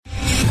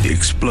The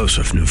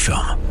explosive new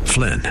film,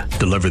 Flynn,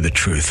 deliver the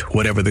truth,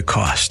 whatever the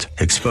cost,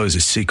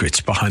 exposes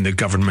secrets behind the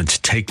government's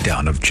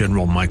takedown of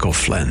General Michael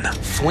Flynn.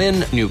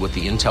 Flynn knew what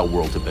the intel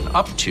world had been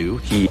up to.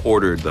 He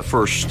ordered the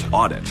first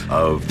audit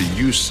of the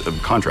use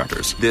of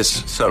contractors.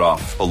 This set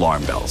off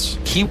alarm bells.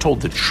 He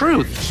told the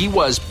truth. He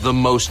was the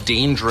most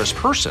dangerous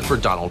person for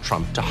Donald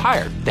Trump to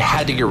hire. They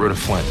had to get rid of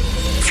Flynn.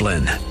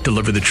 Flynn,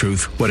 deliver the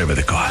truth, whatever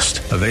the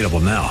cost. Available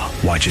now.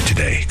 Watch it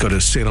today. Go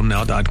to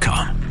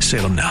salemnow.com.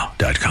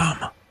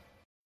 salemnow.com.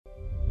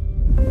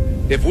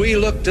 If we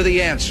look to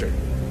the answer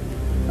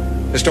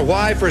as to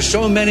why for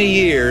so many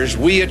years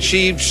we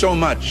achieved so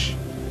much,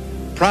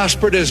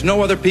 prospered as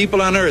no other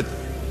people on earth,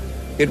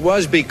 it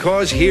was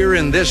because here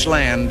in this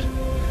land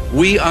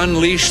we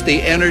unleashed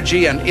the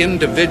energy and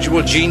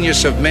individual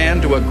genius of man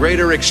to a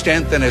greater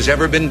extent than has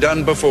ever been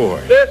done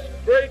before. This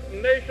great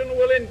nation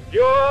will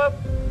endure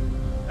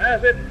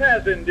as it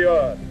has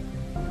endured.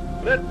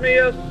 Let me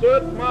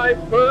assert my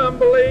firm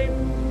belief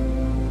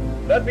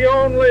that the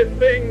only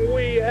thing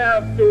we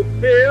have to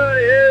fear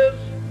is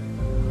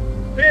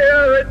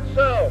fear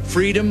itself.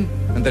 Freedom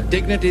and the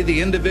dignity of the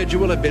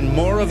individual have been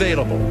more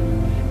available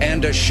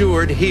and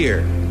assured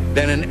here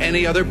than in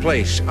any other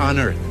place on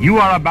earth. You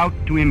are about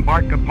to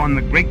embark upon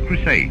the great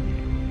crusade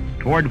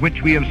toward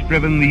which we have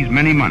striven these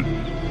many months.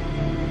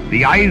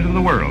 The eyes of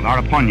the world are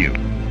upon you.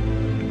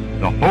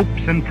 The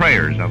hopes and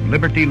prayers of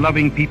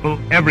liberty-loving people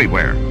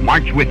everywhere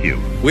march with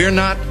you. We're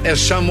not, as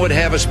some would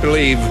have us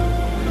believe,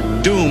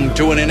 doomed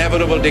to an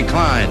inevitable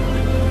decline.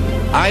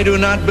 I do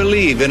not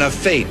believe in a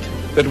fate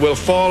that will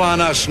fall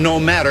on us no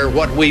matter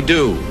what we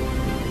do.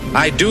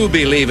 I do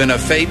believe in a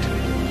fate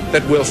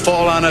that will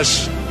fall on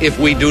us if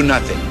we do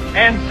nothing.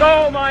 And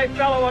so, my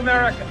fellow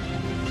Americans,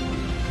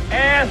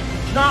 ask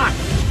not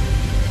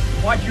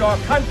what your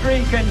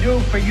country can do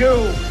for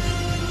you.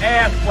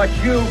 Ask what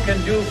you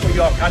can do for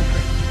your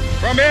country.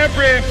 From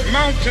every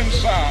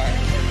mountainside,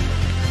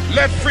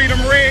 let freedom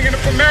ring, and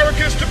if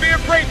America is to be a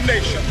great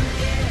nation,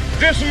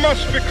 this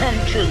must become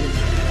true.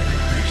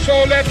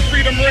 So let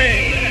freedom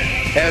ring.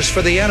 As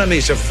for the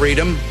enemies of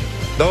freedom,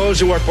 those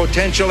who are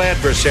potential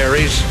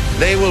adversaries,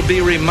 they will be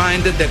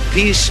reminded that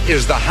peace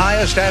is the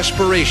highest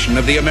aspiration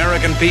of the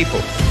American people.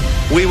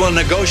 We will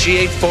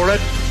negotiate for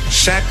it,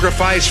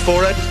 sacrifice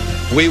for it.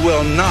 We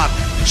will not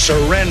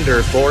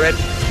surrender for it,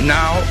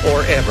 now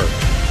or ever.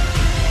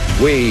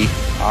 We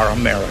are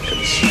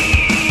Americans.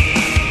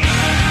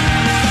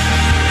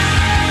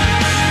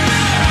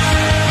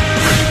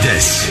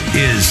 This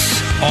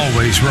is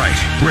Always Right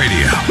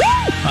Radio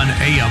on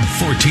AM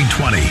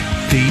 1420.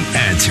 The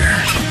Answer.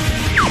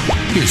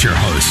 Here's your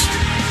host,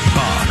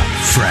 Bob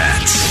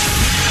Frantz.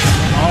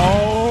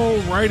 All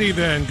righty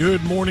then.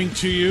 Good morning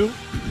to you.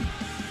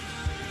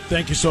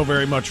 Thank you so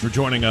very much for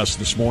joining us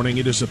this morning.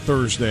 It is a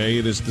Thursday.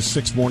 It is the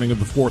 6th morning of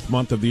the 4th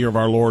month of the year of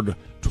our Lord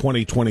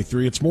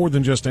 2023. It's more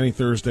than just any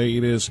Thursday.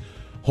 It is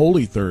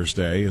Holy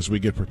Thursday as we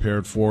get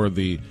prepared for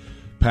the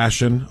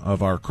Passion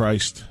of our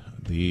Christ,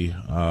 the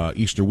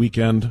Easter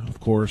weekend, of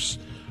course.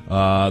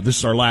 This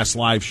is our last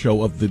live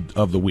show of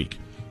the week.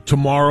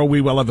 Tomorrow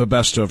we will have a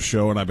best of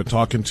show, and I've been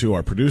talking to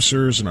our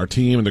producers and our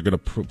team, and they're going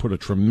to put a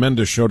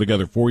tremendous show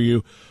together for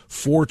you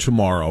for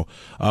tomorrow.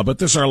 But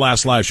this is our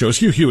last live show. As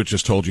Hugh Hewitt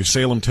just told you,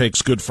 Salem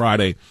takes Good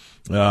Friday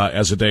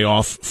as a day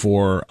off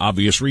for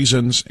obvious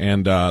reasons,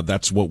 and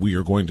that's what we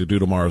are going to do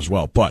tomorrow as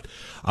well. But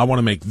I want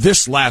to make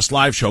this last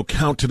live show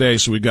count today,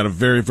 so we've got a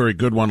very, very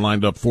good one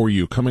lined up for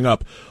you coming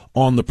up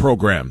on the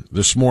program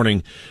this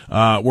morning.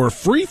 We're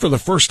free for the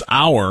first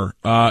hour,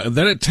 and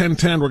then at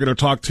 10:10 we're going to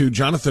talk to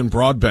Jonathan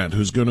Broadbent,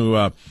 who's going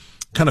to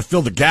kind of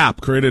fill the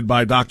gap created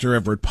by Dr.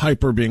 Everett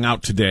Piper being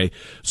out today.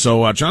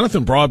 So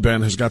Jonathan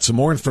Broadbent has got some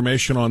more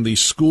information on the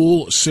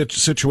school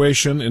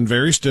situation in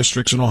various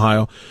districts in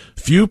Ohio.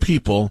 Few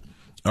people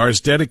are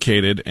as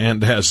dedicated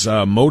and as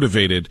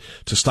motivated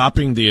to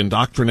stopping the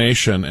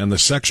indoctrination and the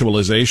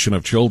sexualization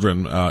of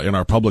children in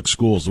our public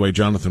schools the way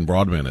Jonathan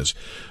Broadbent is.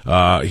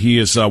 He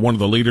is one of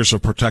the leaders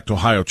of Protect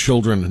Ohio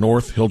Children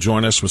North. He'll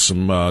join us with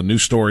some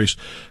news stories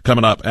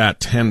coming up at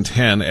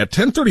 10:10. At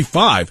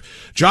 10:35,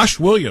 Josh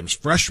Williams,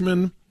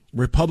 freshman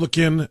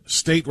Republican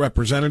state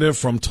representative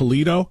from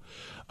Toledo.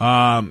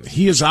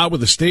 He is out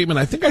with a statement.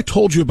 I think I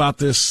told you about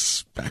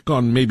this back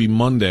on maybe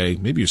Monday,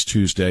 maybe it was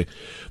Tuesday,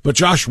 but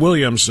Josh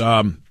Williams,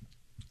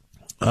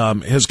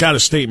 has got a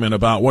statement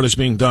about what is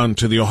being done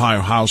to the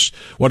Ohio House,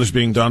 what is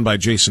being done by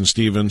Jason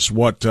Stevens,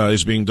 what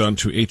is being done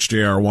to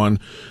HJR1,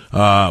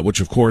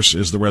 which of course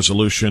is the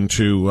resolution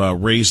to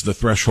raise the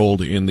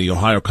threshold in the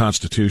Ohio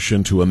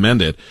Constitution to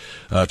amend it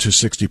to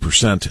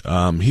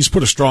 60%. He's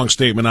put a strong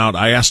statement out.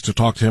 I asked to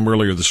talk to him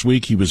earlier this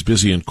week. He was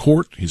busy in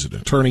court. He's an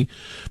attorney,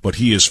 but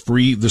he is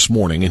free this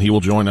morning, and he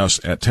will join us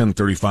at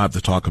 10:35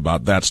 to talk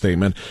about that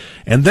statement.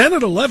 And then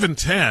at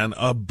 11:10,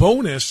 a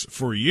bonus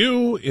for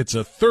you. It's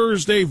a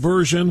Thursday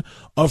version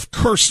of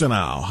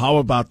Kirsanow. How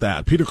about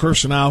that? Peter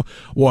Kirsanow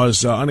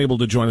was unable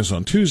to join us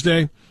on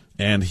Tuesday,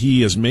 And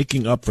he is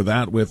making up for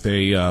that with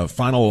a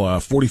final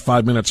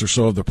 45 minutes or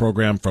so of the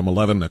program from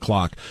 11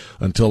 o'clock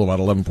until about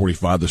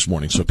 11:45 this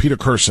morning. So Peter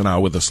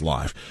Kirsanow with us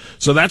live.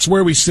 So that's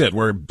where we sit.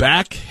 We're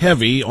back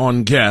heavy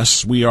on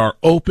guests. We are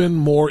open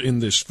more in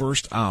this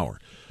first hour.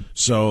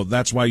 So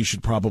that's why you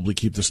should probably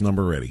keep this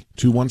number ready.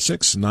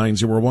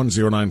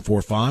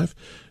 216-901-0945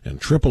 and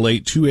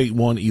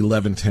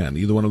 888-281-1110.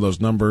 Either one of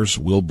those numbers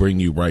will bring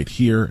you right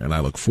here, and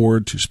I look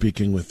forward to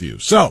speaking with you.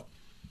 So,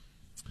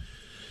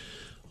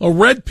 a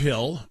red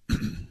pill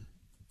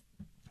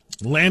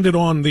landed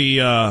on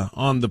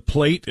the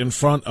plate in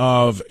front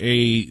of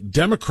a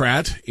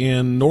Democrat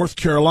in North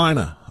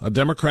Carolina. A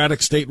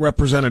Democratic state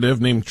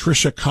representative named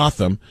Tricia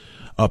Cotham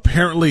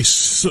apparently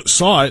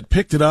saw it,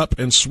 picked it up,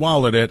 and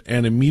swallowed it,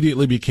 and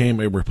immediately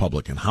became a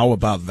Republican. How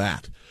about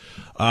that?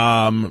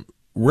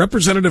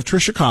 Representative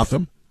Tricia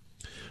Cotham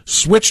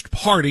switched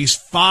parties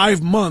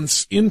 5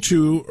 months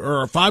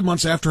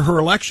after her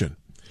election.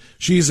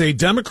 She's a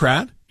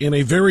Democrat in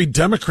a very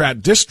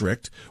Democrat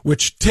district,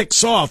 which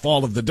ticks off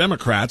all of the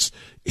Democrats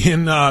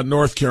in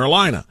North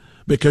Carolina,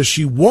 because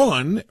she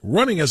won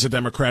running as a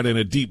Democrat in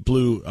a deep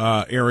blue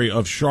area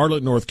of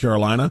Charlotte, North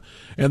Carolina,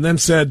 and then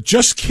said,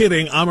 "Just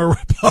kidding, I'm a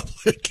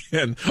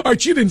Republican." All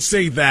right, she didn't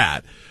say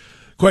that.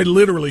 Quite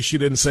literally, she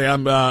didn't say,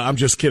 I'm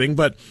just kidding,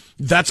 but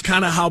that's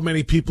kind of how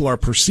many people are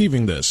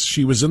perceiving this.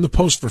 She was in the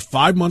post for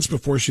 5 months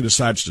before she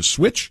decides to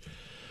switch.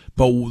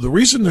 But the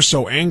reason they're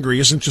so angry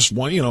isn't just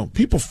one,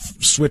 people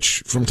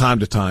switch from time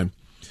to time.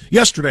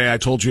 Yesterday, I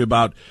told you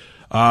about,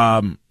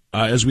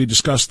 as we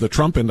discussed the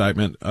Trump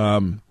indictment,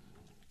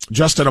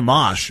 Justin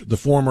Amash, the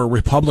former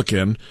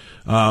Republican,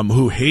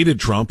 who hated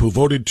Trump, who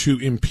voted to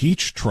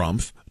impeach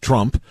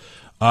Trump,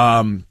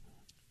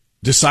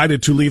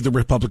 decided to leave the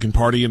Republican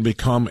Party and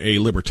become a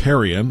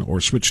libertarian,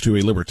 or switch to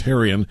a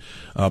libertarian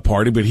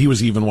party, but he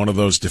was even one of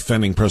those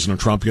defending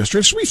President Trump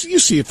yesterday. So you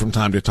see it from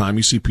time to time.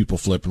 You see people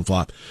flip and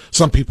flop.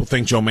 Some people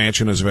think Joe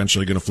Manchin is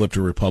eventually going to flip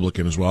to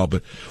Republican as well.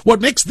 But what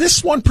makes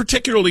this one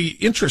particularly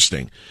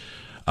interesting,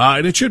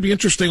 and it should be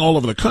interesting all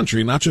over the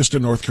country, not just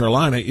in North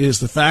Carolina, is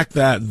the fact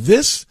that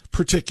this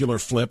particular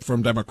flip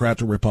from Democrat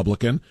to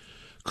Republican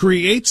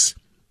creates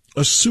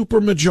a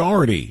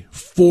supermajority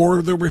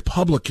for the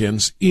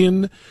Republicans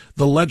in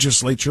the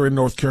legislature in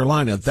North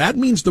Carolina. That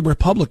means the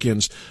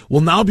Republicans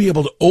will now be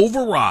able to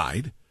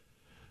override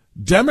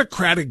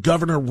Democratic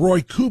Governor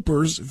Roy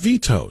Cooper's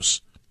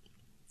vetoes.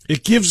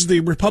 It gives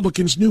the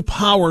Republicans new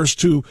powers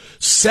to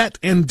set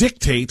and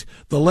dictate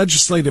the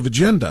legislative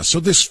agenda. So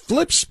this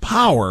flips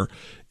power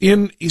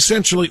in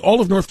essentially all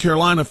of North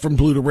Carolina from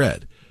blue to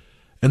red.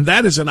 And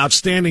that is an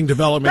outstanding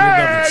development in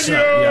of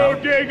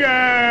itself.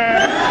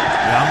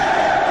 Yeah.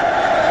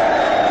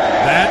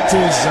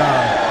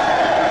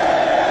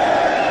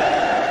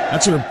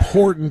 That's an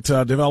important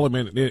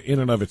development in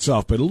and of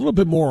itself, but a little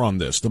bit more on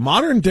this. The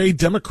modern-day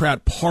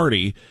Democrat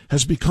Party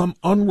has become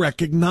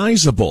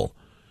unrecognizable,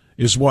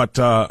 is what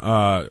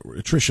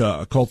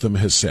Tricia Cotham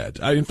has said.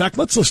 In fact,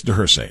 let's listen to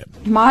her say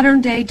it.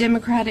 Modern-day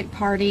Democratic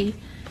Party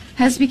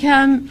has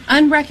become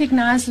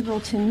unrecognizable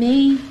to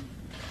me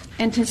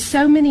and to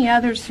so many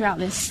others throughout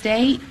this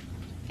state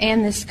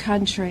and this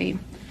country.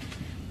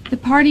 The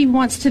party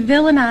wants to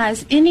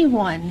villainize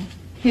anyone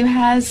who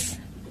has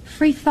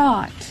free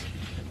thought,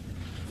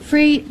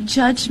 free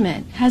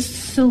judgment, has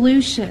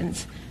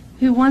solutions,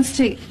 who wants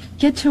to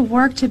get to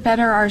work to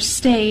better our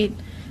state,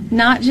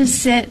 not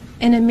just sit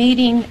in a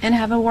meeting and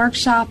have a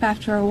workshop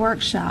after a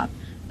workshop,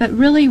 but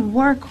really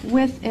work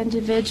with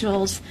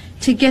individuals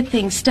to get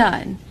things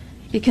done,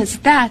 because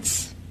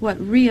that's what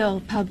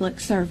real public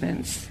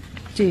servants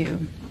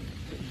do.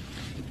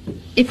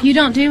 If you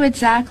don't do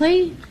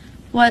exactly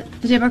what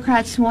the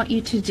Democrats want you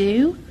to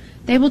do,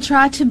 they will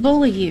try to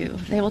bully you.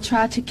 They will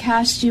try to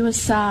cast you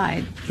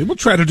aside. They will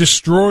try to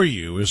destroy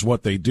you is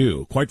what they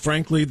do. Quite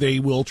frankly, they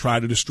will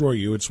try to destroy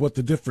you. It's what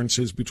the difference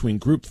is between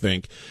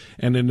groupthink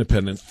and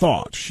independent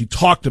thought. She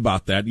talked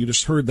about that. You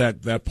just heard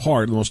that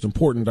part. The most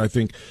important, I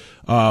think,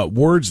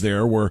 words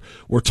there were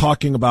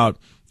talking about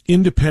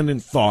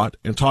independent thought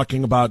and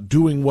talking about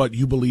doing what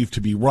you believe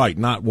to be right,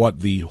 not what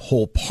the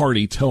whole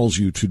party tells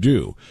you to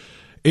do.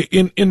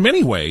 In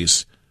many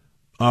ways,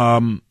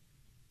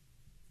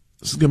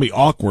 this is going to be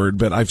awkward,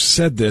 but I've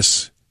said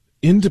this,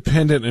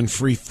 independent and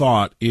free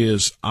thought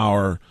is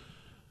our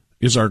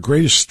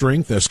greatest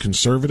strength as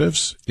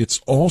conservatives.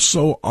 It's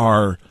also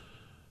our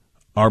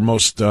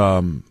most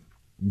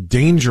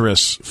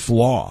dangerous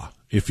flaw,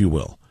 if you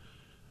will.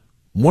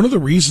 One of the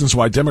reasons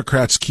why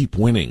Democrats keep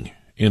winning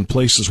in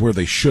places where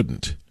they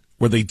shouldn't,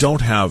 where they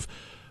don't have,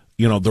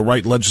 the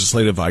right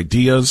legislative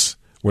ideas,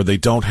 where they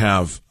don't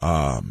have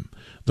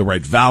the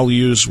right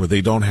values, where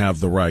they don't have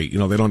the right,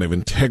 they don't have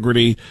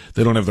integrity,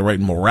 they don't have the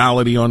right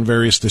morality on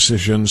various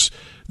decisions.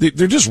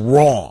 They're just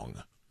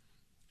wrong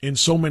in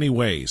so many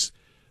ways.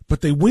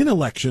 But they win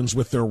elections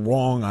with their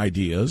wrong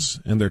ideas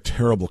and their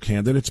terrible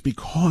candidates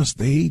because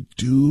they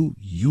do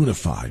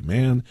unify,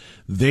 man.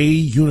 They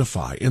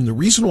unify. And the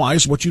reason why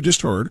is what you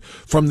just heard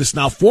from this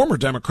now former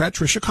Democrat,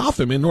 Tricia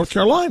Cotham, in North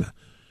Carolina.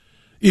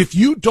 If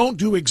you don't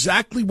do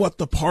exactly what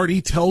the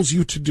party tells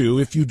you to do,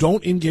 if you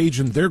don't engage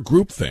in their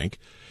groupthink,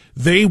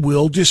 they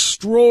will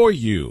destroy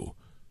you.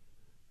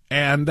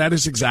 And that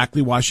is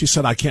exactly why she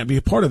said, I can't be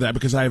a part of that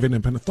because I have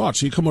independent thought.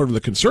 So you come over to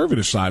the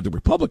conservative side, the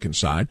Republican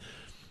side,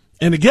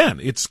 and again,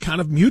 it's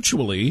kind of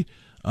mutually,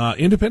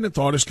 independent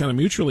thought is kind of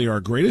mutually our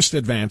greatest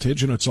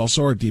advantage, and it's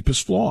also our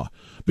deepest flaw,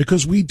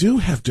 because we do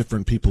have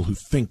different people who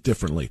think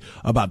differently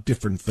about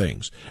different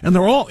things. And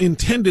they're all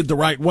intended the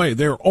right way.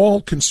 They're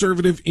all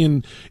conservative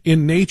in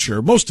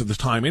nature, most of the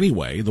time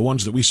anyway, the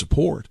ones that we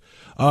support.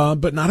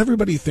 But not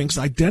everybody thinks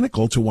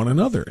identical to one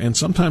another. And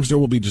sometimes there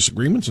will be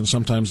disagreements, and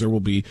sometimes there will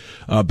be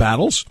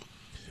battles.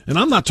 And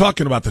I'm not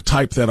talking about the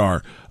type that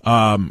are,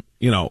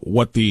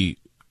 what the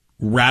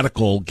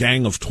radical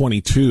Gang of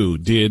 22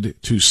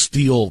 did to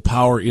steal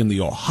power in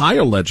the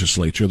Ohio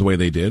legislature the way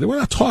they did. We're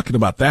not talking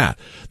about that.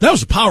 That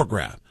was a power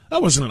grab.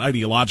 That wasn't an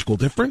ideological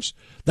difference.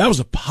 That was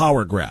a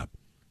power grab.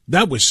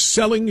 That was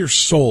selling your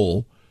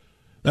soul.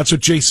 That's what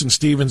Jason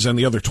Stevens and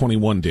the other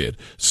 21 did.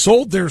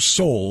 Sold their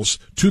souls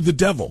to the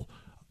devil,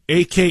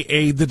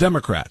 a.k.a. the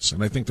Democrats.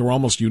 And I think they're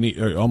almost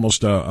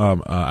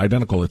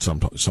identical at some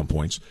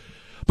points.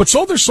 But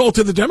sold their soul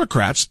to the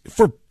Democrats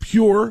for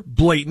pure,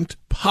 blatant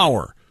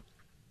power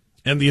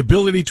and the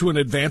ability to an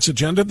advance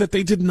agenda that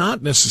they did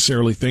not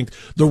necessarily think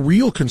the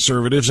real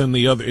conservatives in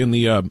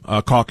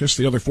the caucus,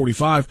 the other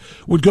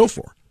 45, would go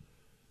for.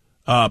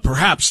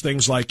 Perhaps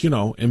things like,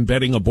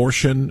 embedding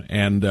abortion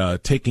and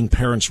taking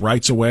parents'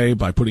 rights away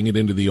by putting it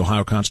into the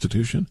Ohio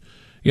Constitution.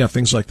 Yeah,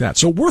 things like that.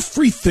 So we're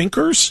free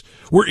thinkers.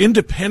 We're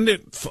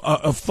independent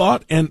of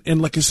thought. And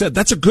like I said,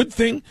 that's a good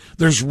thing.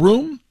 There's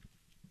room.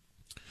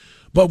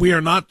 But we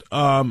are not,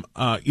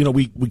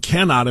 we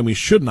cannot and we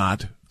should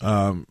not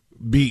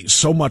be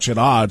so much at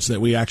odds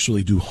that we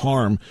actually do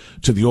harm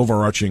to the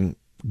overarching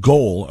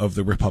goal of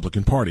the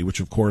Republican Party, which,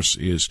 of course,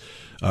 is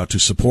to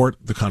support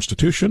the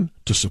Constitution,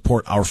 to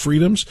support our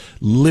freedoms,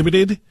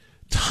 limited,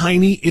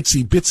 tiny,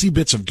 itsy-bitsy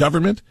bits of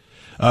government,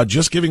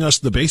 just giving us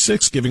the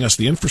basics, giving us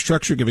the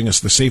infrastructure, giving us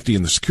the safety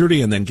and the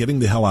security, and then getting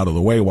the hell out of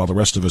the way while the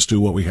rest of us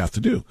do what we have to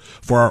do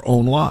for our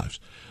own lives.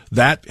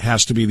 That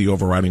has to be the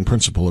overriding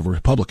principle of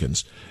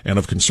Republicans and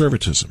of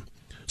conservatism.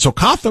 So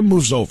Cotham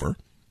moves over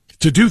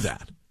to do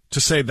that,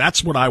 to say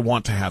that's what I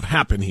want to have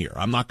happen here.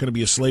 I'm not going to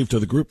be a slave to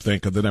the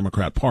groupthink of the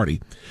Democrat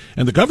Party.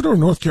 And the governor of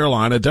North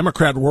Carolina,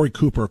 Democrat Roy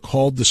Cooper,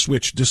 called the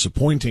switch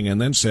disappointing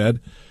and then said,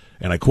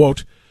 and I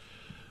quote,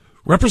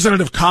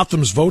 Representative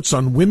Cotham's votes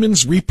on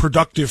women's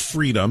reproductive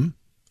freedom,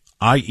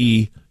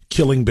 i.e.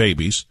 killing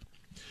babies,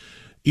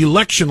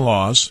 election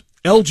laws,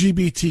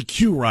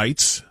 LGBTQ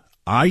rights,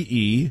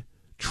 i.e.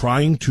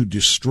 trying to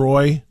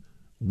destroy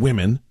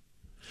women,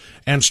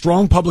 and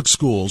strong public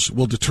schools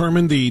will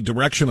determine the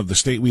direction of the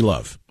state we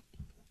love.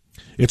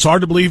 It's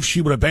hard to believe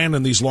she would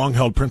abandon these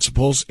long-held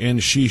principles,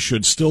 and she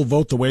should still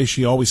vote the way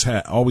she always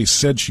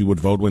said she would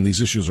vote when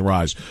these issues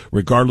arise,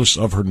 regardless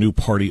of her new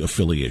party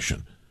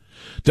affiliation.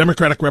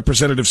 Democratic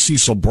Representative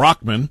Cecil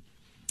Brockman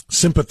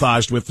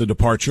sympathized with the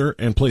departure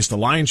and placed the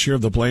lion's share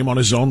of the blame on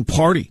his own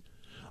party.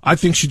 I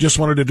think she just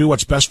wanted to do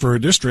what's best for her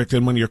district,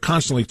 and when you're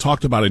constantly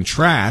talked about and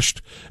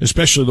trashed,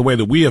 especially the way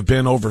that we have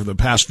been over the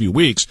past few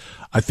weeks,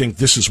 I think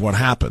this is what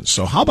happens.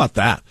 So how about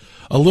that?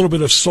 A little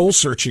bit of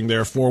soul-searching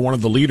there for one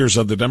of the leaders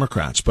of the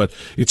Democrats, but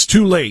it's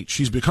too late.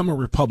 She's become a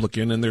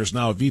Republican, and there's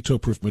now a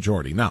veto-proof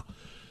majority. Now,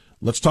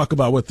 let's talk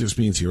about what this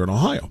means here in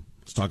Ohio.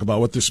 Let's talk about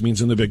what this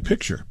means in the big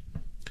picture.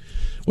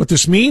 What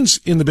this means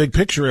in the big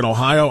picture in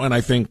Ohio, and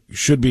I think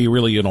should be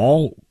really in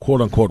all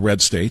quote-unquote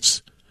red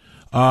states,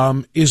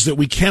 is that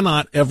we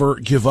cannot ever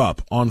give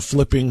up on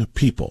flipping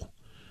people.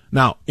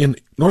 Now, in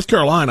North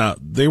Carolina,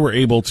 they were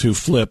able to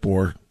flip,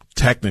 or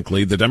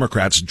technically the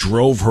Democrats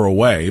drove her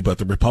away, but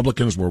the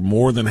Republicans were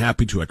more than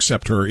happy to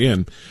accept her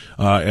in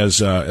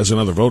as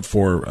another vote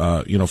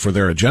for for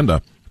their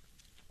agenda.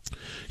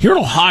 Here in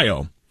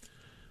Ohio,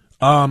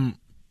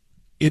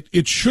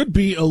 it should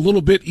be a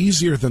little bit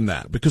easier than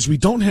that, because we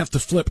don't have to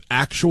flip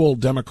actual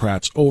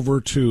Democrats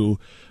over to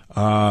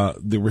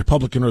the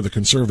Republican or the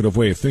conservative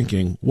way of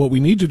thinking. What we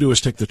need to do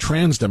is take the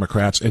trans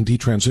Democrats and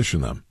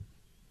detransition them.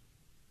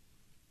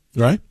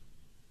 Right?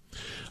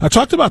 I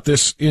talked about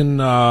this in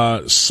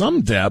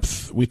some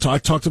depth. I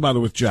talked about it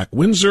with Jack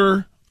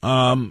Windsor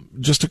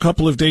just a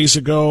couple of days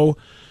ago,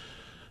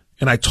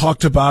 and I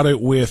talked about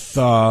it with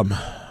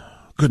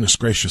goodness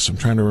gracious, I'm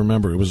trying to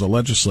remember. It was a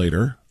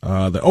legislator.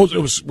 It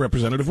was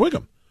Representative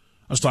Wiggum.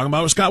 I was talking about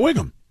it with Scott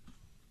Wiggum.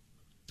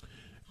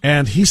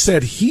 And he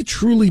said he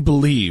truly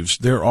believes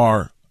there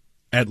are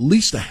at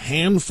least a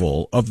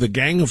handful of the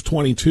Gang of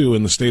 22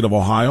 in the state of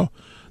Ohio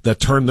that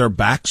turned their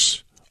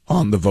backs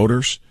on the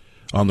voters,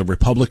 on the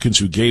Republicans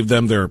who gave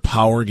them their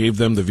power, gave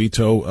them the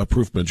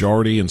veto-proof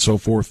majority, and so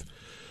forth.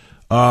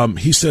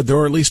 He said there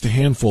are at least a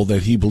handful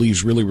that he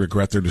believes really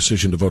regret their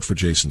decision to vote for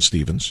Jason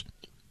Stevens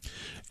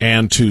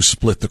and to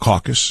split the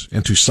caucus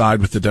and to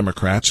side with the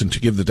Democrats and to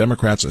give the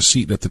Democrats a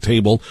seat at the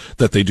table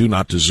that they do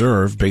not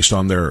deserve based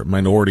on their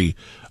minority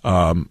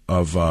of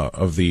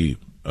the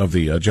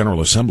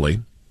General Assembly.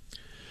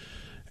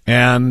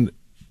 And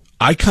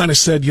I kind of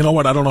said, you know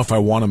what, I don't know if I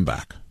want them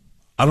back.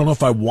 I don't know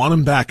if I want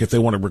them back if they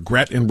want to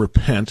regret and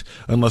repent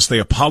unless they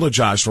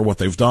apologize for what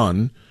they've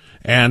done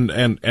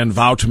and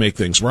vow to make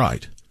things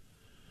right.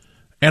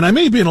 And I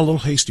may have been a little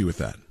hasty with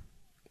that.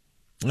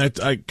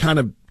 I kind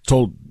of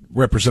told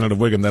Representative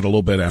Wiggum that a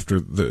little bit after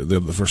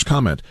the first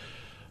comment.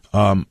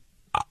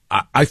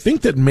 I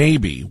think that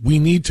maybe we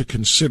need to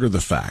consider the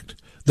fact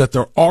that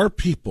there are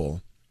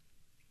people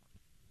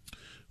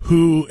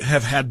who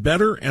have had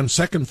better and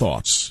second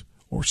thoughts,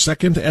 or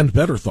second and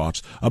better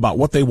thoughts about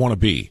what they want to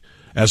be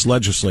as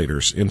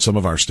legislators in some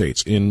of our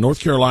states. In North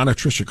Carolina,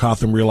 Tricia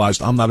Cotham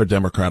realized, I'm not a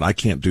Democrat. I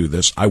can't do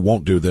this. I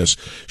won't do this.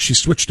 She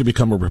switched to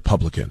become a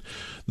Republican.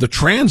 The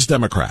trans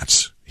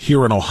Democrats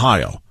here in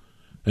Ohio,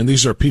 and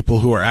these are people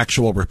who are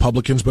actual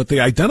Republicans, but they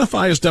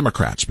identify as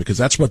Democrats because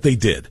that's what they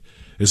did,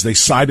 is they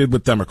sided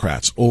with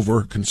Democrats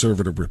over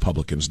conservative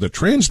Republicans. The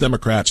trans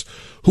Democrats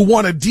who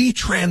want to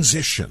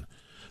detransition.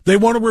 They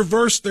want to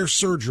reverse their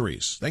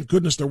surgeries. Thank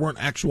goodness there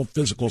weren't actual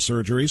physical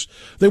surgeries.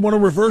 They want to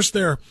reverse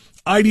their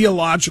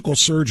ideological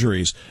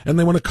surgeries, and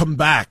they want to come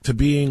back to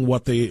being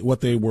what they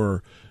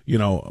were,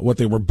 what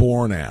they were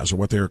born as or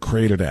what they were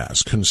created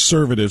as.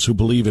 Conservatives who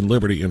believe in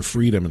liberty and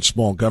freedom and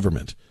small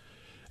government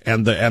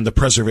and the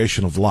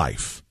preservation of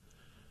life.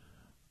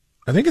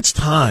 I think it's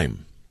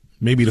time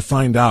maybe to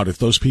find out if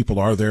those people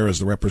are there, as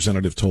the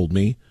representative told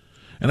me.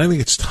 And I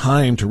think it's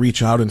time to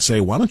reach out and say,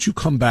 why don't you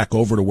come back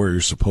over to where you're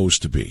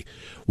supposed to be?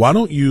 Why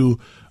don't you,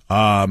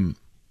 and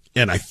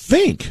I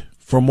think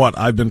from what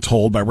I've been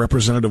told by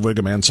Representative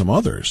Wiggum and some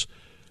others,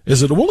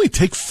 is it will only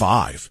take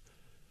 5.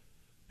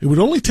 It would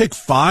only take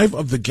 5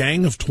 of the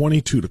Gang of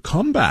 22 to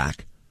come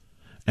back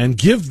and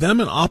give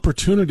them an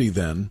opportunity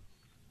then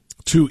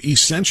to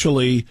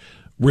essentially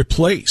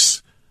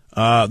replace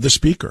the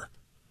speaker,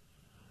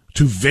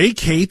 to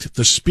vacate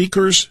the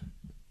speaker's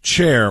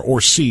chair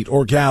or seat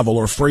or gavel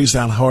or phrase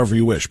down however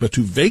you wish, but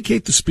to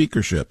vacate the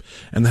speakership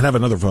and then have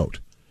another vote.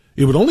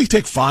 It would only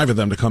take 5 of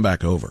them to come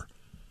back over.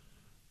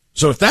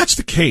 So if that's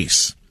the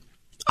case,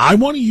 I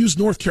want to use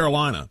North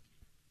Carolina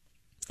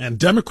and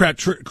Democrat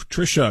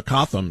Tricia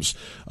Cotham's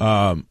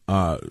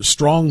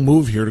strong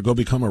move here to go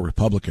become a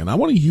Republican. I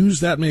want to use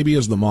that maybe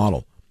as the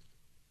model.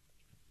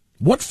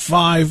 What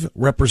 5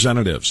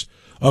 representatives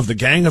of the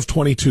Gang of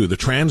 22, the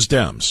trans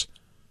Dems,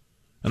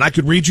 and I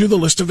could read you the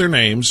list of their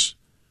names.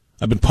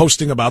 I've been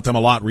posting about them a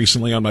lot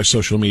recently on my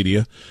social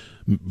media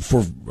for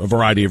a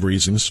variety of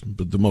reasons,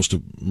 but the most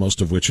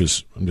of which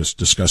is I'm just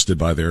disgusted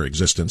by their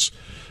existence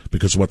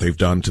because of what they've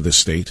done to this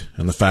state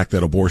and the fact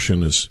that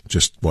abortion is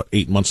just,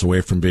 8 months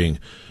away from being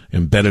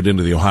embedded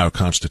into the Ohio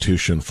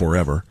Constitution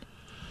forever.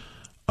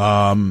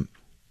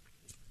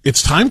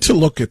 It's time to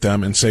look at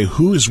them and say,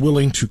 who is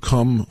willing to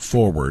come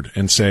forward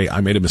and say,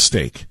 I made a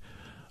mistake.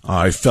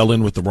 I fell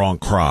in with the wrong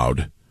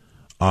crowd.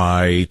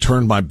 I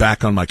turned my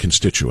back on my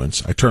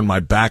constituents. I turned my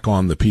back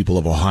on the people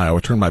of Ohio.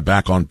 I turned my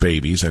back on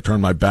babies. I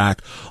turned my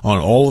back on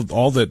all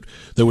that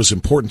was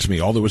important to me,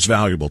 all that was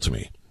valuable to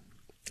me.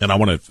 And I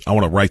want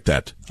to right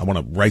that. I want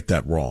to right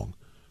that wrong.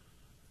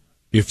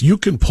 If you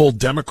can pull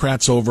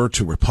Democrats over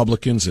to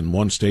Republicans in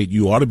one state,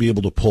 you ought to be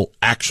able to pull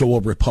actual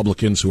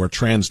Republicans who are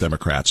trans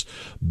Democrats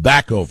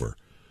back over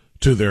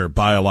to their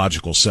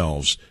biological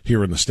selves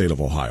here in the state of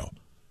Ohio.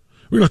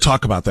 We're going to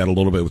talk about that a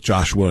little bit with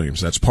Josh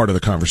Williams. That's part of the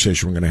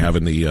conversation we're going to have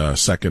in the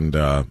second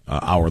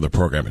hour of the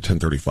program at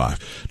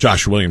 10:35.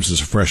 Josh Williams is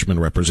a freshman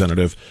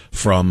representative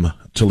from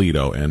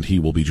Toledo, and he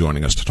will be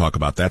joining us to talk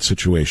about that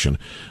situation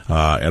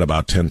at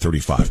about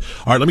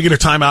 10:35. All right, let me get a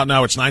timeout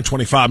now. It's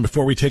 9:25.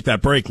 Before we take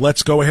that break,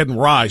 let's go ahead and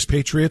rise.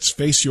 Patriots,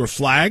 face your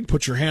flag,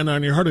 put your hand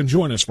on your heart, and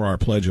join us for our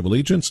Pledge of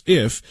Allegiance.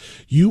 If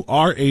you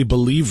are a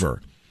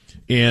believer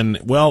in,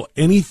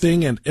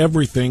 anything and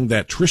everything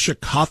that Tricia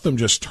Cotham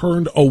just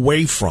turned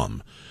away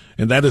from,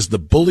 and that is the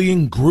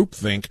bullying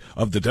groupthink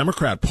of the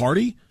Democrat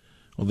Party,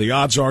 well, the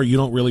odds are you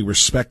don't really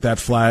respect that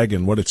flag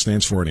and what it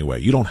stands for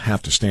anyway. You don't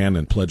have to stand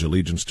and pledge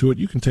allegiance to it.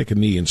 You can take a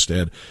knee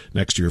instead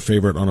next to your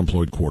favorite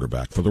unemployed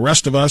quarterback. For the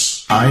rest of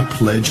us, I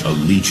pledge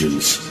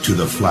allegiance to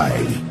the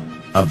flag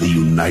of the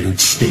United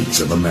States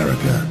of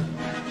America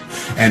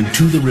and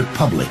to the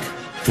republic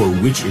for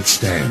which it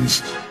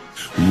stands,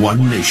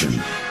 one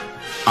nation,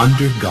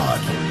 under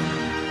God,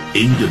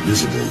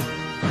 indivisible,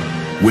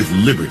 with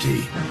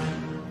liberty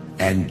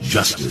and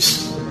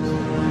justice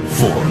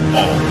for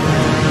all.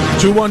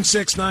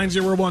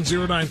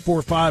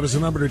 216-901-0945 is the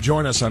number to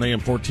join us on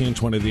AM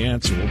 1420 The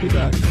Answer. We'll be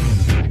back.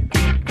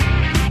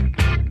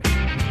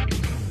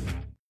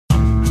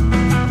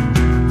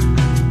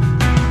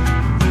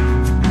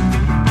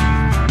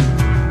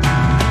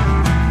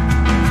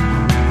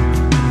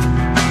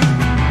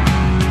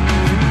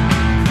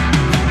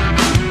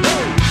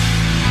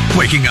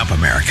 Waking up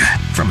America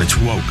from its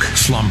woke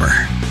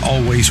slumber.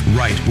 Always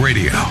Right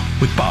Radio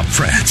with Bob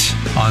Frantz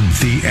on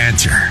The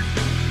Answer.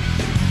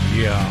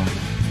 Yeah,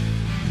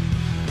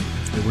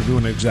 we're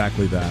doing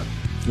exactly that.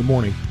 Good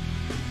morning.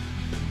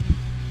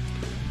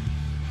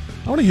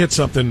 I want to hit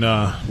something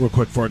real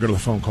quick before I go to the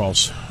phone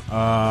calls.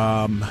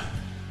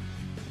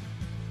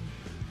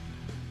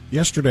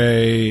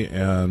 yesterday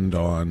and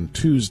on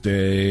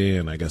Tuesday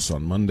and I guess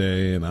on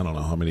Monday, and I don't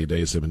know how many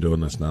days they've been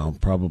doing this now,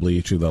 probably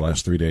each of the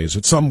last 3 days.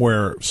 It's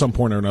somewhere, some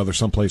point or another,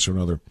 someplace or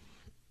another.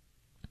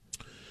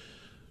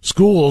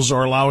 Schools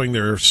are allowing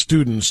their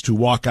students to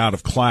walk out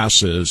of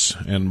classes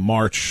and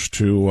march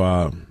to,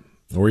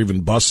 or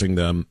even busing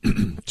them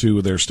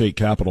to their state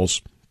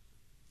capitals,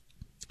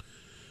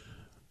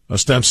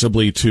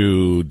 ostensibly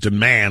to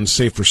demand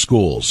safer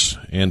schools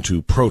and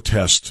to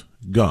protest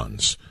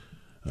guns,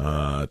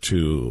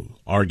 to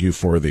argue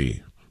for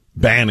the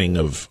banning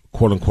of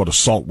quote-unquote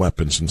assault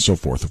weapons and so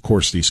forth. Of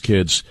course, these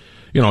kids,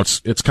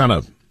 it's kind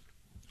of,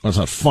 well, it's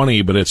not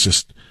funny, but it's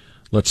just,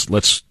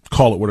 let's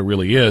call it what it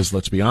really is.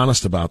 Let's be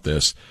honest about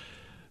this.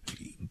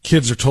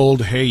 Kids are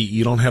told, hey,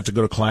 you don't have to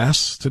go to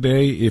class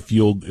today if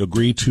you'll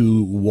agree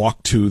to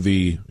walk to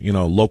the,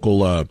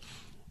 local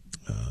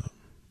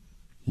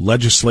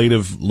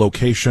legislative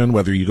location,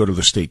 whether you go to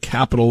the state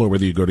capitol or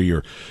whether you go to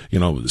your,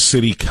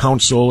 city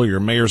council or your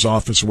mayor's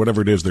office or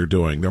whatever it is they're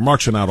doing. They're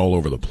marching out all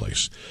over the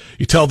place.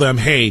 You tell them,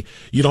 hey,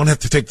 you don't have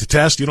to take the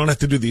test. You don't have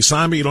to do the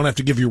assignment. You don't have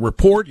to give your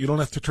report. You don't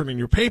have to turn in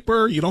your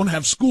paper. You don't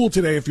have school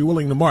today if you're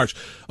willing to march.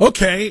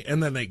 Okay.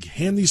 And then they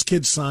hand these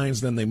kids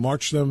signs. Then they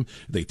march them.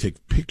 They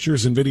take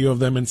pictures and video of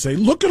them and say,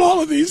 look at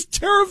all of these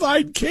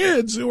terrified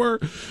kids who are,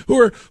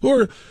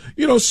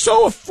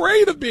 so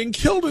afraid of being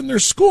killed in their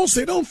schools.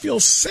 They don't feel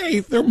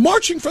safe. They're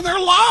marching for their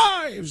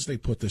lives. They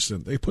put this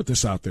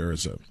out there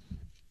as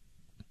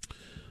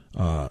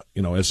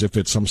as if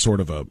it's some sort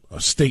of a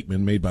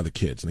statement made by the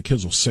kids. And the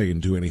kids will say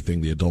and do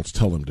anything the adults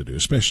tell them to do,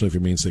 especially if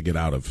it means they get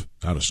out of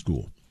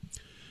school.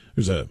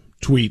 There's a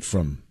tweet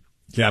from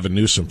Gavin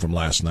Newsom from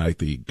last night,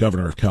 the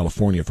governor of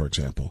California, for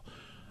example.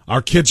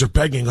 Our kids are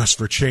begging us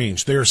for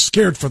change. They are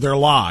scared for their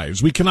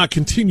lives. We cannot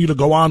continue to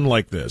go on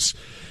like this.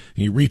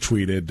 He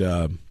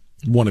retweeted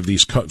one of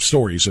these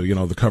stories, the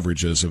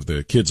coverages of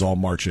the kids all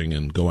marching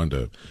and going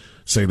to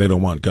say they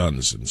don't want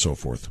guns and so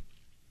forth.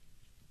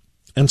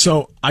 And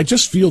so I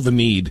just feel the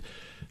need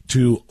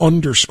to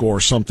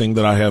underscore something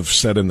that I have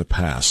said in the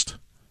past.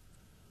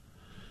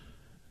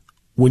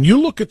 When you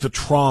look at the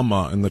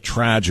trauma and the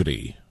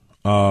tragedy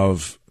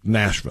of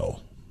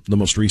Nashville, the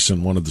most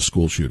recent one of the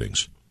school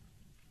shootings,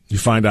 you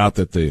find out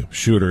that the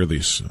shooter,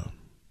 this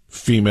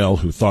female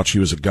who thought she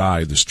was a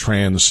guy, this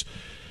trans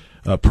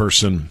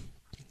person,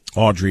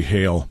 Audrey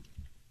Hale,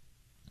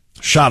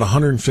 shot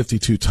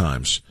 152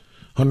 times,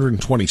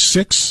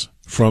 126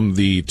 from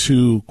the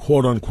two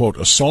quote-unquote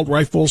assault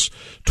rifles,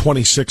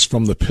 26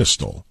 from the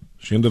pistol.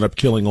 She ended up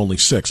killing only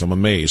 6. I'm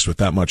amazed with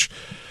that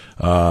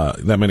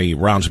many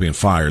rounds being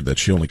fired that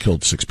she only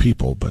killed 6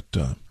 people. But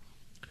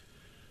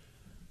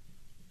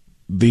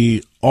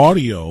the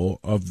audio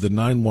of the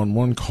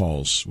 911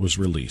 calls was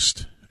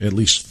released. At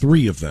least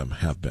 3 of them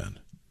have been.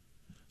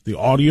 The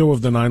audio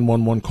of the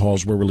 911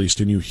 calls were released,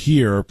 and you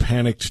hear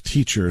panicked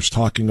teachers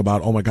talking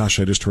about, oh, my gosh,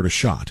 I just heard a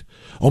shot.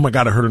 Oh, my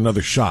God, I heard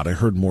another shot. I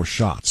heard more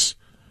shots.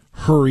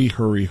 Hurry,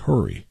 hurry,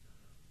 hurry.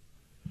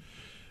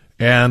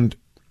 And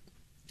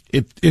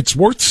it's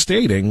worth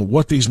stating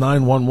what these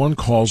 911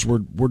 calls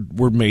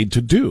were made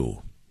to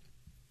do.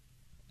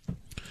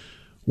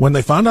 When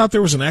they found out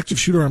there was an active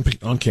shooter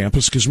on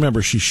campus, because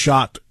remember, she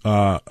shot,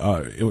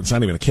 it's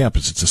not even a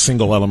campus, it's a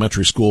single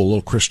elementary school, a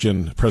little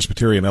Christian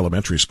Presbyterian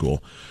elementary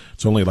school.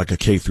 It's only like a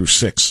K through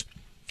 6.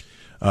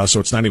 So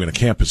it's not even a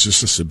campus,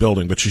 it's just a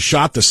building. But she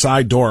shot the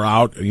side door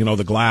out,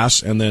 the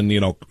glass, and then,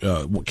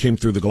 came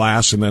through the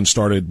glass and then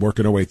started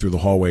working her way through the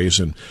hallways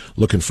and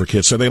looking for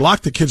kids. So they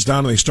locked the kids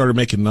down and they started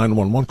making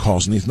 911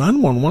 calls. And these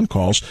 911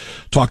 calls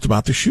talked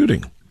about the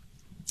shooting.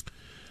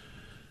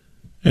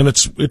 And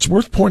it's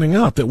worth pointing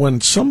out that when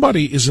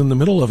somebody is in the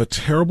middle of a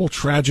terrible,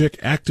 tragic,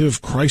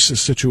 active crisis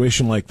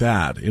situation like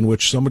that, in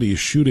which somebody is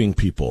shooting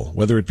people,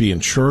 whether it be in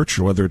church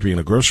or whether it be in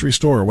a grocery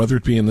store or whether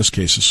it be in this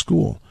case a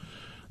school,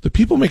 the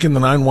people making the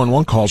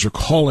 911 calls are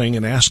calling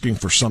and asking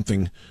for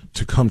something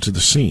to come to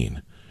the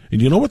scene. And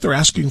you know what they're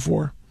asking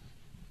for?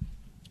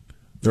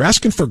 They're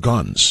asking for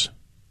guns.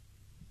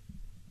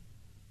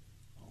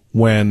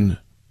 When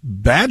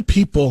bad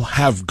people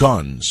have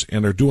guns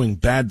and are doing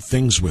bad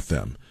things with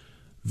them,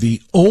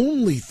 the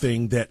only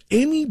thing that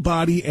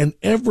anybody and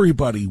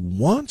everybody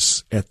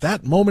wants at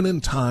that moment in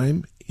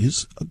time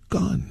is a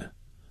gun.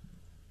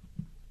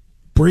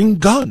 Bring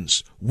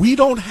guns. We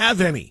don't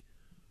have any.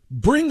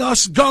 Bring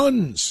us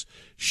guns.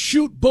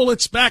 Shoot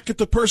bullets back at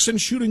the person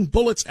shooting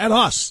bullets at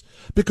us,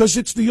 because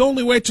it's the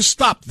only way to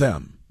stop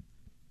them.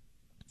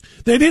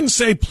 They didn't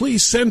say,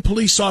 please send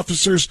police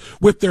officers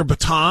with their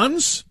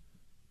batons.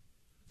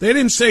 They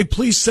didn't say,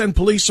 please send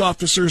police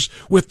officers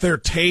with their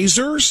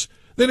tasers.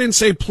 They didn't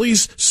say,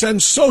 please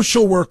send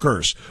social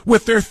workers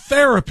with their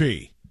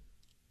therapy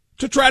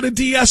to try to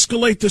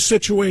de-escalate the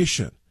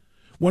situation.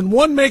 When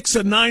one makes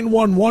a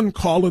 911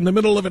 call in the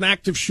middle of an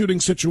active shooting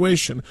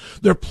situation,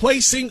 they're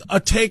placing a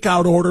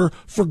takeout order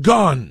for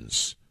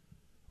guns,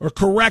 or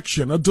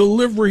correction, a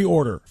delivery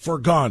order for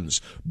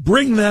guns.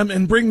 Bring them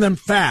and bring them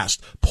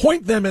fast.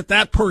 Point them at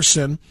that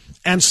person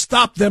and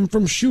stop them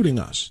from shooting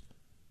us.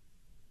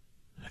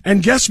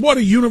 And guess what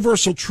a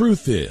universal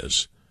truth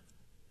is?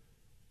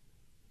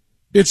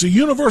 It's a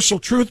universal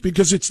truth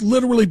because it's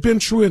literally been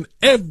true in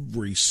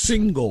every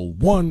single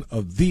one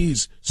of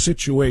these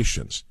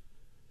situations.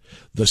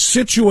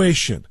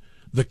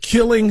 The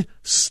killing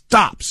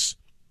stops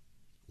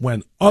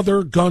when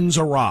other guns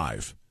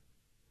arrive.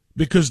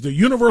 Because the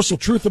universal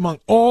truth among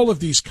all of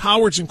these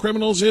cowards and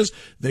criminals is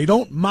they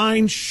don't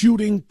mind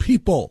shooting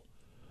people,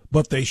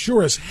 but they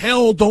sure as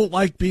hell don't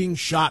like being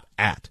shot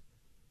at.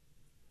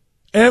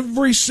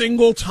 Every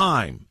single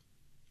time.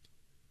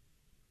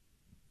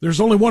 There's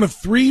only one of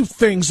three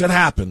things that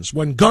happens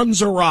when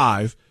guns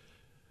arrive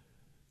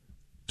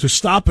to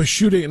stop a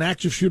shooting, an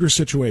active shooter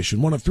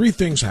situation. One of three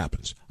things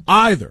happens.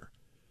 Either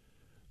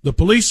the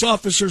police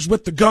officers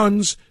with the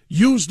guns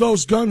use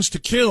those guns to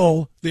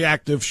kill the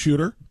active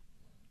shooter,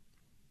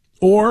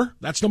 or,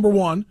 that's number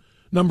one.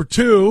 Number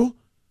two,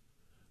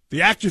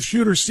 the active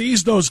shooter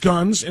sees those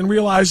guns and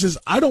realizes,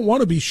 I don't want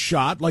to be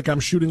shot like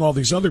I'm shooting all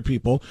these other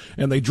people,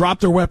 and they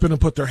drop their weapon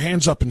and put their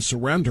hands up and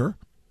surrender.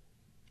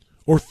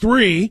 Or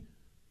three,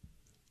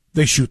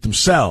 they shoot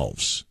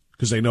themselves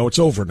because they know it's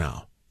over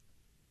now.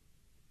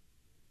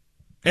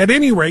 At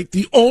any rate,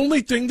 the only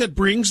thing that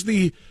brings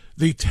the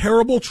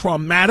terrible,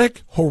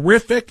 traumatic,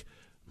 horrific,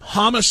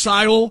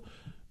 homicidal,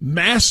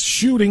 mass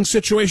shooting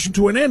situation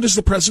to an end is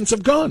the presence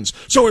of guns.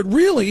 So it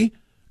really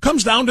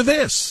comes down to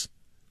this.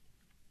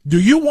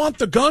 Do you want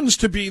the guns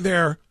to be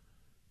there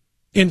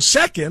in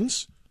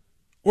seconds,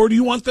 or do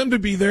you want them to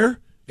be there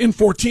in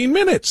 14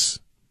 minutes?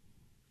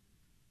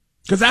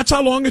 Because that's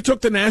how long it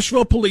took the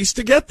Nashville police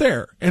to get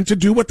there and to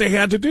do what they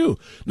had to do.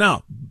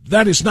 Now,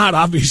 that is not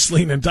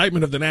obviously an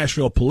indictment of the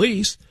Nashville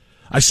police.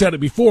 I said it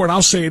before, and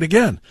I'll say it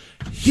again.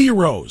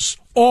 Heroes,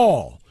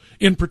 all,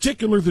 in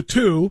particular the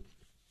two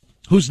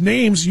whose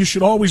names you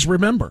should always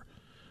remember,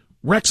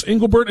 Rex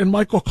Engelbert and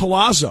Michael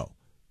Collazo.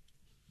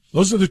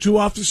 Those are the two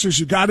officers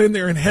who got in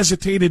there and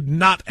hesitated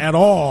not at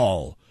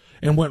all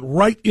and went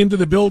right into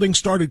the building,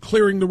 started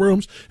clearing the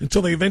rooms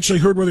until they eventually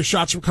heard where the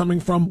shots were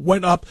coming from,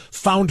 went up,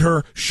 found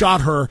her,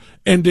 shot her,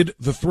 ended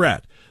the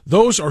threat.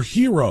 Those are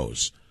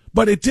heroes.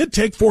 But it did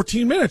take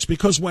 14 minutes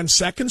because when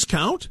seconds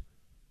count,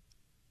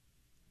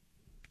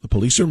 the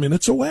police are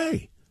minutes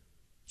away.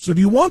 So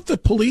do you want the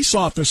police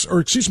office, or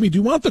excuse me, do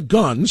you want the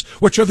guns,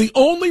 which are the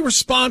only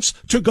response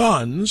to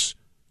guns,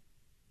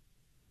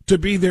 to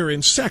be there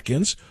in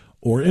seconds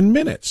or in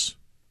minutes?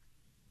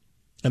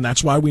 And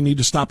that's why we need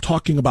to stop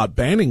talking about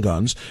banning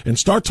guns and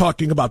start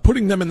talking about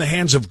putting them in the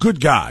hands of good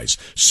guys,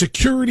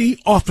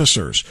 security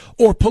officers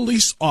or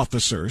police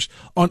officers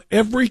on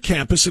every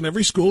campus, in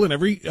every school, in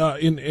every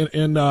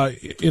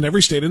in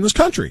every state in this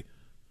country.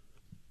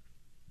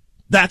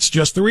 That's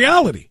just the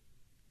reality.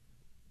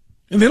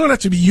 And they don't have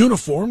to be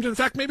uniformed. In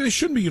fact, maybe they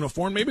shouldn't be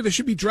uniformed. Maybe they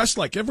should be dressed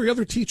like every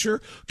other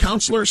teacher,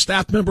 counselor,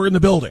 staff member in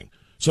the building.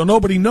 So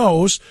nobody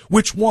knows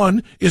which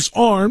one is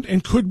armed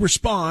and could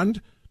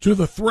respond to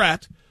the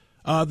threat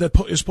that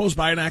is posed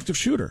by an active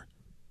shooter.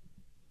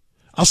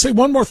 I'll say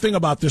one more thing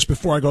about this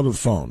before I go to the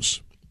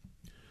phones.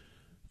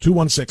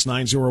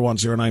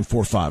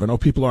 216-901-0945. I know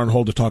people are on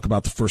hold to talk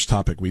about the first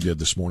topic we did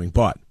this morning,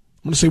 but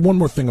I'm going to say one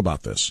more thing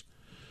about this.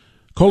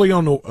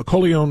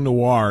 Coleon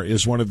Noir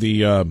is one of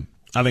the...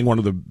 I think one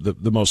of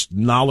the most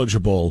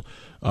knowledgeable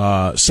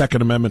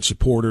Second Amendment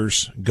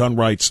supporters, gun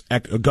rights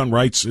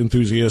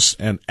enthusiasts,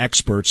 and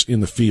experts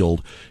in the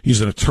field. He's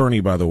an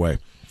attorney, by the way.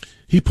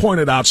 He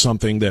pointed out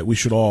something that we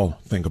should all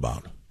think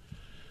about.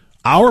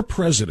 Our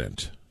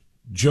president,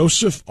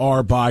 Joseph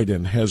R.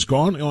 Biden, has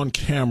gone on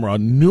camera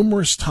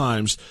numerous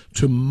times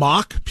to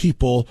mock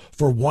people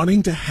for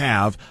wanting to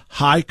have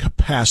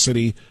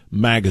high-capacity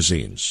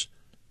magazines.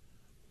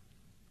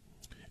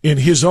 In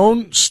his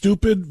own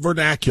stupid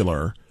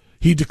vernacular,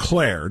 he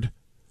declared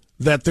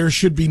that there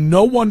should be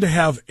no one to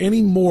have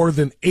any more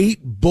than 8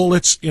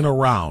 bullets in a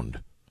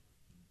round.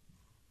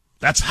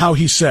 That's how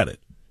he said it,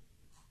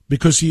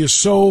 because he is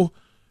so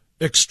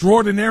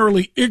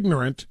extraordinarily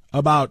ignorant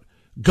about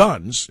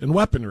guns and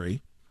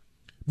weaponry,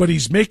 but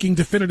he's making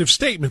definitive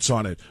statements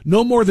on it.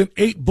 No more than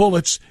 8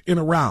 bullets in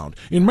a round.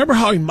 And remember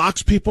how he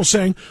mocks people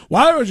saying,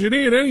 why would you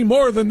need any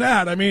more than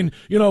that? I mean,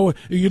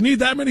 you need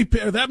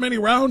that many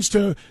rounds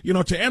to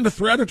end a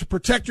threat or to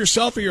protect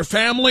yourself or your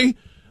family?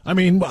 I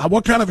mean,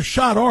 what kind of a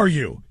shot are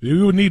you?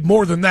 You would need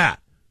more than that.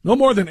 No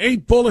more than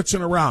 8 bullets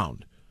in a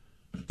round.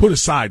 Put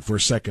aside for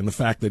a second the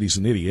fact that he's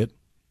an idiot,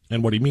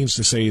 and what he means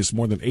to say is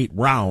more than 8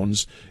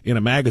 rounds in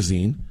a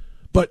magazine.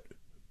 But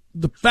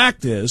the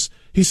fact is,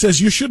 he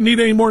says you shouldn't need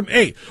any more than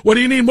 8. What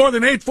do you need more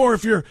than 8 for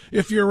if you're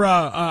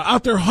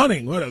out there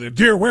hunting? What are the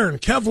deer wearing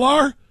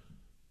Kevlar?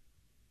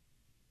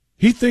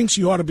 He thinks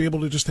you ought to be able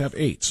to just have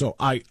 8. So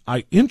I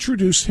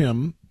introduce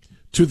him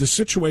to the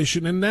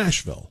situation in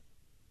Nashville.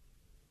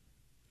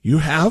 You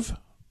have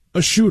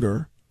a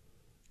shooter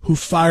who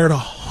fired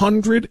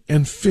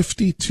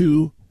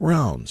 152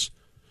 rounds,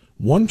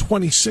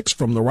 126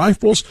 from the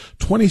rifles,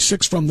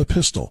 26 from the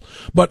pistol.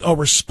 But a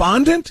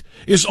respondent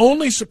is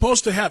only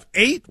supposed to have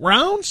 8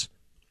 rounds?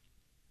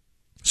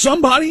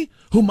 Somebody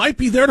who might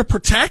be there to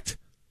protect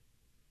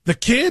the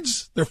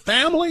kids, their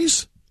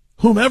families,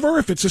 whomever,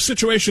 if it's a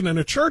situation in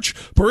a church,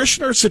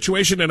 parishioner,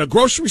 situation in a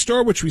grocery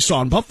store, which we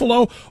saw in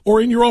Buffalo, or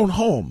in your own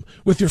home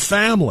with your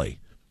family.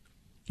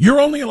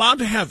 You're only allowed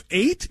to have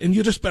 8, and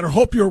you just better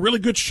hope you're a really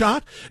good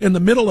shot in the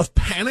middle of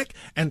panic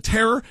and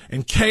terror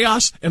and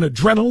chaos and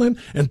adrenaline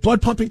and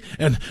blood pumping.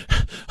 And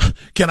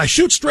can I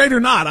shoot straight or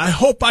not? I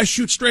hope I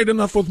shoot straight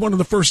enough with one of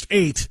the first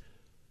 8,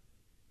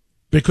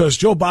 because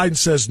Joe Biden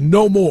says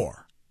no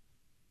more.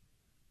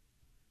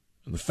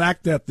 And the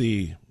fact that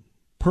the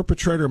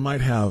perpetrator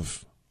might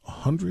have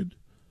 100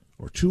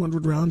 or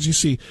 200 rounds, you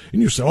see,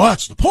 and you say, well,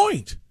 that's the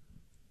point.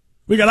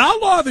 We got to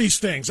outlaw these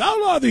things,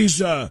 outlaw these,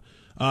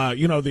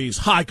 these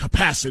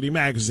high-capacity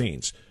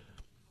magazines.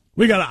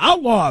 We got to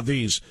outlaw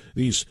these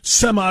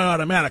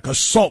semi-automatic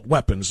assault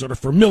weapons that are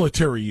for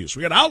military use.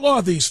 We got to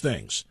outlaw these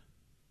things.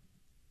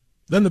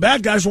 Then the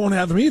bad guys won't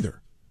have them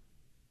either.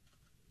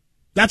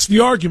 That's the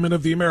argument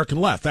of the American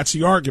left. That's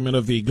the argument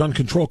of the gun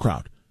control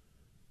crowd.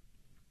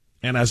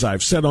 And as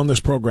I've said on this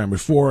program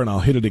before, and I'll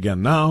hit it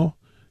again now,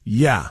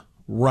 yeah,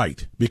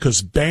 right,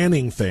 because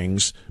banning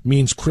things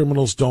means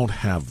criminals don't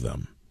have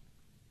them.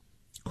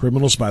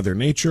 Criminals, by their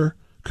nature,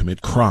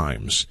 commit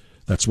crimes.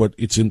 That's what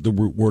it's in the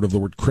root word of the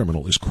word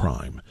criminal is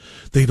crime.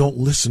 They don't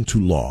listen to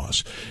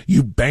laws.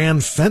 You ban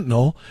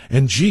fentanyl,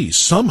 and gee,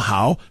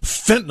 somehow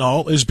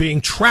fentanyl is being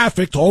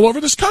trafficked all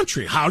over this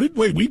country.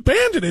 We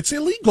banned it. It's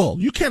illegal.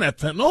 You can't have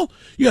fentanyl.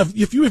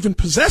 If you even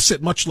possess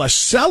it, much less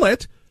sell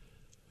it,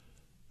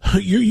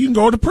 you can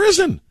go to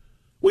prison.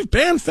 We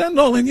banned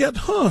fentanyl, and yet,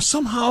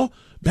 somehow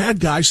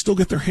bad guys still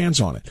get their hands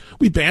on it.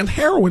 We banned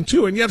heroin,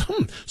 too, and yet,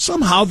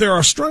 somehow there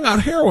are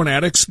strung-out heroin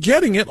addicts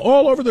getting it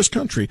all over this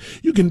country.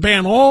 You can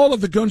ban all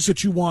of the guns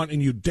that you want,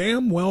 and you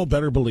damn well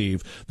better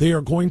believe they are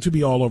going to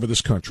be all over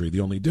this country. The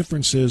only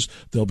difference is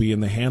they'll be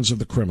in the hands of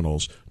the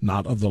criminals,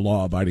 not of the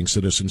law-abiding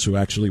citizens who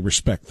actually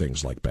respect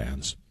things like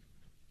bans.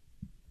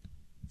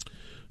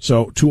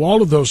 So, to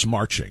all of those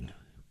marching,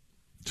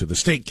 to the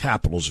state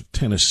capitals of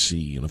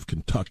Tennessee and of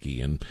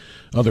Kentucky and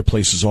other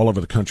places all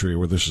over the country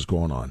where this is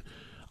going on,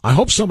 I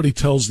hope somebody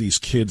tells these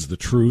kids the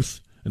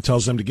truth and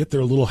tells them to get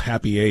their little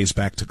happy A's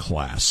back to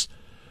class,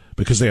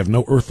 because they have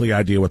no earthly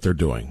idea what they're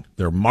doing.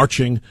 They're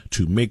marching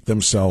to make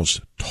themselves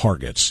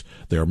targets.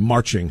 They're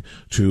marching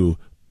to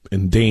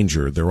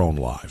endanger their own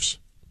lives.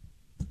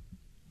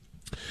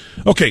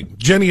 Okay,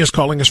 Jenny is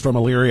calling us from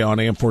Elyria on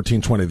AM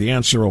 1420. The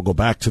Answer. We'll go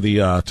back to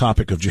the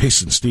topic of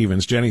Jason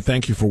Stevens. Jenny,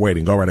 thank you for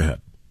waiting. Go right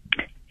ahead.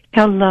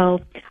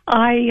 Hello.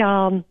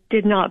 I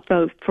did not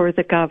vote for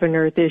the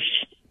governor this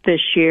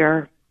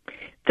year.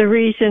 The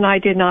reason I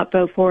did not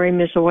vote for him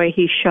is the way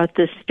he shut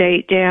the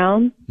state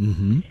down.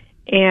 Mm-hmm.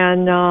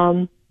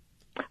 And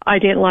I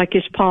didn't like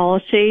his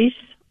policies.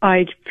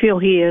 I feel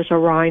he is a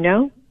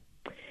rhino.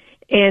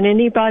 And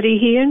anybody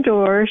he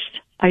endorsed,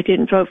 I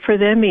didn't vote for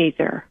them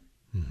either.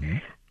 Mm-hmm.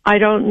 I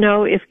don't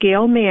know if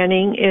Gail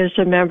Manning is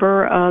a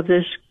member of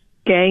this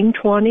Gang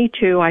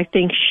 22. I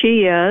think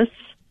she is.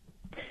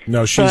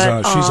 No, she's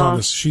on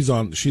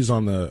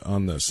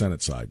the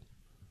Senate side.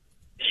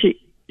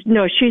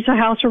 She's a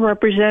House of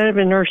Representative,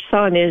 and her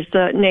son is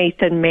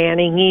Nathan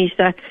Manning.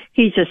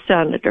 He's a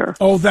senator.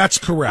 Oh, that's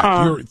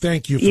correct.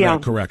 Thank you for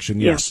that correction.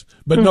 Yes,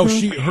 but no,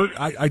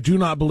 I do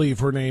not believe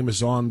her name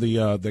is on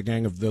the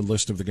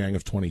list of the Gang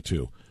of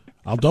 22.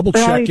 I'll double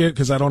check it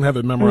because I don't have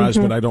it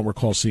memorized, but I don't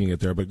recall seeing it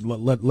there. But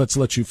let's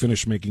let you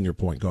finish making your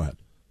point. Go ahead.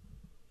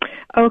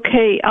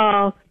 Okay.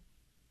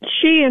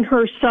 She and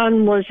her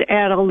son was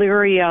at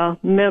Elyria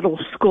Middle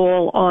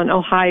School on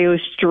Ohio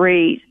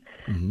Street.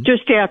 Mm-hmm.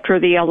 Just after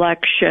the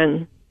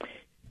election.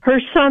 Her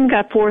son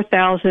got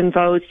 4,000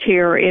 votes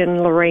here in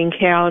Lorain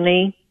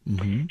County.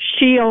 Mm-hmm.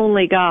 She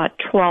only got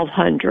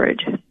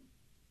 1,200.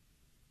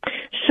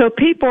 So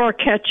people are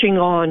catching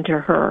on to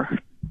her.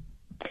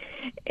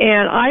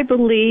 And I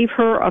believe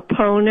her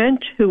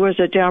opponent, who was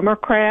a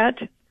Democrat,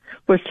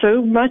 was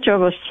so much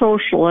of a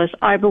socialist,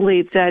 I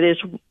believe that is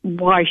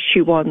why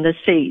she won the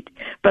seat.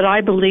 But I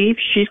believe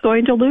she's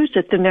going to lose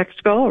it the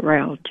next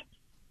go-around.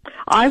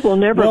 I will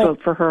never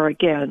vote for her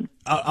again.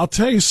 I'll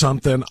tell you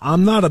something.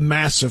 I'm not a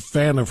massive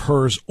fan of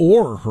hers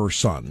or her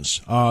son's.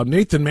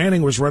 Nathan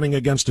Manning was running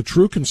against a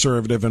true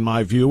conservative, in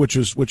my view, which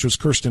was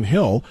Kirsten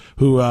Hill,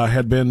 who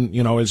had been,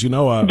 as you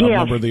know, a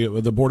member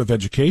of the Board of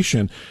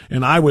Education,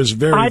 and I was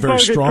very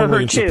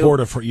strongly in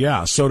support of her.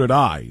 Yeah, so did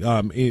I.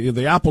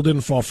 The apple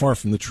didn't fall far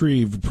from the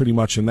tree, pretty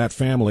much in that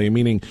family.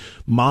 Meaning,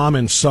 mom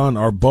and son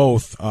are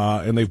both,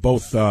 and they've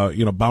both,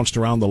 bounced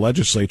around the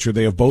legislature.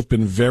 They have both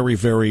been very,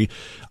 very.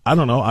 I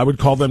don't know. I would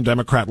call them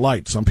Democrat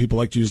light. Some people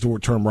like to use the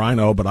term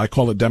rhino, but I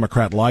call it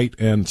Democrat light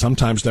and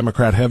sometimes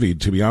Democrat heavy,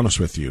 to be honest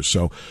with you.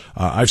 So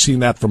I've seen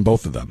that from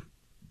both of them.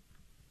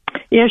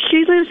 Yeah,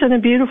 she lives in a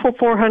beautiful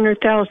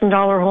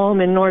 $400,000 home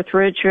in North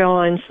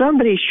Ridgeville, and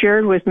somebody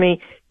shared with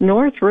me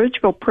North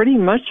Ridgeville pretty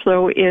much,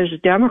 though, is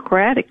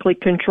democratically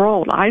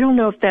controlled. I don't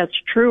know if that's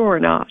true or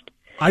not.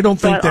 I don't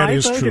think that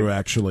is true,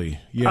 actually.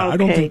 Yeah, okay. I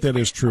don't think that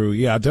is true.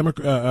 Yeah, there's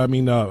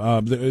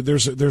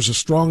a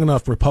strong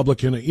enough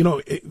Republican.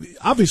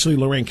 Obviously,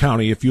 Lorain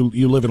County. If you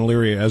live in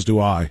Elyria, as do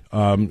I.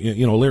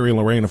 Elyria and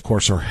Lorain, of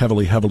course, are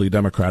heavily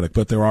Democratic.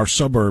 But there are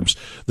suburbs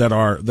that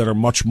are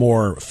much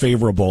more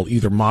favorable,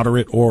 either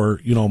moderate or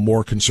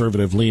more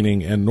conservative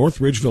leaning. And North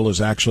Ridgeville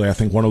is actually, I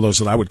think, one of those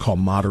that I would call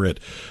moderate.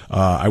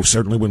 I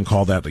certainly wouldn't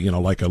call that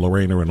like a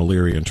Lorain or an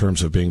Elyria in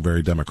terms of being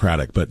very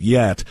Democratic. But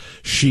yet,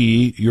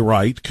 you're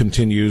right,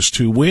 continues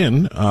to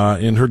win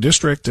in her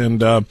district,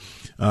 and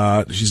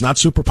she's not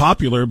super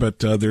popular, but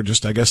there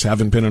just, I guess,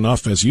 haven't been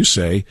enough, as you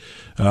say,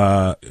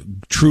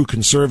 true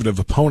conservative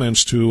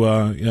opponents to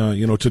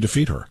to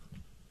defeat her.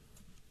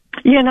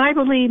 Yeah, and I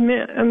believe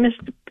Ms.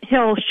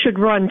 Hill should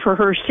run for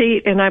her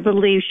seat, and I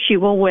believe she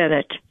will win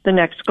it the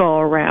next go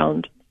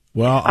around.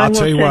 Well, I'll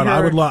tell you what,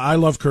 I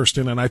love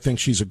Kirsten, and I think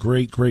she's a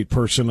great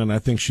person, and I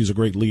think she's a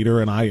great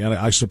leader, and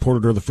I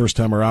supported her the first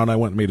time around. I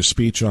went and made a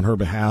speech on her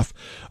behalf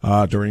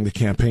during the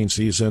campaign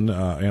season,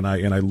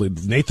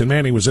 Nathan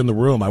Manning was in the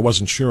room. I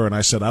wasn't sure, and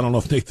I said, I don't know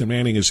if Nathan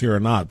Manning is here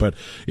or not, but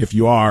if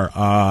you are,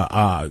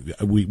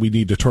 we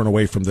need to turn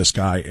away from this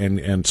guy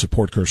and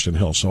support Kirsten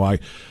Hill. So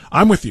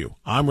I'm with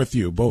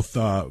you.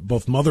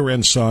 Both mother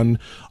and son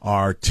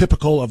are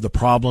typical of the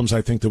problems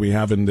I think that we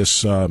have in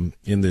this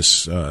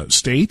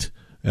state.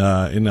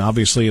 And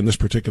obviously in this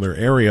particular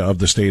area of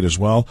the state as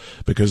well,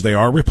 because they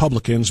are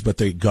Republicans, but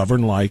they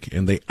govern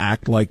and they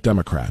act like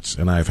Democrats,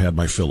 and I've had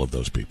my fill of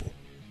those people.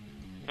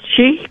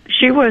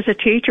 She was a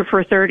teacher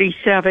for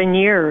 37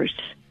 years.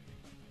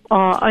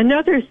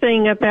 Another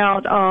thing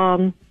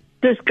about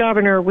this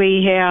governor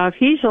we have,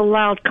 he's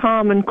allowed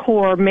Common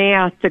Core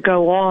math to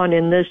go on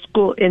in these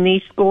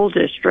school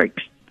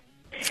districts.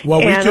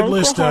 Well, we could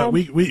list.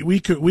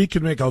 We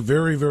could make a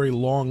very, very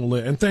long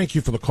list. And thank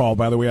you for the call,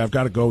 by the way. I've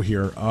got to go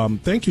here.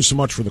 Thank you so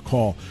much for the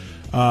call.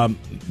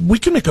 We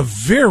can make a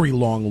very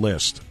long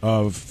list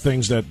of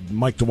things that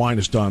Mike DeWine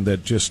has done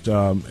that just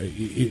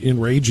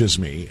enrages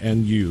me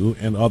and you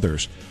and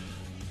others.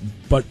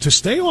 But to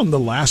stay on the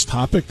last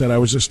topic that I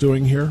was just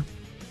doing here,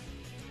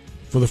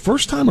 for the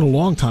first time in a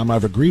long time,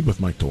 I've agreed with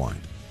Mike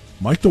DeWine.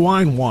 Mike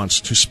DeWine wants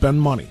to spend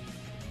money,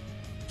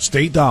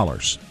 state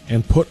dollars,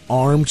 and put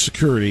armed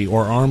security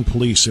or armed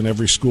police in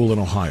every school in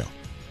Ohio.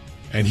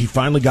 And he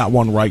finally got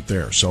one right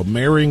there. So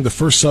marrying the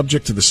first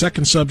subject to the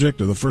second subject,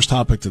 or the first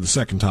topic to the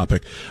second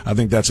topic, I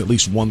think that's at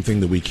least one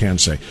thing that we can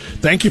say.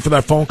 Thank you for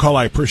that phone call.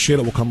 I appreciate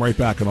it. We'll come right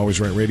back on Always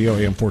Right Radio,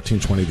 AM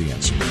 1420, The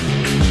Answer.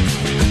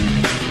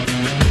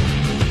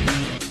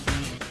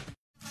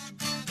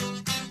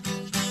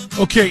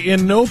 Okay,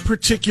 in no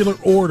particular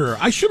order.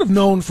 I should have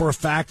known for a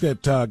fact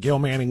that Gail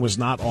Manning was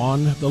not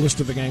on the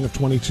list of the Gang of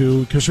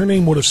 22, because her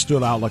name would have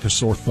stood out like a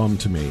sore thumb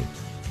to me.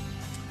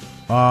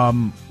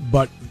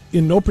 But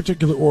in no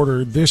particular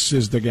order, this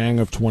is the Gang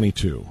of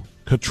 22.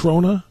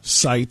 Catrona,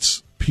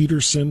 Seitz,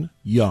 Peterson,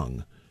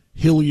 Young,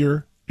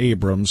 Hillier,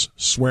 Abrams,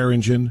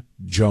 Swearingen,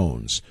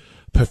 Jones,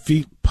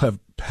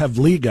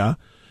 Pavliga,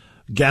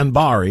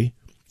 Ganbari,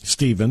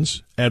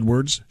 Stevens,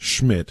 Edwards,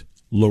 Schmidt,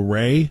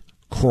 LeRae,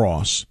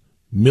 Cross,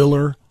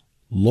 Miller,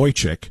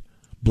 Loychik,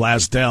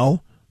 Blasdell,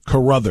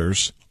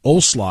 Carruthers,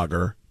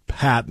 Olslager,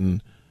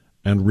 Patton,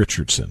 and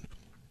Richardson.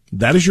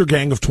 That is your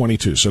Gang of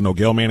 22. So no,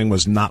 Gail Manning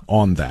was not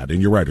on that.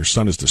 And you're right, her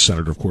son is the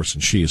senator, of course,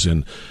 and she is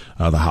in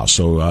the House.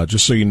 So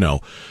just so you know,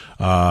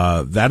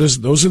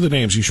 those are the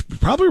names. You should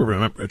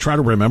probably try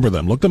to remember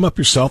them. Look them up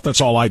yourself.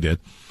 That's all I did.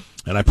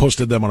 And I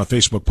posted them on a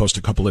Facebook post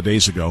a couple of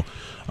days ago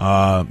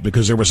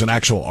because there was an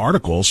actual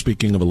article,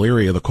 speaking of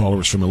Elyria, the caller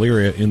was from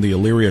Elyria, in the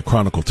Elyria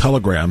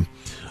Chronicle-Telegram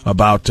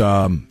about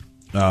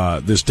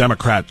this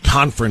Democrat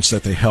conference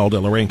that they held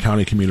at Lorain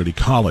County Community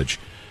College.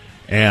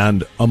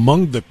 And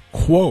among the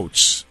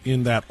quotes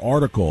in that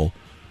article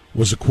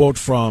was a quote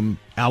from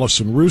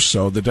Allison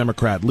Russo, the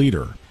Democrat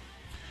leader.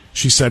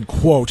 She said,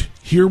 quote,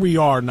 "Here we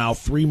are now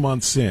 3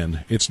 months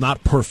in. It's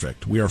not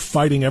perfect. We are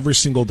fighting every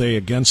single day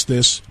against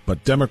this,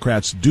 but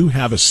Democrats do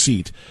have a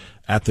seat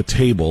at the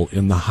table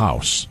in the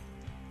House."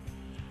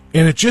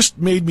 And it just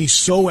made me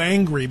so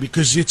angry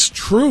because it's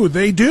true,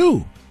 they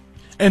do.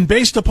 And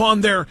based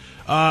upon their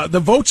the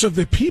votes of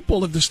the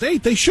people of the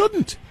state, they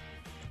shouldn't.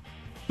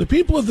 The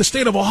people of the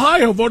state of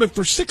Ohio voted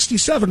for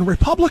 67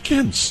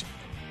 Republicans,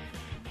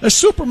 a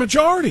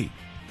supermajority.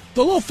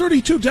 The little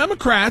 32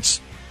 Democrats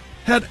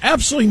had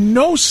absolutely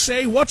no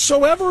say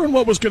whatsoever in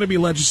what was going to be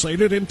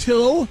legislated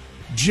until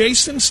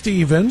Jason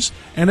Stevens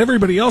and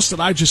everybody else that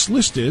I just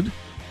listed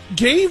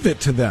gave it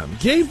to them,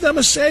 gave them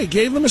a say,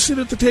 gave them a seat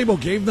at the table,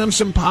 gave them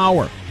some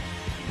power.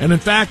 And in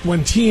fact,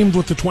 when teamed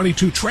with the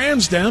 22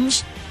 trans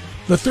Dems,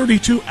 the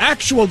 32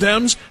 actual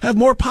Dems have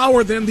more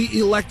power than the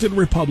elected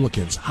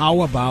Republicans.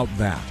 How about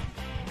that?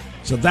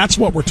 So that's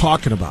what we're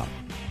talking about.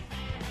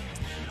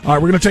 All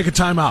right, we're going to take a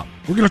time out.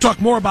 We're going to talk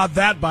more about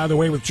that, by the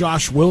way, with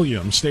Josh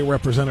Williams, state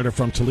representative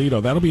from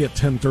Toledo. That'll be at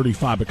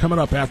 10:35. But coming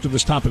up after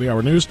this top of the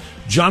hour news,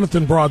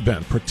 Jonathan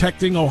Broadbent,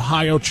 Protecting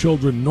Ohio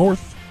Children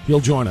North. He'll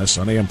join us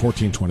on AM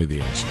 1420,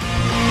 The Answer.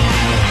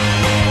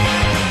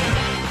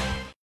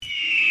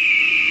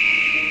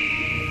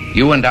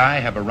 You and I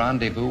have a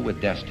rendezvous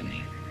with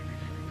destiny.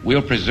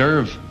 We'll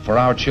preserve for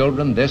our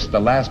children this,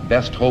 the last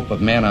best hope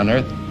of man on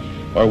earth,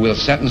 or we'll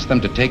sentence them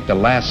to take the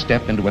last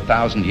step into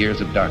 1,000 years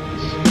of darkness.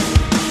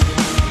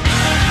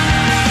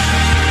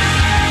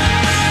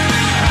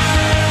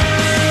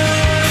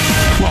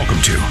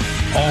 Welcome to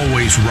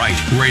Always Right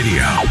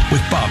Radio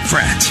with Bob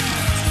Frantz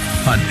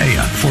on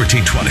AM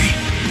 1420.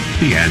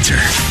 The Answer.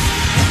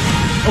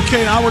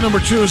 Okay, hour number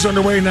 2 is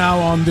underway now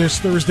on this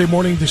Thursday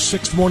morning, the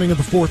 6th morning of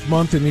the 4th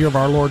month in the year of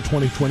our Lord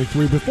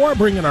 2023. Before I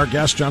bring in our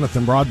guest,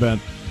 Jonathan Broadbent,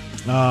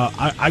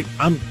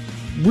 I'm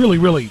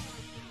really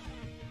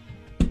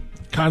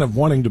kind of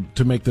wanting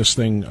to make this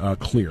thing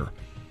clear.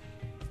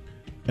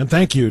 And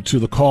thank you to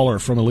the caller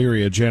from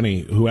Elyria,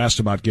 Jenny, who asked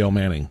about Gail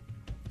Manning.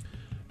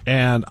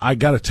 And I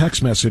got a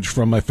text message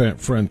from my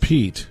friend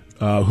Pete,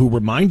 who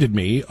reminded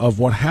me of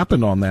what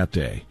happened on that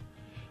day.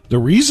 The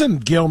reason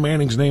Gail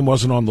Manning's name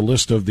wasn't on the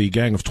list of the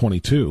Gang of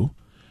 22,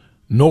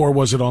 nor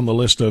was it on the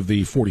list of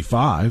the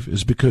 45,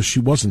 is because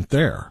she wasn't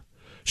there.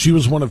 She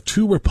was one of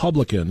 2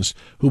 Republicans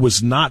who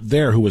was not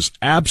there, who was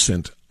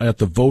absent at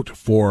the vote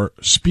for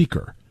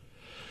Speaker.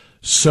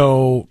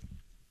 So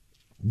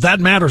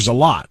that matters a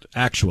lot,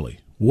 actually.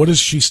 What does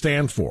she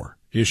stand for?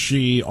 Is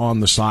she on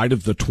the side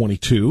of the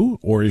 22,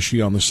 or is she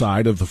on the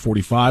side of the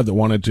 45 that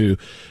wanted to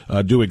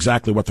do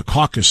exactly what the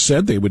caucus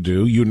said they would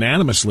do,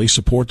 unanimously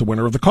support the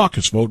winner of the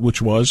caucus vote,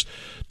 which was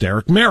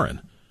Derek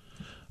Merrin?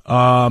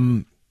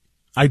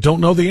 I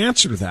don't know the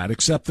answer to that,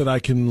 except that I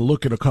can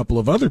look at a couple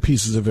of other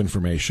pieces of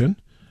information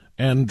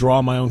and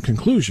draw my own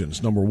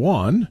conclusions. Number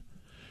one,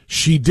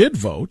 she did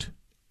vote.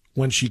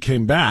 When she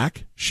came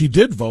back, she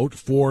did vote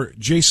for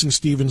Jason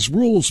Stevens'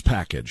 rules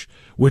package,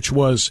 which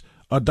was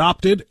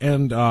adopted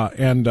and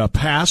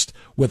passed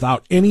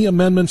without any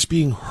amendments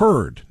being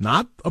heard,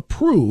 not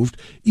approved,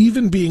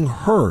 even being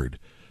heard.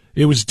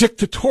 It was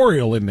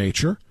dictatorial in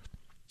nature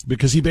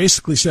because he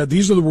basically said,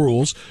 these are the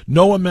rules,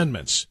 no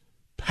amendments.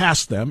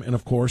 Passed them, and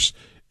of course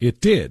it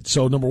did.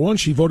 So number one,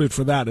 she voted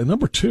for that. And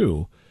number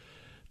two,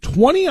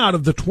 20 out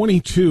of the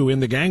 22 in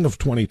the Gang of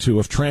 22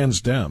 of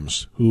Trans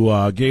Dems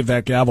who gave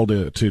that gavel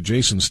to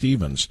Jason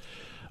Stevens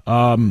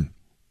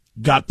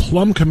got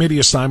plum committee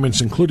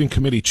assignments, including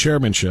committee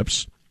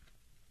chairmanships,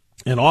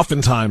 and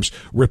oftentimes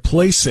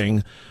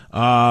replacing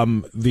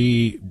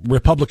the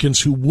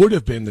Republicans who would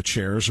have been the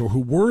chairs or who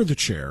were the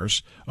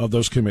chairs of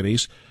those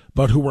committees,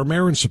 but who were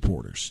Merrin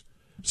supporters.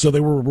 So they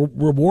were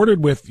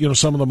rewarded with,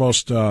 some of the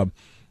most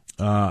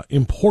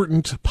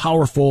important,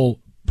 powerful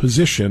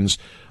positions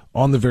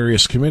on the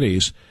various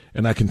committees.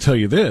 And I can tell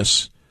you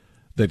this,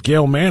 that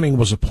Gail Manning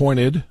was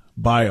appointed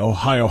by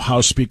Ohio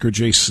House Speaker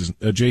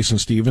Jason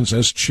Stevens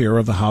as chair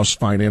of the House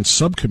Finance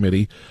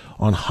Subcommittee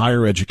on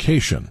Higher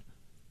Education.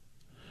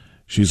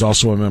 She's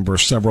also a member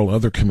of several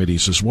other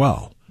committees as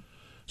well.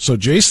 So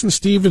Jason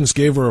Stevens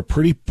gave her a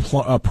pretty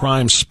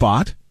prime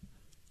spot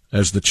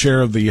as the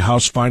chair of the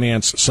House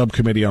Finance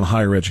Subcommittee on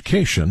Higher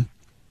Education.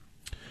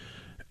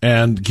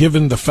 And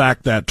given the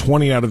fact that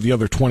 20 out of the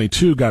other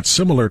 22 got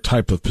similar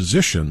type of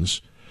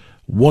positions,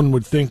 one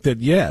would think that,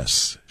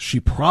 yes, she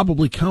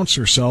probably counts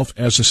herself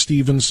as a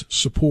Stevens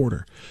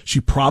supporter. She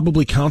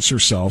probably counts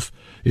herself,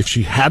 if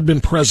she had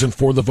been present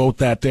for the vote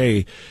that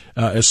day,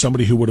 as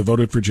somebody who would have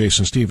voted for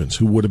Jason Stevens,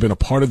 who would have been a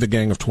part of the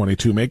Gang of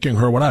 22, making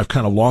her what I've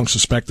kind of long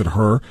suspected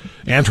her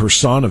and her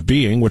son of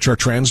being, which are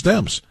Trans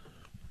Dems.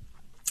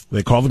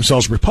 They call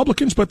themselves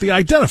Republicans, but they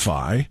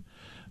identify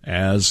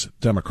as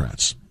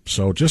Democrats.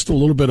 So just a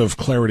little bit of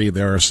clarity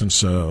there,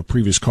 since a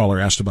previous caller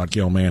asked about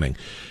Gail Manning.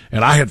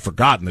 And I had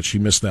forgotten that she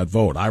missed that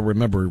vote. I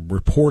remember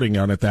reporting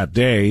on it that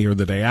day or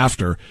the day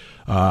after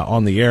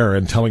on the air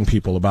and telling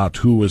people about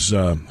who was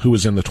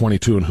in the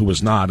 22 and who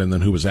was not, and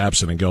then who was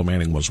absent, and Gail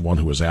Manning was one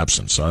who was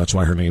absent. So that's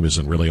why her name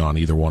isn't really on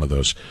either one of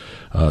those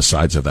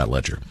sides of that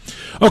ledger.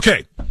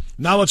 Okay.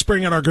 Now let's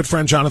bring in our good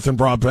friend Jonathan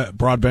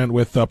Broadbent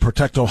with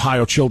Protect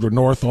Ohio Children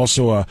North,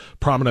 also a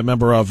prominent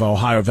member of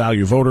Ohio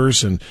Value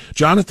Voters. And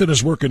Jonathan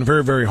is working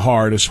very, very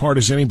hard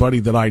as anybody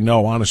that I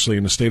know, honestly,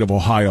 in the state of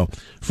Ohio,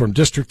 from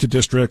district to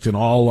district in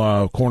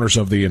all corners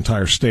of the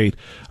entire state,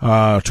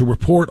 to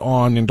report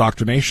on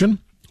indoctrination,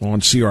 on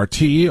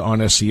CRT,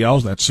 on SEL,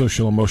 that's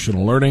social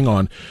emotional learning,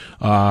 on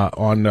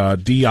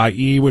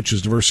DIE, which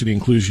is diversity,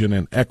 inclusion,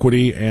 and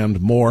equity,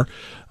 and more,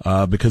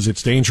 because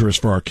it's dangerous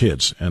for our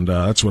kids. And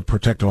that's what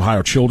Protect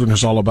Ohio Children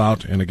is all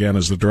about. And again,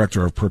 as the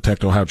director of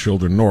Protect Ohio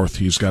Children North,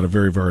 he's got a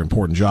very, very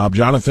important job.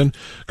 Jonathan,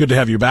 good to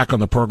have you back on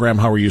the program.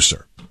 How are you,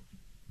 sir?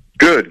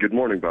 Good. Good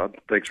morning, Bob.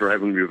 Thanks for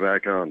having me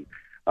back on.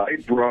 I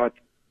brought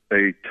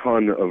a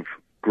ton of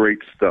great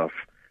stuff.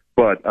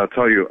 But I'll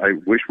tell you, I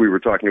wish we were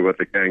talking about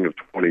the Gang of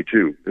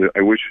 22.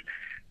 I wish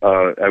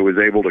I was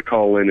able to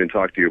call in and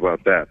talk to you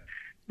about that.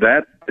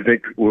 That, I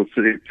think, we'll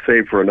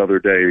save for another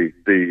day.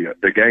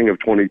 The Gang of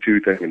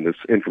 22 thing and this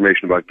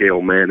information about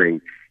Gail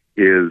Manning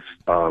is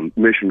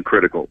mission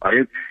critical.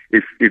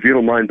 If you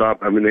don't mind, Bob,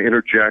 I'm going to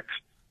interject.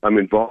 I'm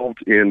involved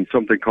in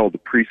something called the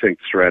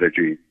precinct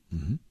strategy.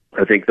 Mm-hmm.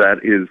 I think that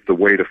is the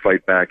way to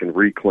fight back and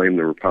reclaim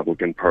the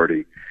Republican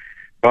Party.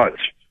 But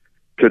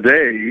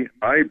today,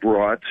 I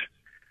brought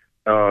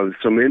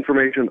some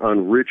information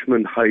on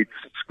Richmond Heights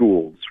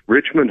schools.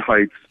 Richmond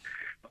Heights,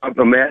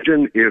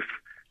 imagine if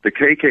the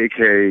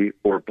KKK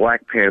or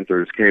Black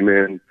Panthers came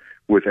in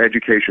with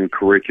education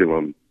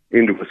curriculum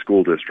into a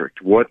school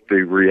district, what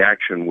the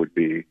reaction would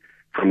be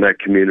from that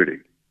community.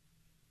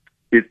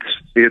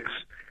 It's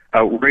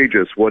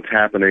outrageous what's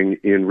happening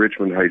in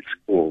Richmond Heights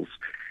schools.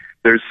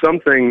 There's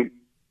something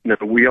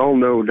that we all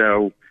know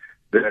now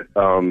that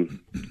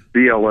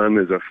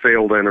BLM is a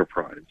failed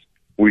enterprise.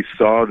 We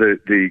saw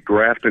the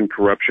graft and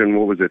corruption,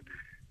 what was it,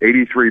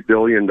 $83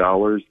 billion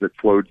that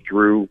flowed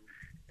through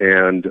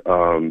and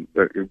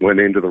it went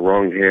into the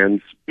wrong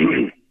hands.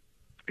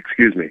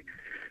 Excuse me.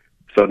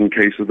 Sudden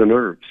case of the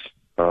nerves.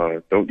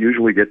 Don't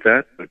usually get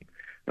that, but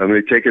I'm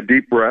going to take a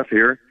deep breath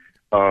here.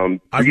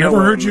 I've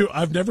never heard you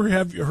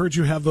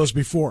have those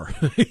before.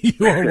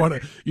 You're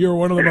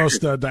one of the most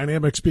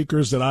dynamic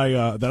speakers that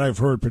I've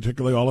heard,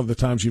 particularly all of the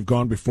times you've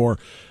gone before,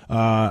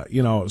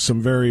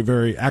 some very,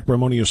 very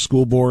acrimonious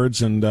school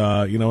boards and,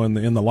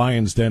 in the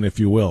lion's den, if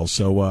you will.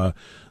 So,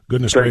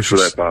 goodness Thanks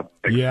gracious. for that,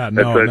 Bob. Yeah,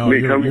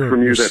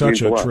 you're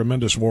such a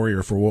tremendous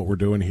warrior for what we're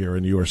doing here,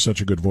 and you are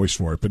such a good voice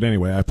for it. But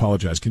anyway, I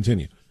apologize.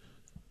 Continue.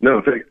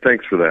 No,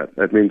 thanks for that.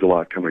 That means a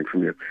lot coming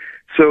from you.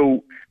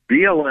 So,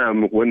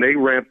 BLM, when they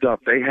ramped up,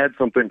 they had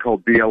something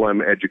called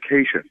BLM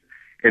Education,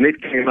 and it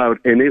came out,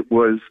 and it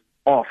was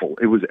awful.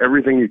 It was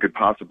everything you could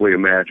possibly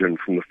imagine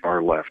from the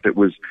far left. It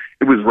was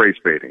race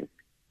baiting,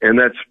 and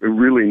that's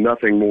really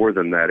nothing more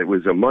than that. It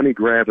was a money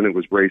grab, and it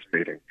was race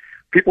baiting.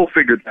 People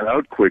figured that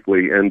out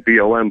quickly, and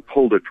BLM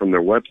pulled it from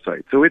their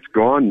website. So it's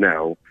gone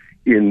now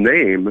in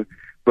name,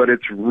 but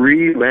it's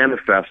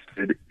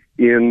re-manifested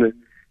in.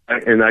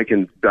 And I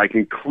can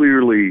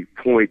clearly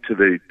point to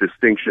the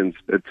distinctions,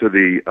 to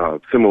the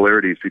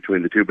similarities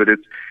between the two, but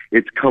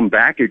it's come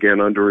back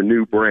again under a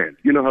new brand.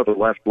 You know how the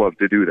left love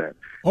to do that.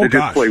 Oh, they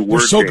gosh. just play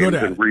word so games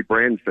and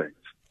rebrand things.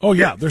 Oh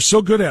yeah, they're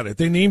so good at it.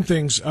 They name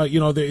things,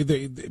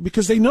 they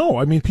because they know.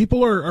 I mean,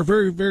 people are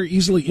very, very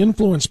easily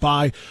influenced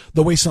by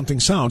the way something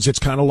sounds. It's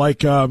kind of like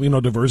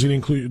diversity,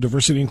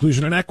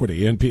 inclusion, and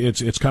equity, and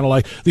it's kind of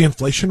like the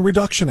Inflation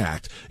Reduction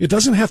Act. It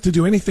doesn't have to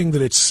do anything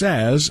that it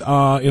says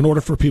in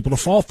order for people to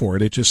fall for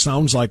it. It just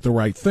sounds like the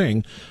right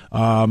thing.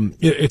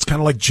 It's kind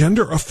of like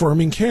gender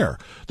affirming care.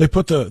 They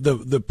put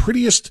the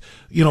prettiest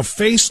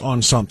face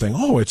on something.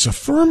 Oh, it's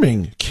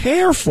affirming,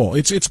 careful.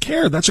 It's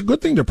care. That's a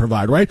good thing to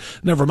provide, right?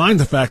 Never mind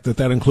the fact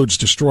that includes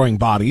destroying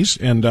bodies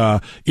and doing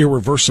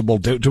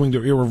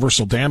the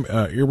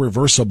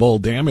irreversible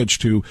damage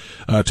to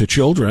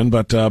children,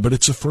 but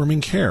it's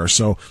affirming care.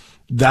 So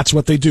that's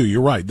what they do.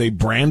 You're right. They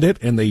brand it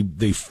and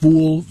they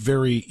fool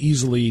very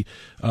easily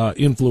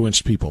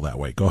influenced people that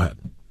way. Go ahead.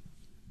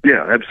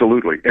 Yeah,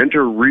 absolutely.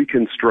 Enter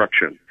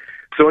Reconstruction.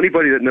 So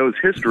anybody that knows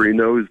history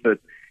knows that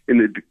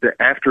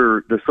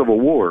after the Civil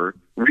War,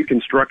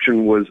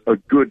 Reconstruction was a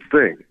good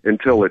thing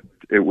until it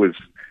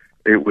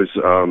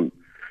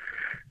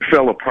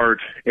fell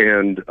apart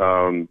and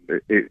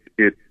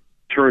it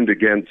turned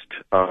against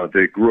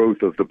the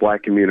growth of the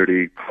black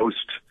community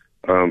post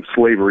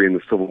slavery in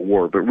the Civil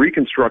War. But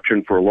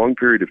Reconstruction, for a long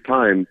period of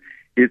time,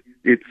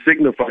 it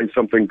signified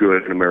something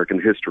good in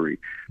American history.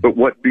 But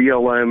what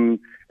BLM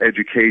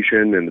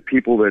education and the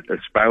people that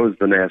espouse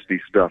the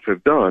nasty stuff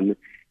have done,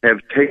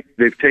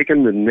 they've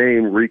taken the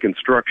name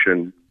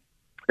Reconstruction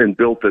and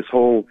built this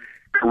whole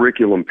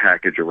curriculum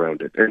package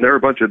around it. And there are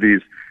a bunch of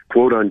these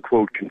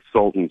quote-unquote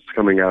consultants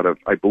coming out of,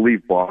 I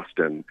believe,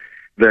 Boston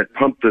that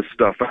pump this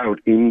stuff out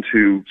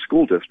into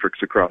school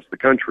districts across the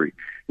country.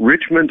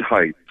 Richmond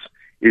Heights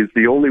is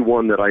the only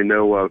one that I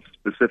know of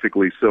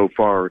specifically so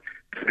far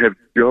that have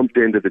jumped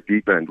into the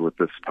deep end with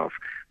this stuff.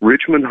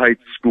 Richmond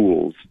Heights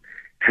Schools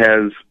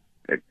has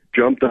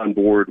jumped on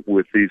board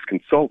with these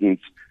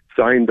consultants,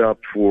 signed up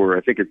for,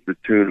 I think it's the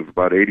tune of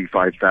about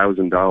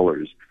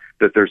 $85,000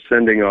 that they're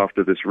sending off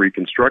to this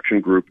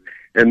reconstruction group.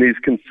 And these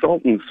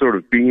consultants sort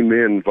of beam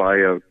in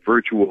via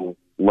virtual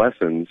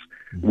lessons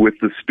with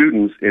the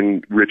students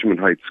in Richmond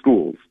Heights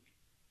schools.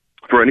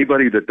 For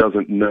anybody that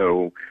doesn't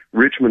know,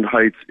 Richmond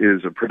Heights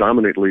is a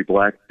predominantly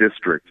black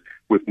district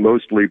with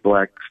mostly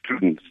black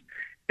students.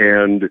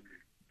 And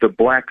the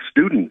black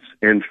students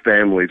and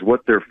families,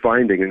 what they're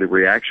finding and the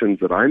reactions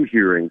that I'm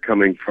hearing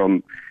coming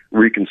from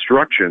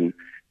Reconstruction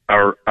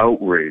are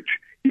outrage.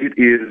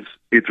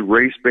 It's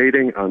race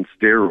baiting on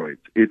steroids.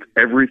 It's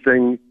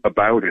everything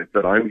about it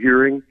that I'm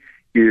hearing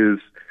is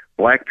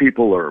black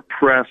people are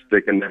oppressed.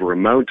 They can never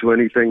amount to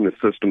anything. The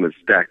system is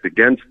stacked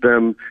against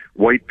them.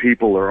 White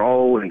people are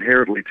all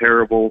inherently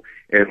terrible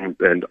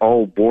and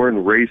all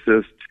born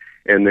racist,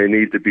 and they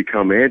need to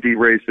become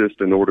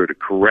anti-racist in order to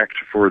correct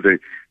for the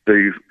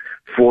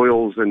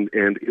foils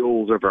and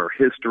ills of our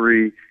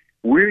history.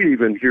 We're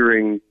even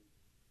hearing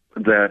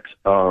that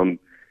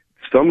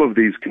some of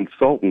these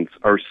consultants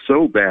are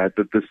so bad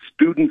that the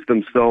students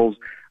themselves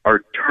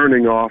are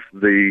turning off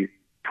the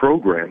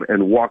program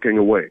and walking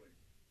away.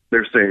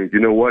 They're saying, you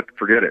know what,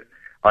 forget it.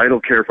 I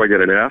don't care if I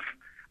get an F.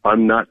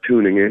 I'm not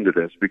tuning into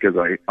this because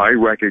I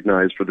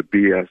recognize for the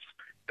BS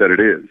that it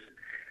is.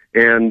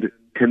 And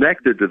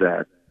connected to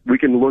that, we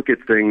can look at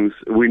things,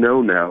 we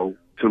know now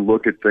to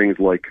look at things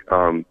like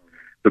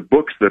the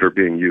books that are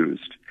being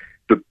used.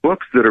 The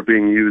books that are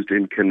being used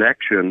in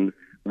connection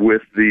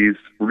with these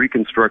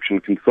Reconstruction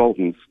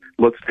consultants.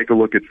 Let's take a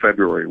look at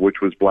February,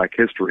 which was Black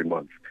History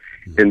Month.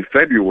 In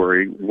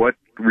February, what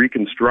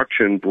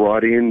Reconstruction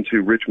brought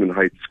into Richmond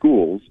Heights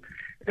schools,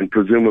 and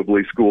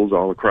presumably schools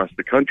all across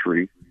the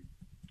country,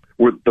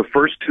 were the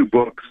first two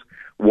books.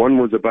 One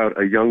was about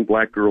a young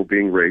black girl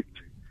being raped.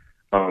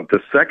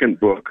 The second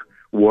book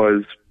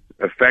was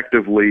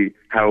effectively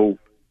how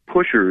drug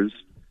pushers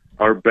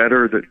are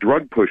better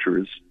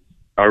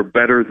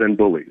than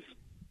bullies.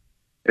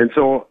 And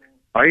so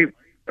I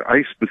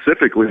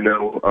specifically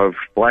know of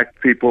black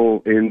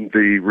people in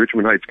the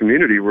Richmond Heights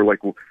community who were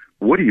like, well,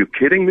 what are you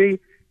kidding me?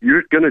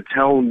 You're going to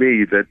tell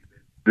me that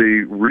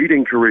the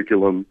reading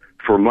curriculum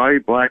for my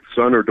black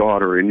son or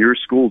daughter in your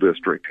school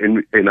district,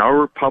 in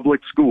our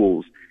public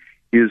schools,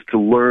 is to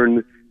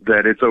learn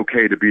that it's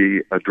okay to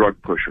be a drug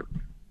pusher,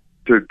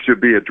 to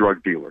be a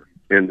drug dealer,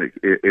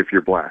 if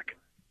you're black.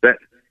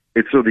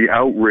 So the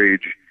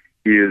outrage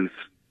is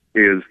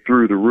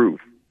through the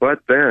roof. But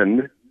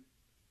then,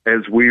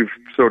 as we've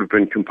sort of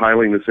been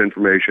compiling this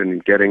information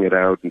and getting it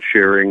out and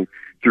sharing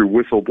through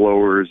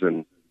whistleblowers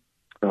and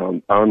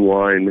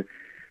online,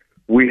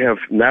 we have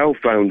now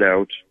found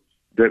out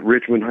that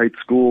Richmond Heights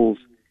Schools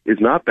is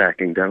not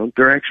backing down.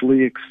 They're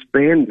actually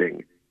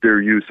expanding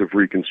their use of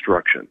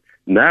Reconstruction.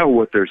 Now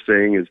what they're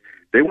saying is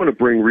they want to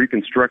bring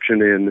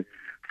Reconstruction in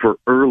for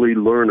early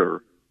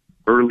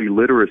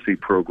literacy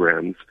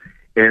programs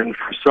and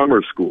for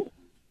summer school.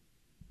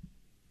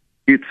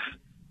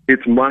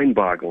 It's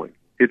mind-boggling.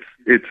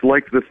 It's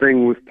like the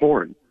thing with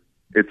porn.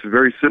 It's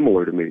very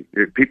similar to me.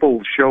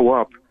 People show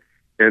up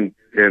and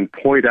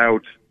point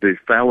out the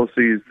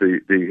fallacies, the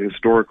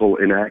historical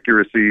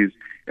inaccuracies,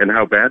 and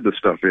how bad the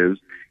stuff is,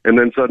 and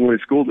then suddenly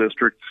school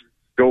districts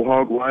go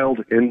hog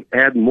wild and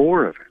add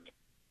more of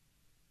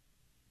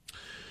it.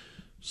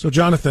 So,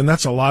 Jonathan,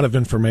 that's a lot of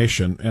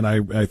information, and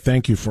I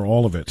thank you for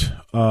all of it.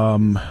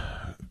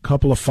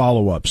 Couple of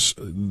follow-ups.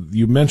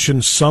 You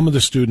mentioned some of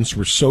the students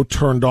were so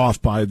turned off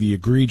by the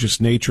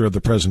egregious nature of the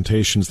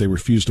presentations, they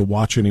refuse to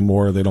watch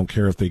anymore. They don't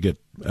care if they get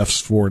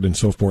Fs for it and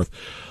so forth.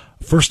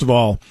 First of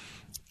all,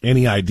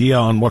 any idea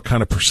on what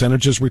kind of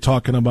percentages we're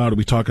talking about? Are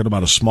we talking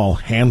about a small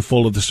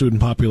handful of the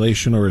student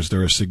population, or is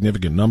there a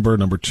significant number?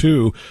 Number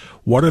two,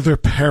 what are their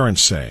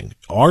parents saying?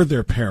 Are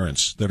there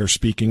parents that are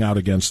speaking out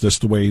against this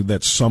the way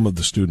that some of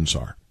the students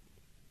are?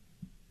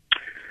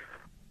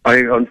 I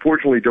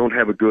unfortunately don't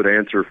have a good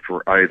answer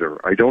for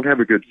either. I don't have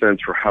a good sense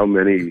for how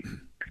many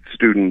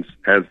students,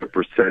 as a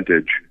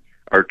percentage,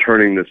 are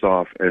turning this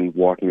off and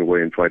walking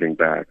away and fighting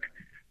back.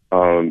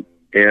 And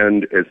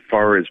as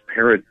far as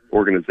parent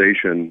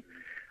organization,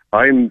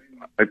 I'm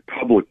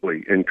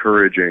publicly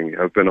encouraging,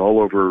 I've been all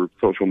over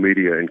social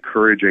media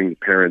encouraging the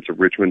parents of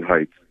Richmond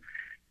Heights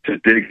to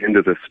dig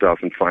into this stuff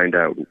and find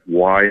out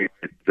why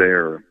it's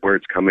there, where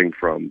it's coming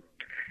from.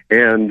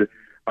 And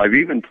I've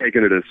even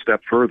taken it a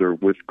step further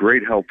with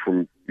great help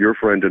from your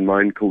friend and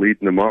mine,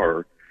 Khalid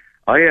Namar.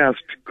 I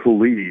asked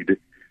Khalid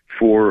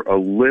for a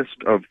list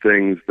of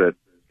things that,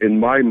 in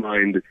my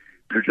mind,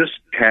 they're just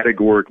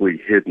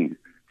categorically hidden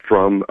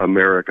from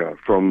America,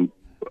 from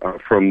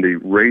the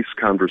race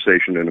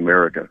conversation in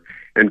America.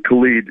 And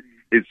Khalid,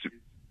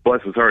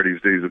 bless his heart,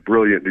 he's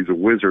a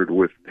wizard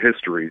with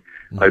history.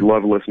 Mm-hmm. I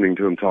love listening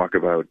to him talk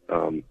about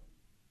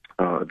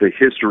the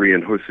history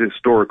and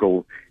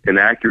historical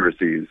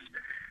inaccuracies.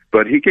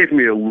 But he gave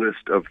me a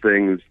list of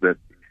things that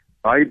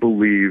I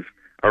believe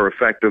are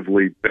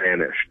effectively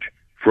banished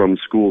from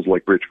schools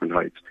like Richmond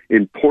Heights.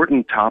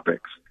 Important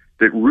topics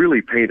that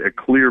really paint a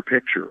clear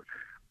picture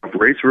of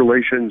race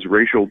relations,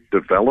 racial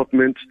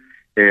development,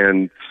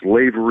 and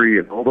slavery,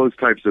 and all those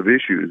types of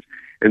issues.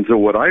 And so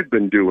what I've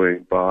been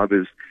doing, Bob,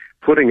 is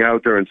putting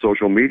out there on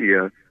social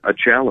media a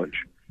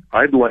challenge.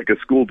 I'd like a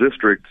school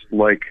district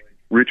like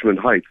Richmond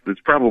Heights that's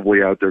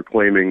probably out there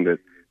claiming that,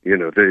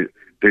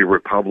 the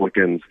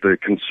Republicans, the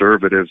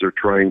conservatives are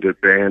trying to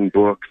ban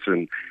books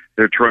and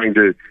they're trying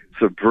to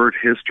subvert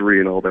history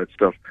and all that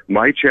stuff.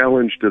 My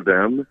challenge to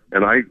them,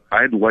 and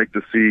I'd like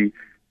to see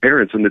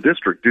parents in the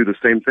district do the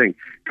same thing.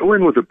 Go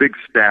in with a big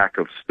stack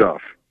of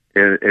stuff.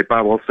 And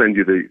Bob, I'll send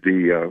you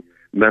the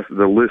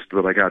list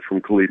that I got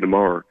from Khalid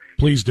Namar.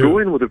 Please do. Go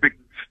in with a big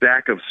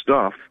stack of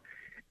stuff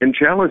and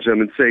challenge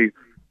them and say,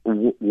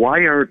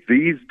 why aren't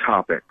these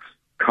topics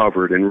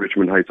covered in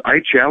Richmond Heights? I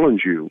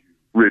challenge you,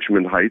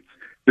 Richmond Heights,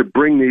 to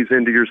bring these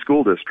into your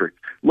school district.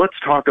 Let's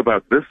talk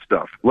about this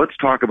stuff. Let's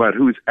talk about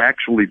who's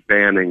actually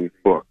banning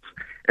books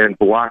and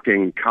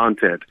blocking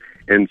content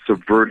and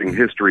subverting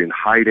history and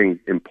hiding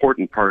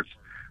important parts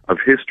of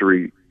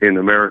history in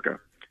America.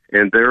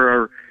 And there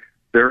are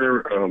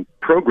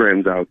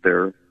programs out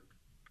there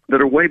that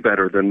are way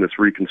better than this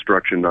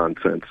Reconstruction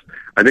nonsense.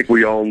 I think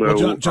we all know.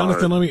 Well,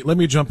 Jonathan, let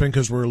me jump in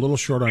because we're a little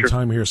short on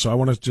time here. So I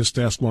want to just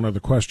ask one other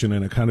question,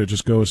 and it kind of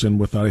just goes in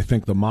with what I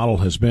think the model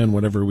has been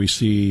whenever we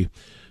see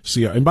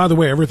See, and by the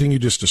way, everything you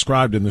just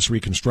described in this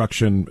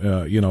Reconstruction,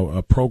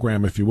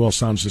 program, if you will,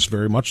 sounds just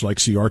very much like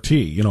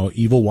CRT.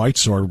 Evil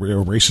whites are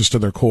racist to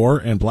their core,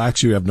 and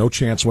blacks you have no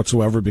chance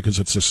whatsoever because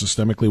it's a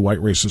systemically white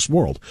racist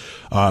world.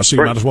 So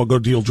you might as well go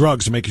deal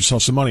drugs and make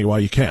yourself some money while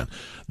you can.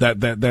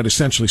 That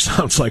essentially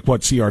sounds like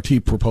what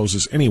CRT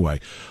proposes anyway.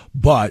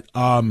 But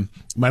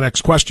my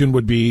next question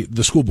would be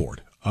the school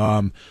board.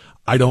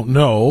 I don't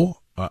know.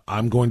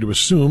 I'm going to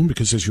assume,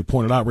 because as you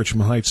pointed out,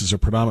 Richmond Heights is a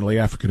predominantly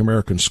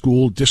African-American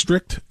school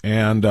district,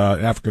 and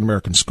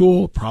African-American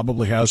school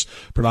probably has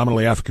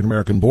predominantly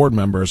African-American board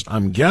members.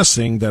 I'm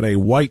guessing that a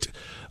white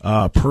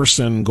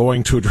person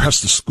going to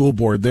address the school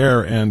board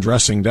there and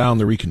dressing down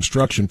the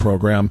Reconstruction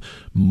program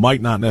might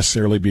not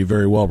necessarily be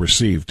very well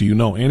received. Do you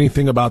know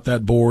anything about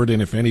that board,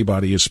 and if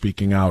anybody is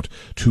speaking out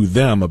to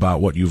them about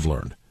what you've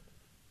learned?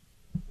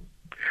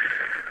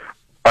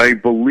 I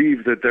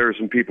believe that there are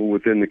some people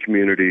within the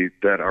community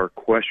that are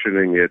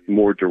questioning it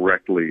more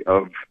directly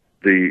of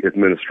the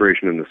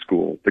administration in the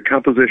school. The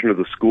composition of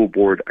the school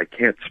board I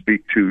can't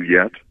speak to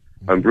yet.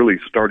 I'm really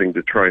starting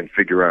to try and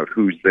figure out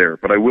who's there.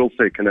 But I will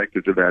say,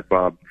 connected to that,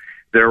 Bob,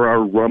 there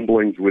are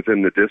rumblings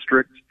within the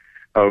district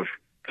of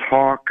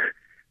talk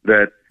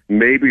that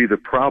maybe the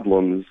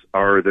problems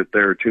are that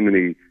there are too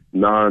many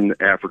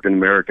non-African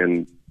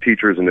American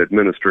teachers and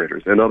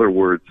administrators. In other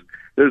words,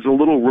 there's a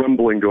little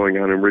rumbling going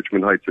on in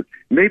Richmond Heights that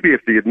maybe if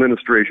the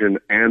administration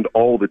and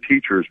all the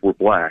teachers were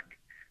black,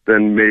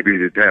 then maybe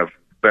they'd have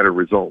better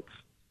results.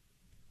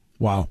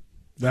 Wow,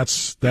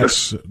 that's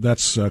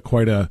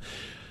quite an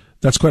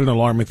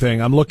alarming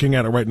thing. I'm looking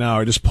at it right now.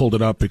 I just pulled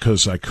it up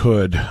because I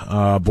could.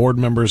 Board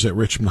members at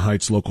Richmond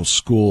Heights local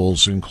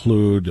schools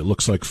include, it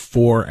looks like,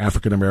 4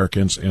 African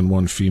Americans and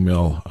 1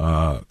 female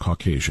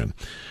Caucasian.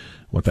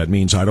 What that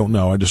means, I don't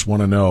know. I just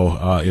want to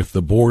know if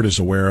the board is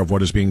aware of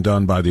what is being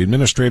done by the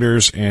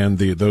administrators and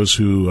those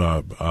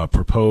who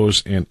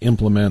propose and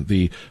implement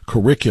the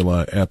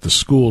curricula at the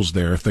schools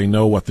there, if they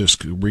know what this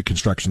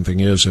Reconstruction thing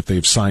is, if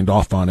they've signed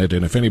off on it,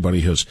 and if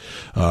anybody has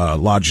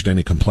lodged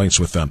any complaints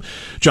with them.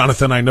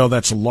 Jonathan, I know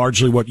that's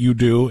largely what you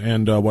do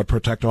and what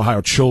Protect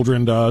Ohio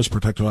Children does,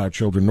 Protect Ohio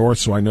Children North,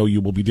 so I know you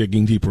will be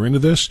digging deeper into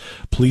this.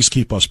 Please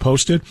keep us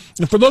posted.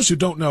 And for those who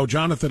don't know,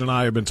 Jonathan and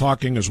I have been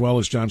talking, as well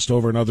as John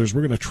Stover and others.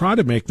 We're going to try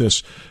to make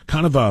this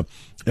kind of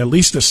at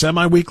least a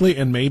semi-weekly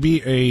and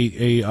maybe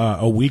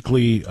a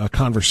weekly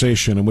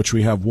conversation in which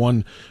we have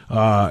one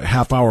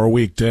half hour a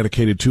week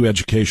dedicated to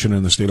education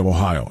in the state of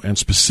Ohio, and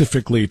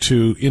specifically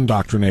to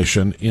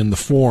indoctrination in the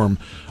form,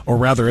 or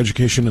rather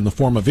education in the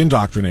form of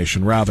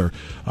indoctrination, rather,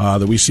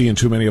 that we see in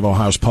too many of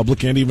Ohio's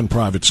public and even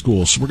private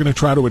schools. So we're going to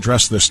try to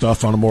address this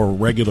stuff on a more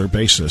regular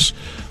basis.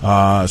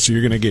 So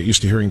you're going to get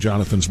used to hearing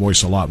Jonathan's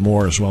voice a lot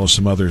more, as well as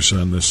some others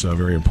on this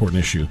very important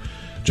issue.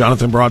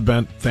 Jonathan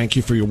Broadbent, thank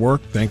you for your work.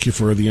 Thank you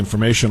for the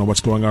information on what's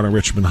going on in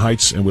Richmond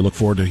Heights, and we look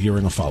forward to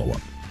hearing a follow-up.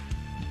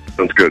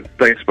 Sounds good.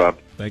 Thanks, Bob.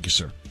 Thank you,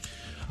 sir.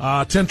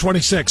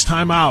 10:26,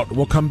 time out.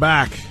 We'll come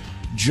back.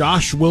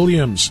 Josh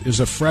Williams is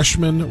a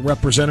freshman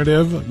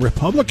representative,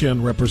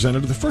 Republican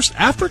representative, the first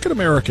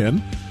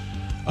African-American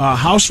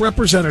House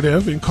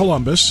representative in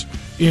Columbus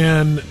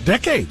in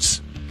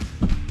decades.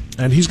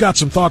 And he's got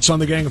some thoughts on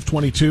the Gang of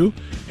 22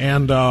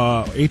 and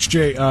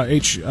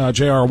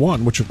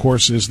HJR1, which, of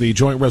course, is the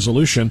joint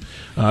resolution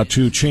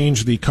to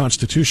change the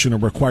Constitution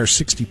and require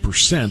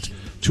 60%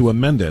 to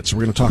amend it. So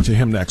we're going to talk to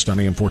him next on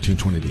AM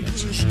 1420 The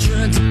Answer.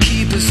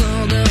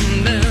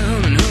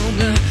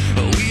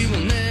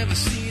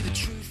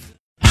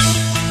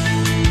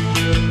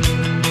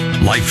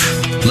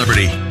 Life,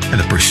 liberty, and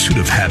the pursuit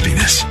of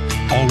happiness.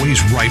 Always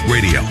Right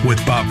Radio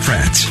with Bob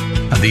Frantz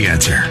on The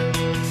Answer.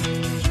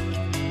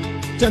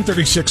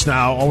 10:36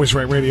 now. Always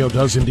Right Radio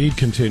does indeed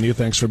continue.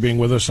 Thanks for being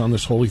with us on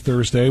this Holy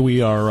Thursday.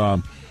 We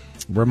are,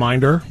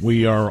 reminder,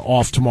 we are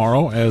off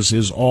tomorrow, as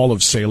is all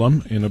of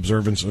Salem, in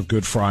observance of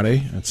Good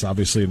Friday. It's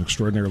obviously an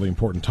extraordinarily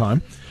important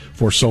time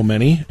for so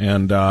many,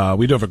 and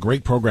we do have a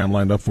great program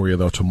lined up for you,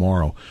 though,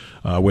 tomorrow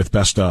with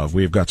Best Of.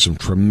 We've got some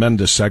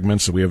tremendous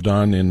segments that we have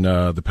done in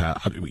the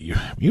past. We've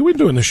been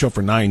doing this show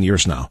for 9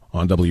 years now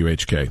on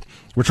WHK.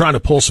 We're trying to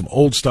pull some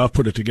old stuff,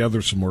 put it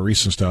together, some more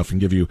recent stuff, and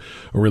give you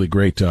a really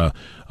great,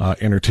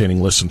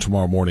 entertaining listen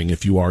tomorrow morning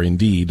if you are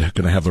indeed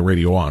going to have the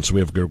radio on. So we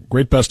have a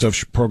great Best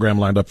Of program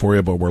lined up for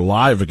you, but we're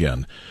live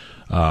again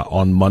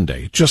on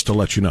Monday, just to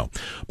let you know.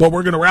 But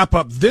we're going to wrap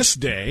up this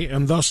day,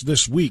 and thus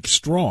this week,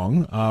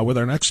 strong with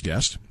our next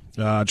guest.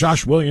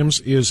 Josh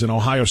Williams is an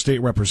Ohio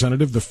State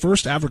representative, the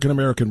first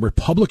African-American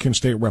Republican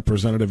state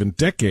representative in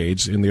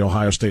decades in the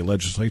Ohio State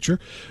Legislature,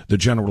 the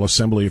General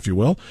Assembly, if you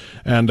will.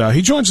 And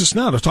he joins us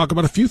now to talk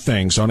about a few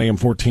things on AM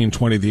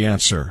 1420 The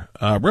Answer.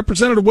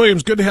 Representative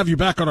Williams, good to have you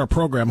back on our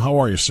program. How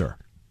are you, sir?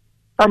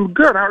 I'm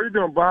good. How are you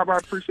doing, Bob? I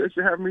appreciate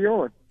you having me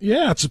on.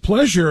 Yeah, it's a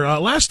pleasure.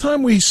 Last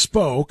time we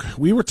spoke,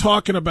 we were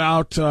talking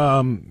about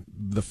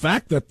the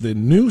fact that the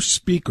new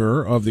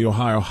Speaker of the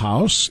Ohio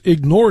House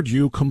ignored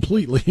you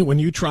completely when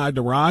you tried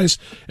to rise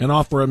and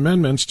offer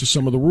amendments to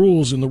some of the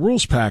rules in the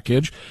rules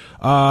package.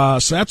 So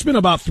that's been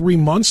about 3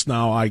 months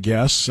now, I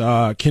guess.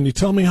 Can you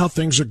tell me how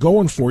things are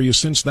going for you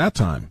since that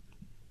time?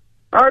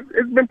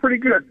 It's been pretty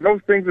good.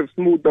 Those things have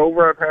smoothed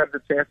over. I've had the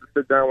chance to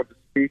sit down with the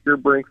speaker,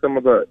 bring some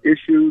of the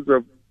issues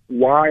of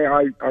why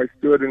I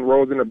stood and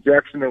rose in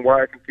objection and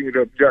why I continue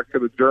to object to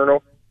the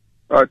journal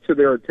to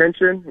their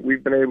attention.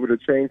 We've been able to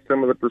change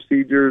some of the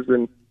procedures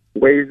and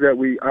ways that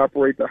we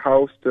operate the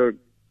House to,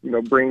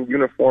 bring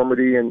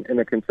uniformity and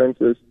a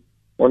consensus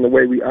on the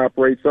way we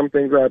operate. Some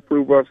things I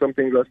approve of, some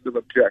things I still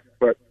object,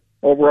 but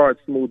overall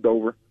it's smoothed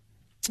over.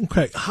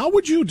 Okay. How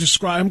would you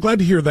describe, I'm glad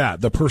to hear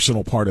that, the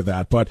personal part of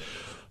that, but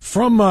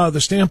from the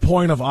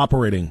standpoint of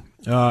operating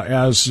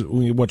as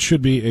what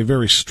should be a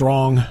very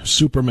strong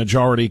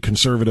supermajority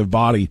conservative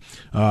body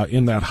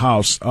in that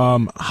House,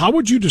 how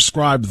would you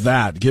describe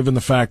that, given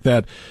the fact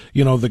that,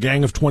 the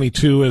Gang of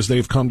 22, as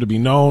they've come to be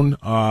known,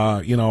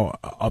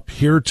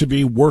 appear to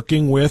be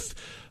working with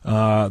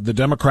the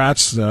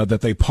Democrats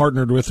that they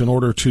partnered with in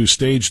order to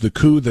stage the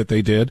coup that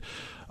they did?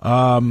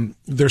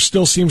 There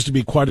still seems to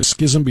be quite a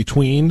schism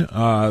between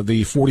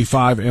the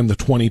 45 and the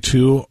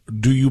 22.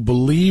 Do you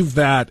believe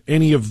that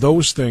any of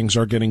those things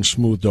are getting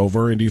smoothed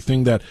over? And do you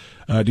think that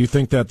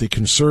the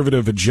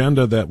conservative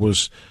agenda that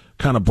was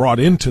kind of brought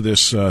into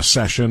this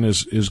session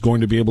is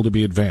going to be able to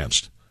be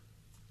advanced?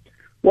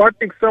 Well, I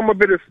think some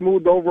of it is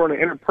smoothed over on the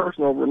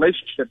interpersonal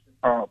relationship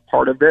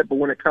part of it, but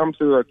when it comes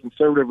to a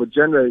conservative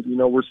agenda,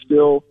 we're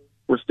still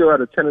at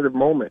a tentative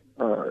moment,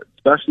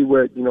 especially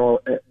with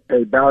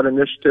a ballot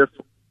initiative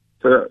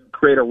to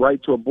create a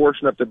right to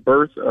abortion up to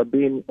birth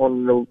being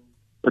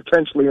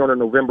potentially on a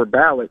November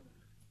ballot.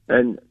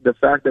 And the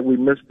fact that we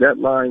missed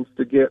deadlines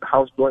to get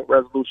House Joint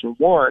Resolution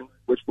 1,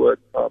 which would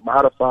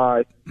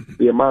modify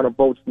the amount of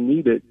votes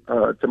needed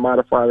to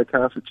modify the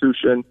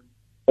Constitution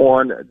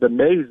on the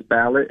May's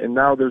ballot. And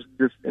now there's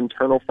this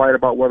internal fight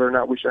about whether or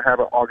not we should have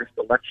an August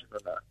election or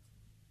not.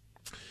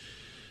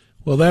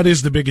 Well, that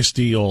is the biggest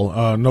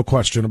deal, no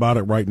question about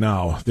it right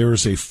now. There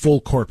is a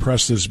full court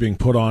press that is being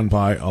put on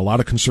by a lot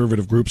of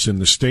conservative groups in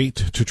the state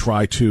to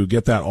try to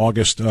get that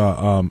August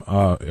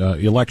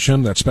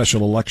election, that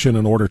special election,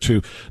 in order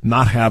to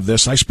not have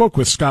this. I spoke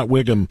with Scott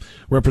Wiggum,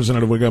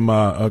 Representative Wiggum,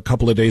 a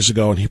couple of days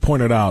ago, and he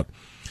pointed out,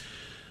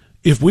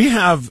 if we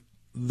have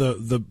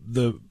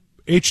the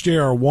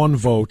HJR 1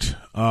 vote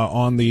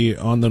on the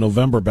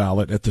November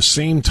ballot at the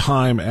same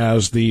time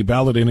as the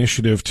ballot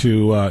initiative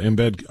to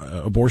embed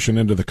abortion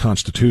into the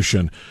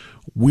Constitution,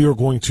 we're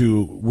going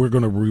to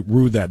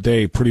rue that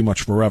day pretty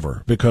much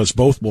forever, because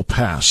both will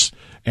pass.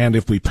 And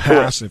if we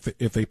pass,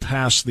 if they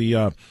pass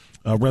the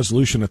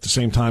resolution at the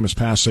same time as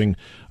passing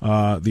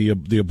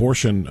the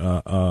abortion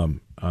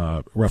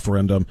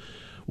referendum,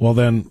 well,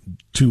 then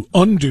to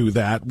undo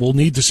that, we'll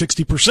need the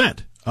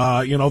 60%.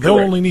 They'll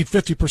only need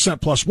 50%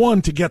 plus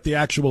one to get the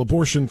actual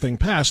abortion thing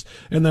passed,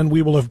 and then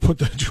we will have put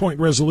the joint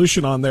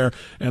resolution on there,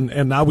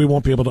 and now we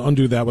won't be able to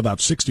undo that without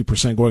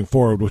 60% going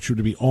forward, which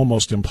would be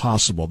almost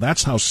impossible.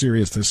 That's how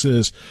serious this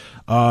is.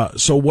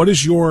 So what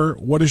is your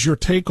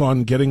take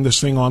on getting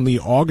this thing on the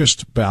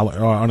August ballot,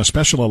 on a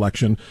special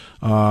election,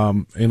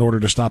 in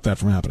order to stop that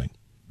from happening?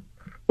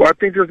 Well, I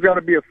think there's got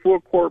to be a full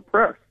court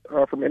press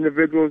from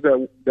individuals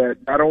that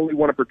not only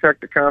want to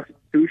protect the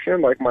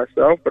Constitution, like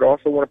myself, but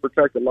also want to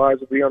protect the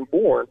lives of the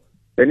unborn.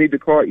 They need to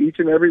call each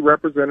and every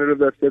representative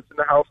that sits in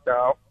the House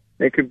now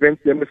and convince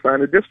them to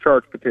sign a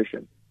discharge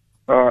petition.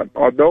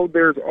 Although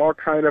there's all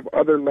kind of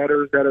other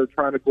letters that are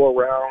trying to go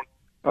around,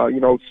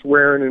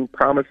 swearing and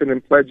promising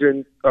and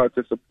pledging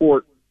to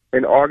support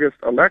an August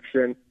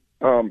election,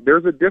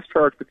 there's a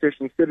discharge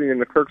petition sitting in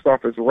the clerk's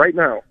office right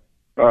now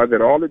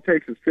that all it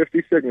takes is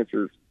 50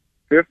 signatures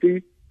to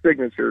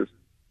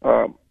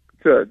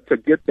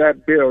get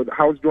that bill, the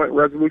House Joint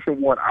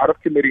Resolution 1, out of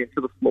committee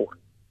into the floor.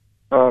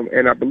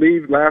 And I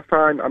believe last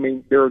time,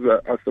 there was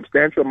a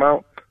substantial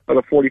amount of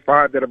the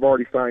 45 that have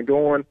already signed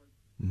on.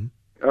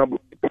 People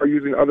are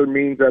using other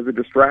means as a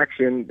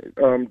distraction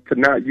to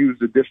not use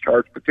the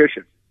discharge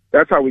petition.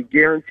 That's how we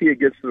guarantee it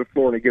gets to the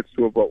floor and it gets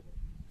to a vote.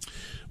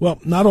 Well,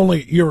 not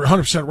only, you're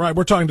 100% right.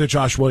 We're talking to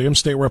Josh Williams,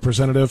 state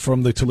representative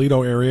from the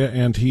Toledo area,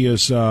 and he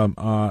is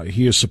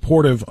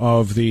supportive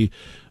of the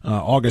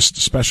August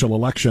special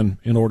election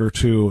in order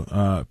to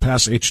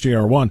pass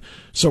HJR 1.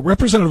 So,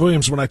 Representative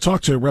Williams, when I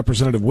talked to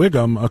Representative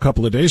Wiggum a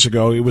couple of days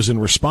ago, it was in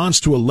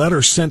response to a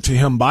letter sent to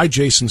him by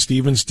Jason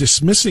Stevens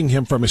dismissing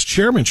him from his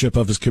chairmanship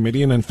of his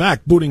committee, and in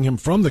fact booting him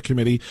from the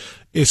committee,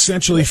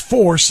 essentially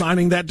for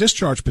signing that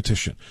discharge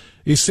petition.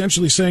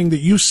 Essentially saying that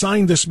you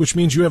signed this, which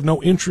means you have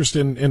no interest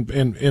in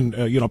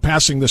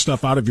passing this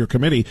stuff out of your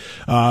committee.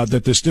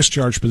 That this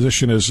discharge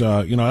position is,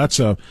 that's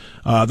an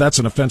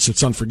offense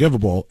that's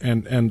unforgivable.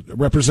 And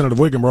Representative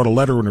Wiggum wrote a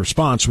letter in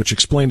response which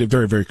explained it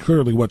very, very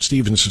clearly what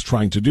Stevens is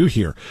trying to do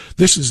here.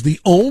 This is the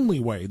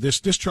only way. This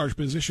discharge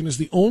position is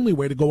the only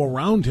way to go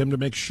around him to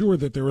make sure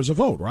that there is a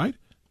vote, right?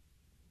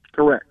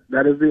 Correct.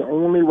 That is the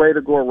only way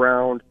to go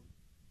around.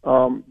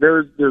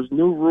 There's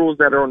new rules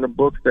that are on the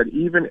books that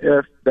even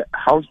if the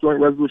House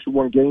Joint Resolution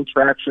 1 gained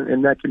traction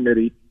in that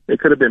committee, it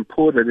could have been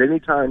pulled at any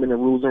time in the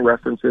rules and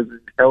references.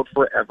 It's held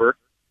forever.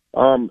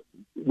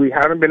 We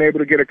haven't been able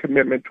to get a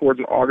commitment towards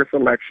an August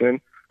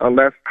election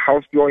unless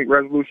House Joint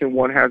Resolution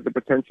 1 has the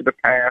potential to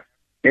pass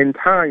in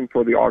time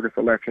for the August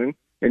election,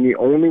 and the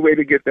only way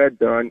to get that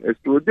done is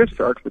through a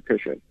discharge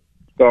petition.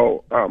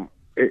 So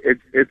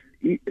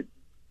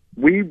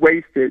we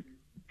wasted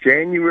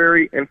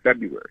January and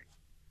February.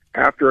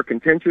 After a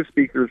contentious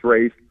speaker's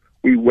race,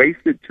 we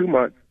wasted 2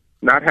 months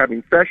not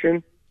having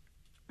session,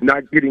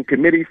 not getting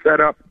committees set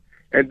up,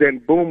 and then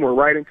boom, we're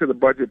right into the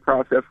budget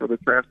process for the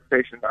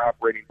transportation and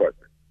operating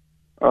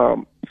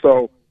budget.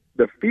 So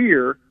the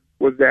fear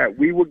was that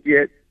we would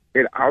get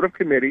it out of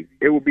committee,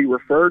 it would be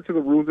referred to the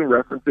Rules and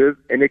References,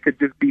 and it could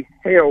just be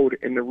held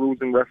in the Rules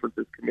and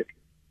References Committee.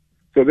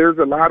 So there's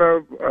a lot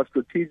of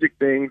strategic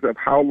things of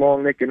how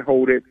long they can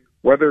hold it,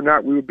 whether or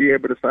not we would be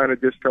able to sign a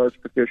discharge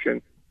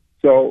petition.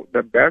 So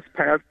the best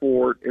path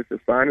forward is to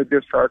sign a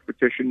discharge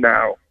petition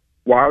now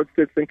while it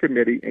sits in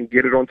committee and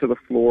get it onto the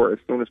floor as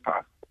soon as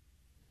possible.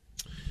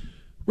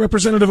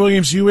 Representative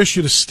Williams, you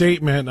issued a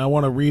statement. I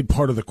want to read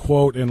part of the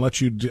quote and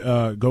let you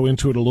go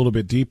into it a little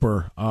bit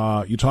deeper.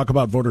 You talk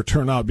about voter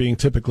turnout being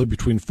typically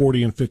between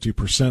 40 and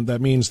 50%. That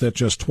means that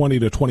just 20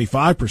 to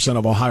 25%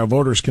 of Ohio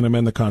voters can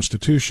amend the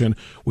Constitution,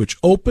 which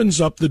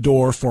opens up the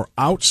door for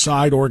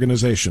outside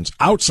organizations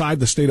outside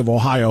the state of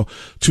Ohio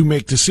to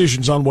make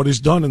decisions on what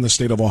is done in the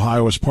state of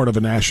Ohio as part of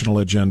a national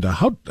agenda.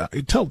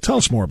 Tell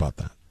us more about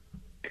that.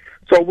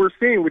 So we're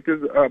seeing with this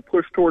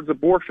push towards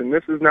abortion,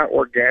 this is not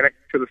organic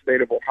to the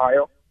state of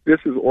Ohio. This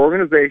is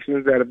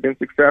organizations that have been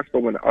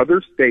successful in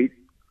other states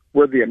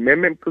where the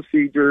amendment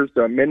procedures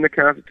to amend the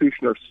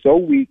Constitution are so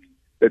weak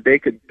that they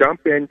could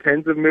dump in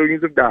tens of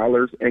millions of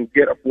dollars and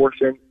get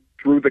abortion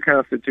through the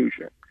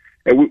Constitution.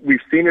 And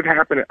we've seen it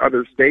happen in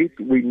other states.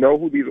 We know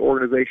who these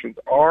organizations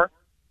are,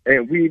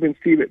 and we even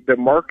see that the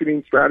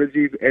marketing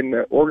strategies and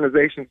the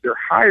organizations they're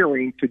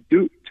hiring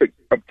to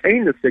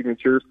obtain the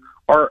signatures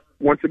are,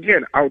 once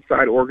again,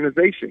 outside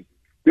organizations.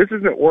 This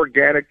isn't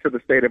organic to the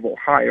state of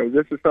Ohio.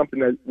 This is something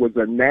that was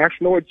a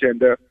national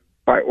agenda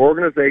by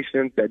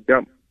organizations that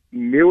dump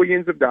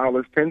millions of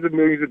dollars, tens of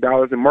millions of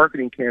dollars in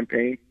marketing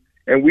campaigns.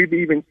 And we've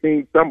even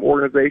seen some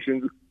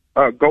organizations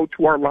go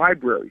to our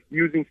libraries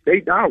using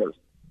state dollars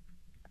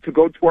to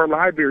go to our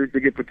libraries to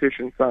get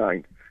petitions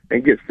signed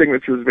and get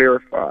signatures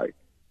verified.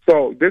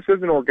 So this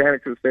isn't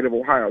organic to the state of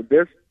Ohio.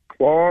 This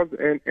clause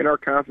in our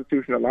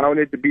Constitution allowing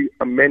it to be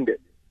amended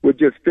with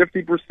just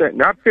 50%,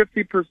 not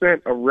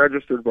 50% of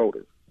registered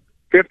voters,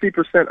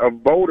 50% of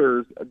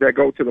voters that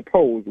go to the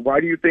polls.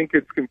 Why do you think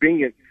it's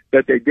convenient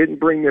that they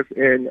didn't bring this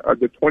in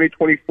the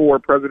 2024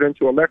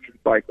 presidential election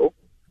cycle,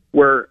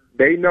 where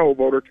they know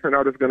voter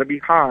turnout is going to be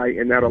high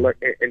in that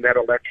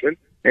election?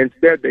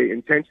 Instead, they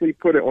intentionally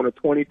put it on a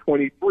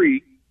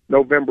 2023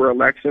 November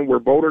election where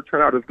voter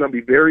turnout is going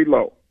to be very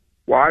low.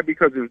 Why?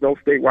 Because there's no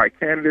statewide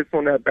candidates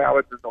on that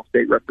ballot. There's no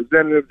state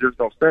representatives. There's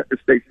no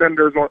state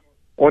senators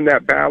on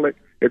that ballot.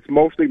 It's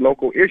mostly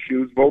local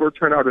issues. Voter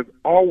turnout is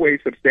always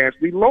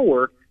substantially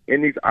lower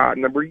in these odd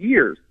number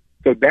years.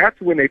 So that's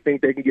when they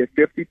think they can get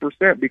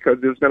 50% because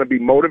there's going to be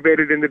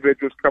motivated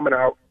individuals coming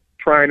out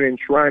trying to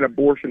enshrine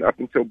abortion up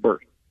until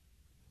birth.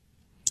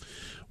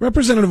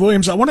 Representative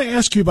Williams, I want to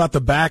ask you about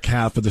the back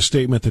half of the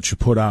statement that you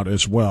put out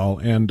as well.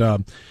 And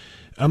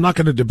I'm not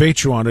going to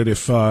debate you on it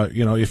if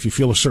you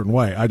feel a certain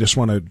way. I just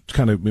want to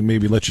kind of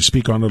maybe let you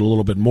speak on it a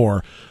little bit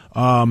more.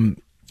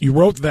 You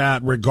wrote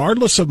that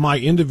regardless of my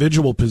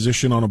individual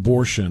position on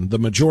abortion, the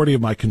majority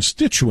of my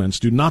constituents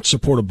do not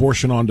support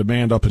abortion on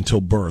demand up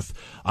until birth.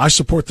 I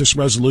support this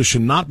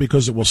resolution not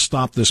because it will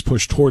stop this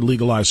push toward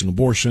legalizing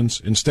abortions.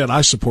 Instead,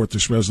 I support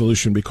this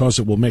resolution because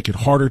it will make it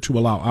harder to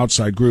allow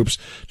outside groups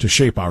to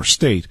shape our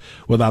state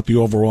without the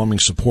overwhelming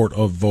support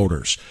of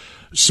voters.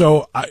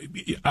 So I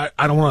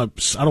don't want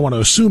to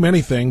assume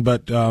anything,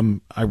 but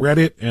I read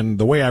it, and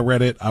the way I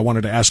read it, I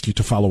wanted to ask you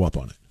to follow up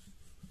on it.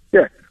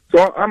 Yeah.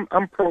 So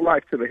I'm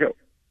pro-life to the hilt.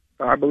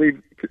 I believe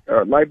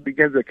life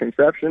begins at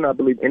conception. I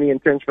believe any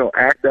intentional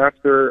act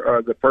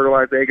after the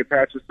fertilized egg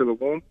attaches to the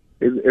womb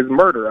is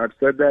murder. I've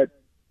said that.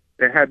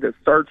 It had that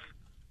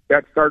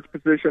starch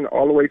position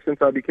all the way since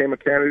I became a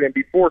candidate and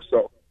before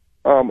so.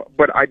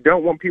 But I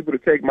don't want people to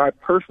take my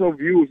personal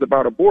views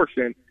about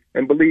abortion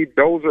and believe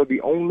those are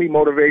the only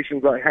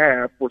motivations I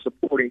have for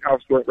supporting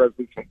House Joint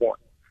Resolution 1.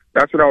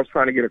 That's what I was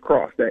trying to get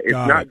across. That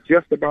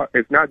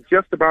it's not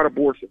just about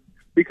abortion,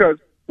 because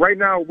right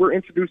now we're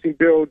introducing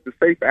bills, the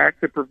SAFE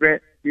Act, to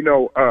prevent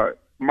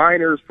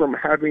minors from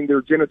having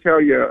their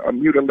genitalia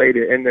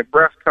mutilated and their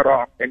breasts cut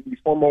off, and these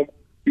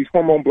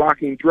hormone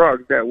blocking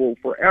drugs that will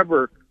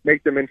forever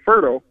make them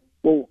infertile.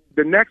 Well,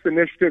 the next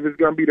initiative is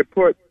going to be to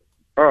put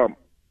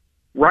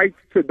rights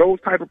to those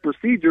type of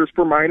procedures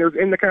for minors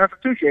in the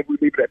Constitution if we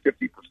leave it at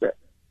 50%.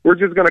 We're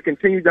just going to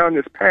continue down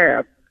this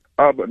path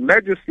of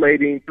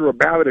legislating through a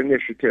ballot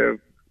initiative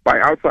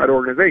by outside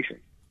organizations.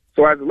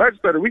 So as a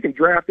legislator, we can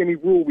draft any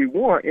rule we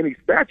want, any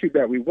statute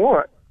that we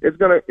want. It's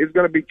going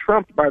to be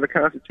trumped by the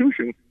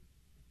Constitution.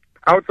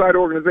 Outside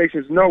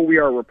organizations know we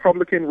are a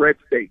Republican red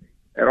state.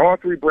 At all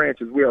three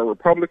branches, we are a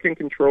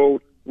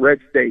Republican-controlled red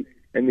state.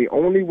 And the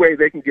only way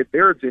they can get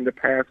their agenda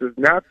passed is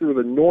not through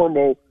the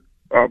normal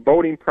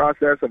voting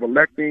process of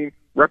electing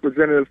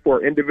representatives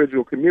for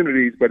individual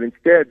communities, but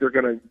instead they're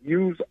going to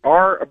use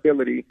our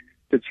ability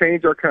to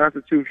change our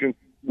Constitution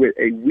with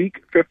a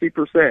weak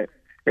 50%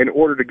 in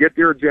order to get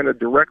their agenda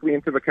directly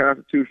into the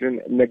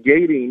Constitution,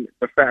 negating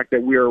the fact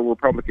that we are a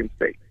Republican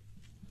state.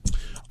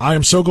 I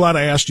am so glad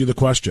I asked you the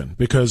question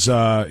because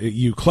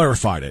you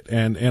clarified it,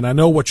 and I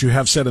know what you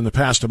have said in the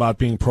past about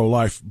being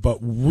pro-life, but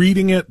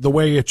reading it the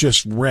way it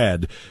just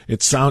read,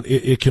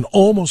 it can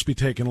almost be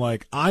taken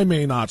like I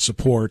may not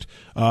support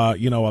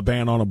a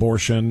ban on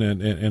abortion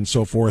and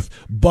so forth,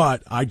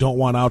 but I don't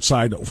want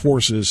outside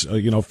forces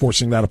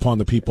forcing that upon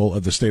the people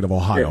of the state of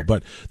Ohio. Yeah.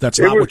 But that's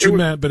not what you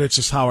meant, but it's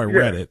just how I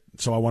read it.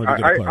 So I wanted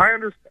to get it clear. I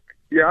understand.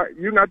 Yeah,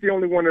 you're not the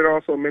only one that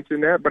also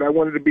mentioned that, but I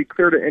wanted to be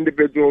clear to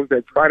individuals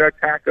that try to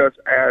attack us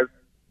as,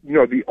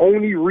 the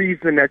only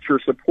reason that you're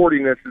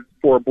supporting this is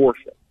for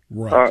abortion.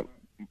 Right.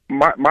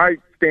 My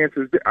stance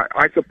is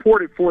I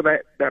support it for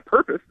that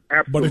purpose.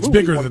 Absolutely. But it's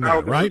bigger than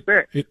that, right?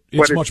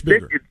 It's much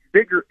bigger. It's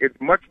bigger. It's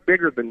much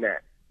bigger than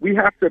that. We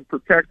have to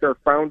protect our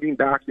founding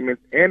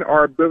documents and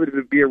our ability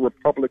to be a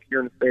republic here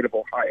in the state of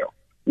Ohio.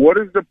 What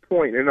is the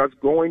point in us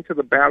going to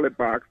the ballot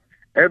box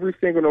every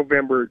single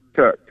November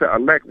to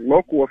elect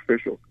local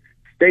officials,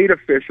 state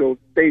officials,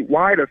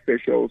 statewide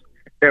officials,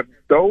 if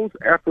those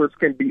efforts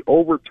can be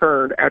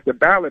overturned at the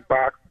ballot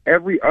box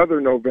every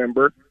other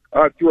November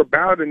through a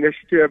ballot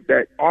initiative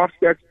that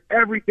offsets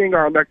everything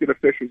our elected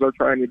officials are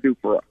trying to do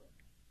for us?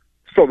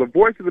 So the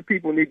voice of the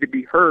people need to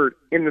be heard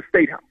in the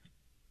State House.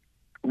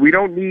 We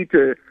don't need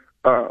to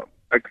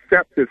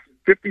accept this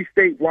 50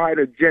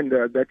 statewide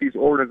agenda that these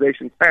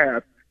organizations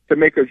have to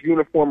make us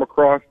uniform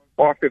across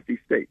all 50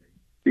 states.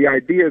 The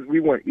idea is we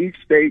want each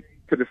state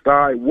to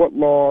decide what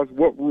laws,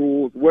 what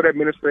rules, what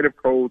administrative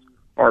codes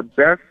are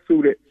best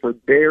suited for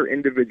their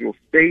individual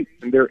state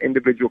and their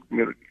individual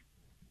community.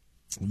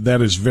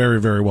 That is very,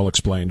 very well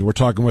explained. We're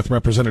talking with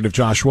Representative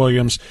Josh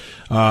Williams,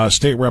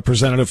 state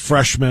representative,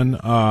 freshman,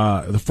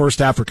 the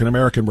first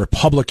African-American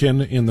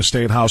Republican in the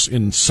State House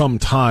in some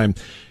time.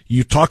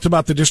 You talked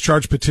about the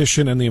discharge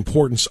petition and the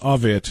importance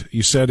of it.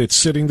 You said it's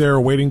sitting there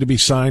waiting to be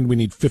signed. We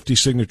need 50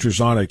 signatures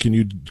on it. Can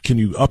you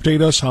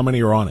update us? How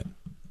many are on it?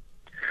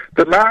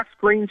 The last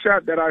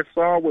screenshot that I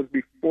saw was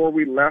before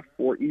we left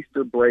for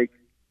Easter break,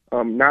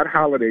 not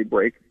holiday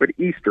break, but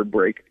Easter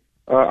break.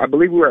 I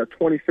believe we were at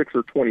 26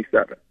 or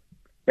 27.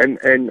 And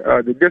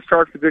the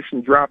discharge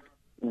petition dropped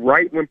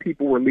right when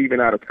people were leaving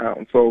out of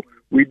town. So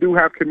we do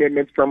have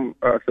commitments from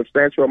a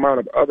substantial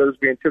amount of others.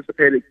 We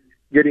anticipated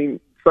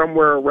getting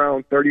somewhere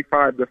around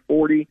 35 to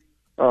 40,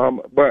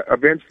 but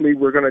eventually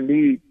we're going to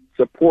need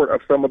support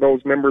of some of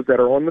those members that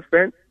are on the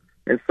fence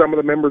and some of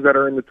the members that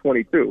are in the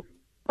 22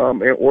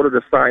 in order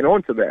to sign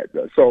on to that.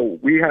 So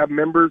we have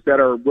members that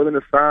are willing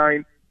to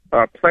sign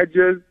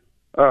pledges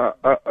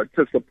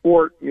to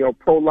support,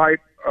 pro-life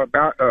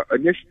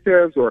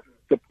initiatives or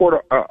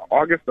support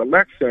August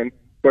election.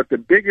 But the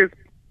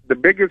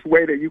biggest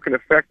way that you can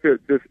affect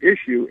this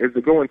issue is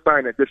to go and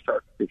sign a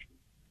discharge petition.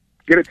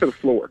 Get it to the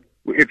floor.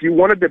 If you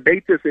want to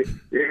debate this,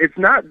 it's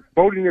not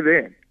voting it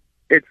in.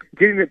 It's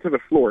getting it to the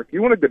floor. If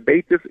you want to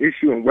debate this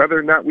issue and whether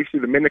or not we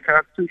should amend the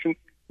Constitution,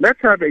 let's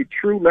have a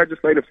true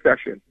legislative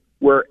session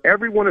where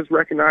everyone is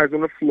recognized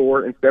on the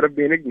floor instead of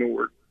being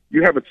ignored.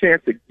 You have a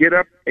chance to get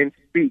up and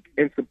speak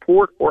in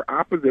support or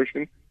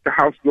opposition to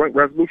House Joint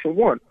Resolution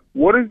 1.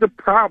 What is the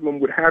problem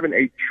with having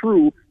a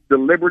true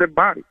deliberative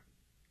body?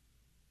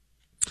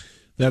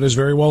 That is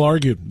very well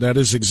argued. That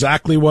is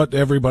exactly what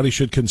everybody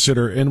should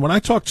consider. And when I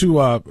talked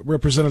to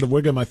Representative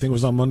Wiggum, I think it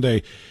was on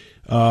Monday,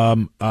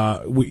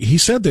 he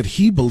said that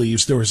he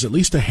believes there was at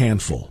least a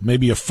handful,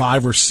 maybe a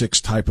 5 or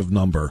 6 type of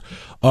number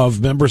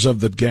of members of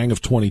the Gang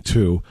of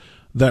 22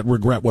 that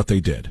regret what they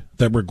did,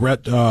 that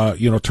regret,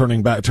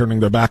 turning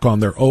their back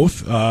on their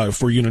oath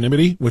for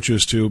unanimity, which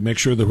is to make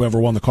sure that whoever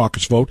won the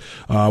caucus vote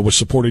was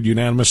supported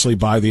unanimously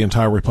by the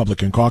entire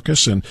Republican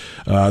caucus, and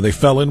they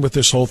fell in with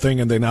this whole thing,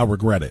 and they now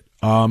regret it.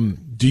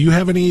 Do you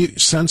have any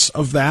sense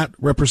of that,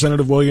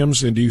 Representative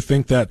Williams, and do you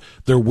think that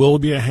there will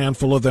be a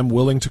handful of them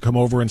willing to come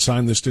over and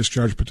sign this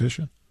discharge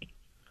petition?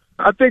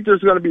 I think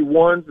there's going to be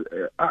ones.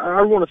 I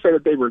don't want to say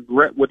that they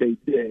regret what they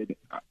did,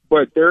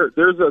 but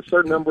there's a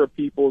certain number of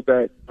people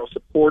that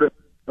supported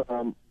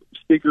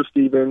Speaker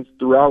Stevens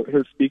throughout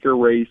his speaker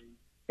race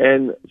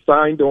and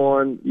signed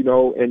on,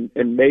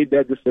 and made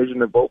that decision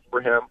to vote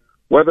for him.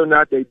 Whether or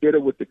not they did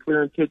it with the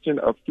clear intention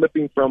of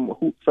flipping from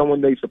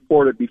someone they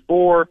supported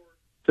before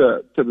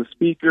to the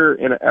speaker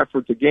in an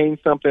effort to gain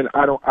something,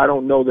 I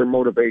don't know their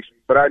motivation.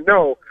 But I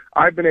know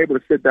I've been able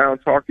to sit down,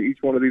 talk to each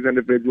one of these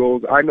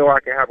individuals. I know I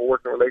can have a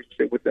working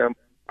relationship with them.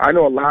 I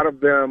know a lot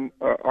of them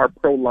are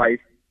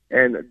pro-life,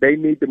 and they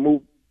need to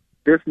move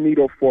this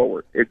needle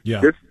forward.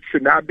 This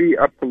should not be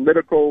a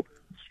political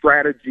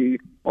strategy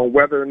on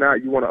whether or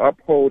not you want to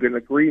uphold an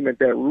agreement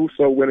that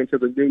Russo went into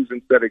the news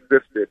and said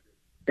existed.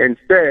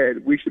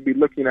 Instead, we should be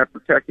looking at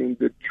protecting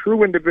the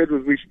true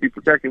individuals we should be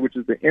protecting, which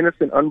is the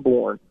innocent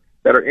unborn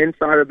that are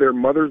inside of their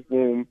mother's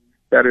womb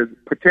that is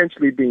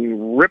potentially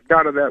being ripped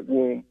out of that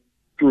womb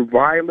through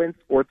violence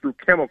or through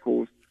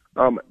chemicals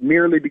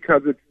merely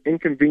because it's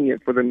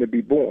inconvenient for them to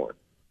be born.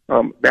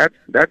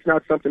 That's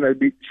not something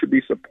that should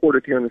be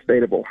supported here in the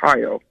state of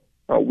Ohio.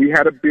 We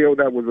had a bill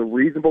that was a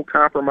reasonable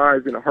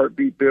compromise in a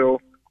heartbeat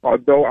bill.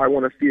 Although I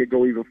want to see it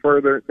go even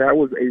further, that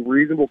was a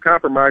reasonable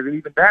compromise, and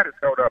even that is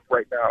held up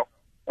right now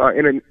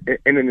in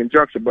an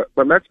injunction.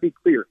 But let's be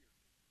clear.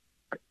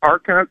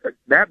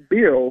 That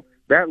bill,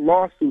 that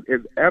lawsuit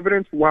is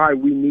evidence why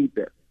we need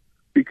this,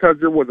 because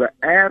there was an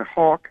ad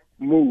hoc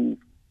move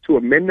to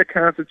amend the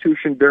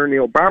Constitution during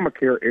the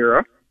Obamacare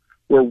era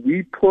where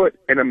we put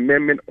an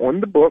amendment on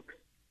the books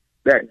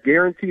that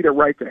guaranteed a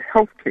right to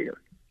health care.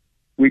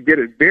 We did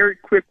it very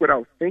quick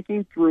without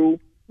thinking through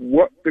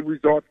what the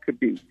results could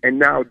be. And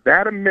now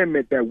that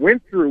amendment that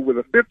went through with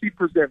a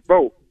 50%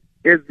 vote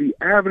is the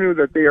avenue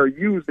that they are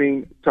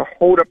using to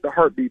hold up the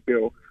heartbeat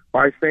bill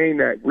by saying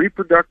that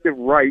reproductive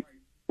rights,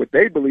 what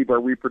they believe are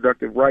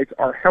reproductive rights,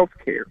 are health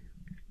care.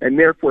 And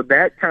therefore,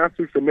 that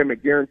Constitutional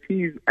Amendment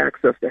guarantees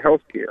access to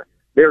health care.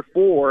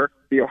 Therefore,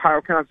 the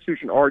Ohio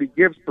Constitution already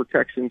gives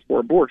protections for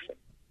abortion.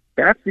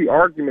 That's the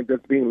argument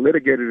that's being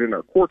litigated in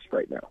our courts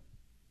right now.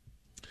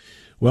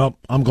 Well,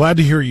 I'm glad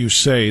to hear you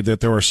say that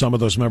there are some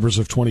of those members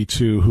of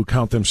 22 who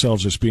count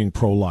themselves as being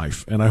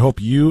pro-life. And I hope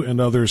you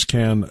and others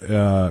can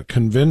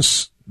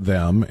convince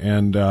them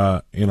and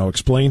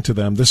explain to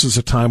them this is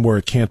a time where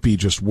it can't be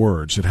just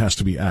words. It has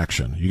to be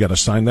action. You got to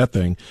sign that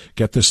thing,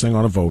 get this thing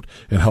on a vote,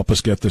 and help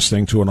us get this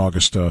thing to an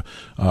August a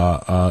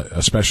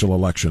special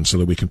election so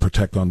that we can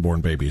protect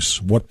unborn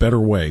babies. What better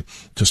way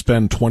to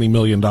spend $20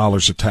 million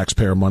of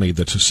taxpayer money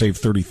than to save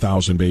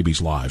 30,000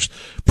 babies' lives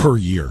per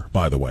year,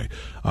 by the way.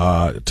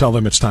 Tell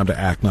them it's time to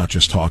act, not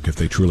just talk, if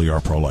they truly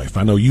are pro-life.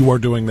 I know you are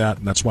doing that,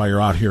 and that's why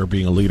you're out here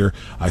being a leader.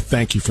 I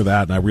thank you for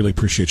that, and I really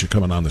appreciate you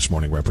coming on this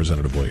morning,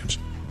 Representative Williams.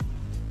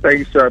 Thank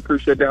you, sir. I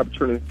appreciate the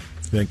opportunity.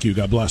 Thank you.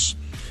 God bless.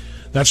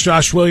 That's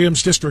Josh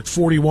Williams. District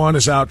 41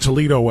 is out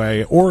Toledo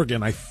way,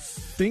 Oregon. I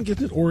think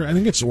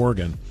it's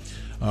Oregon,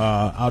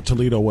 out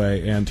Toledo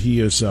way, and he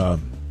is. I'm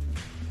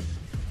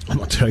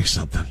going to tell you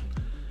something.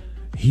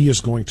 He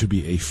is going to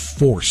be a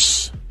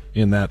force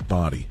in that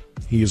body.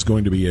 He is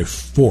going to be a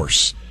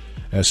force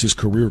as his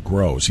career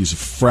grows. He's a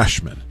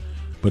freshman,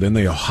 but in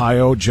the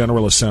Ohio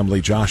General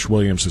Assembly, Josh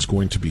Williams is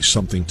going to be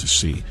something to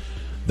see.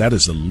 That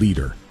is a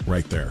leader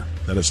right there.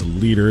 That is a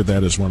leader.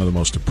 That is one of the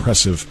most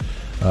impressive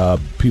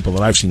people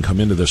that I've seen come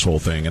into this whole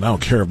thing. And I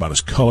don't care about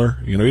his color.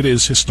 You know, it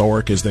is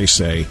historic, as they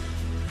say.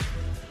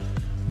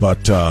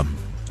 But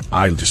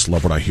I just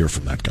love what I hear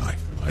from that guy.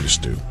 I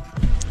just do.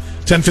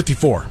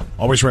 10:54.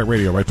 Always Right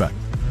Radio. Right back.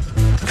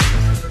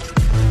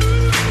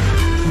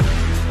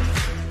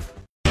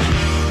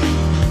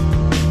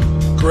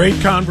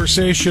 Great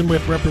conversation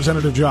with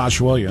Representative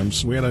Josh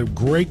Williams. We had a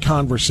great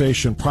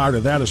conversation prior to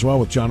that as well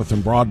with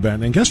Jonathan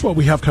Broadbent. And guess what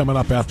we have coming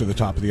up after the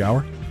top of the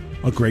hour?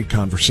 A great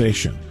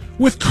conversation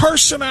with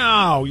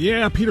Kirsanow.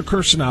 Yeah, Peter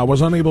Kirsanow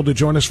was unable to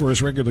join us for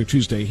his regular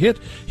Tuesday hit.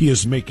 He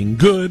is making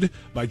good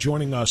by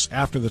joining us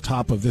after the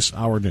top of this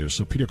hour news.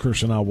 So Peter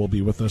Kirsanow will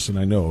be with us, and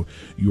I know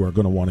you are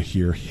going to want to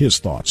hear his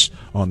thoughts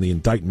on the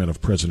indictment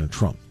of President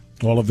Trump.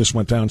 All of this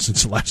went down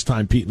since the last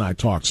time Pete and I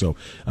talked, so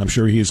I'm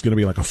sure he's going to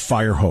be like a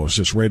fire hose,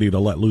 just ready to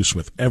let loose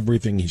with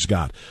everything he's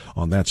got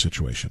on that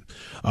situation.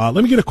 Let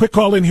me get a quick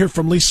call in here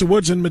from Lisa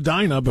Woods in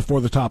Medina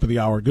before the top of the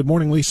hour. Good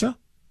morning, Lisa.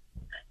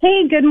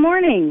 Hey, good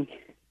morning.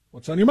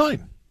 What's on your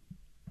mind?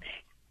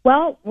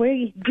 Well,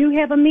 we do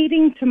have a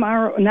meeting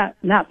tomorrow.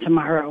 Not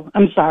tomorrow.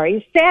 I'm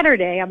sorry.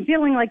 Saturday. I'm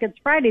feeling like it's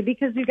Friday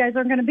because you guys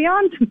are going to be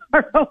on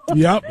tomorrow.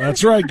 Yep,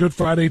 that's right. Good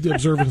Friday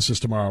observances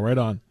tomorrow. Right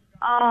on.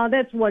 Oh,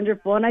 that's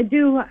wonderful. And I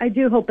do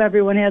hope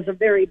everyone has a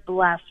very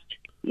blessed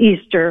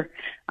Easter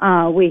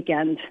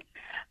weekend.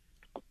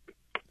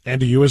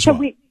 And to you as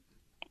well.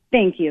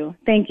 Thank you.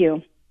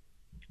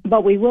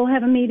 But we will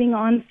have a meeting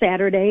on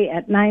Saturday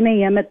at 9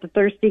 a.m. at the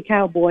Thirsty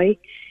Cowboy.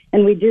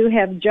 And we do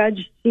have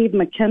Judge Steve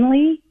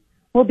McKinley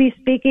will be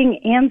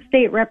speaking and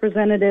State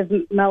Representative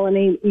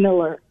Melanie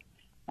Miller.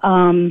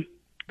 I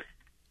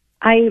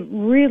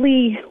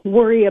really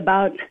worry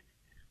about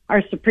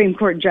our Supreme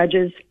Court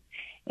judges.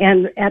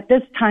 And at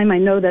this time, I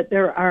know that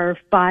there are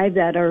 5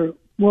 that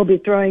will be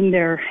throwing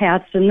their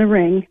hats in the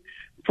ring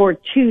for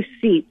 2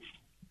 seats.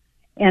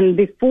 And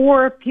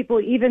before people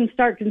even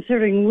start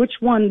considering which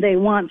one they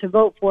want to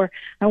vote for,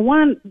 I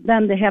want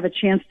them to have a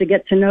chance to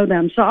get to know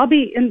them. So I'll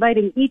be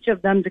inviting each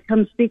of them to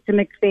come speak to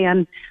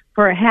McFan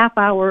for a half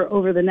hour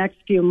over the next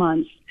few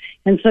months.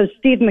 And so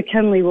Steve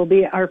McKinley will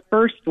be our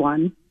first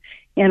one.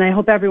 And I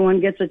hope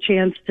everyone gets a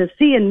chance to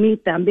see and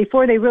meet them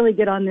before they really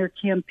get on their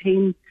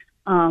campaign.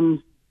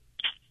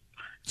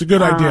 It's a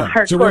good idea.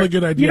 It's a really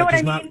good idea. You know what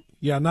I mean?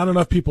 Not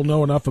enough people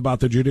know enough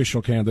about the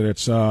judicial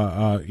candidates,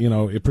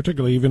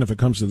 particularly even if it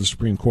comes to the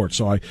Supreme Court.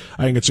 So I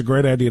think it's a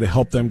great idea to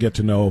help them get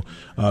to know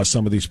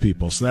some of these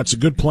people. So that's a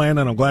good plan,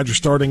 and I'm glad you're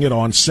starting it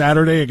on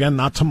Saturday. Again,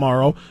 not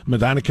tomorrow.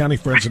 Medina County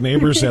Friends and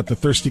Neighbors at the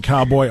Thirsty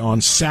Cowboy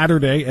on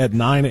Saturday at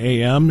 9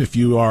 a.m. If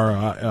you are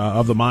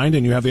of the mind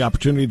and you have the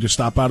opportunity to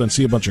stop out and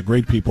see a bunch of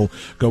great people,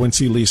 go and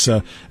see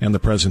Lisa and the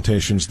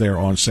presentations there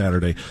on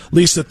Saturday.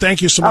 Lisa,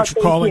 thank you so much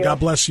for calling. God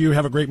bless you.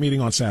 Have a great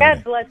meeting on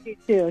Saturday. God bless you,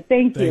 too.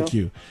 Thank you. Thank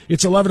you.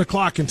 It's 11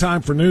 o'clock and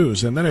time for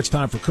news, and then it's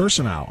time for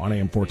Kirsanow on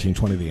AM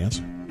 1420 The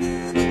Answer.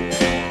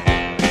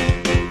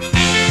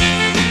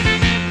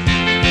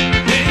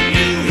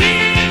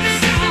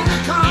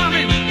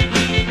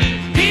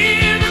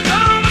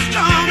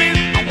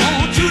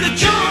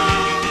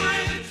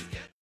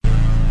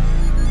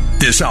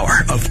 This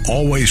hour of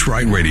Always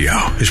Right Radio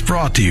is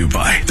brought to you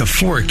by The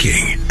Floor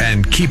King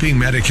and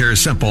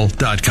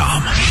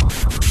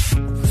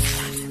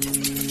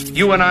KeepingMedicareSimple.com.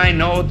 You and I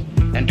know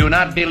and do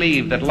not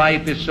believe that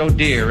life is so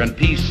dear and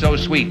peace so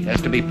sweet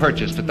as to be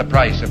purchased at the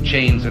price of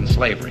chains and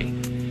slavery.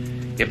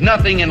 If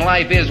nothing in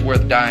life is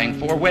worth dying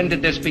for, when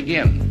did this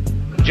begin?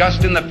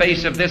 Just in the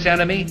face of this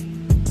enemy?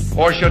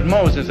 Or should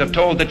Moses have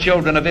told the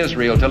children of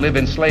Israel to live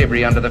in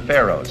slavery under the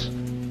Pharaohs?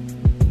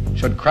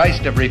 Should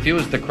Christ have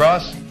refused the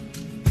cross?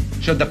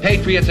 Should the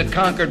patriots at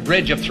Concord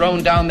Bridge have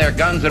thrown down their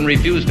guns and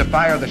refused to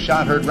fire the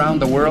shot heard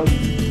round the world?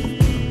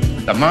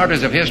 The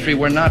martyrs of history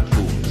were not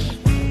fools.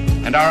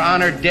 And our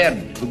honored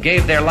dead, who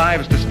gave their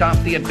lives to stop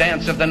the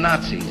advance of the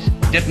Nazis,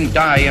 didn't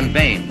die in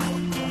vain.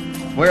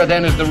 Where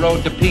then is the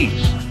road to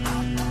peace?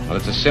 Well,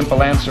 it's a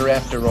simple answer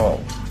after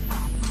all.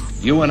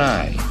 You and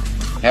I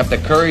have the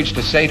courage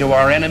to say to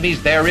our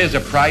enemies, there is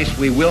a price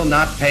we will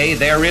not pay.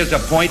 There is a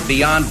point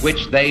beyond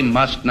which they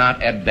must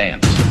not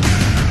advance.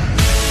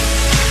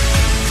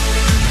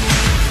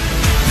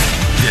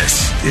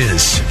 This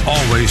is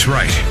Always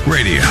Right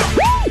Radio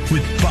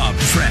with Bob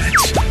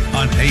Frantz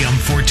on AM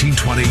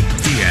 1420,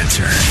 The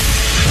Answer.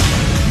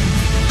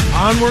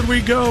 Onward we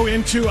go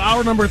into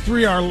hour number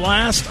 3, our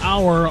last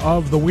hour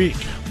of the week.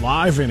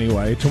 Live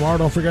anyway. Tomorrow,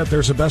 don't forget,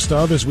 there's a best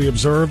of, as we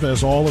observe,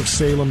 as all of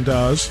Salem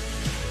does.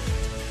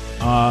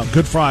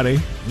 Good Friday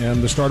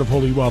and the start of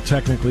Holy, well,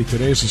 technically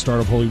today's the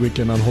start of Holy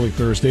Weekend on Holy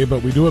Thursday,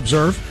 but we do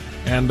observe.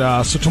 And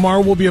so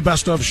tomorrow will be a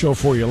best of show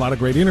for you. A lot of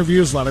great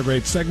interviews, a lot of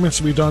great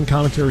segments we've done,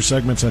 commentary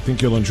segments. I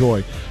think you'll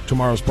enjoy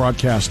tomorrow's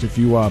broadcast if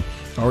you are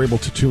able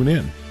to tune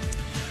in.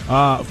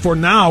 For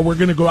now, we're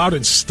going to go out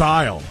in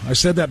style. I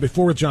said that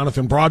before with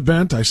Jonathan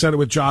Broadbent. I said it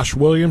with Josh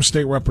Williams,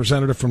 state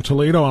representative from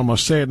Toledo. I'm going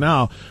to say it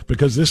now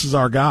because this is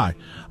our guy.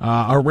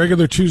 Our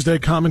regular Tuesday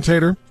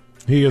commentator.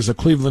 He is a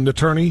Cleveland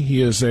attorney.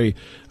 He is a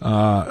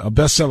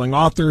best-selling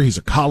author. He's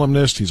a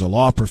columnist. He's a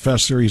law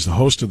professor. He's the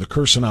host of the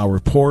Kirsanow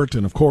Report.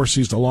 And, of course,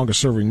 he's the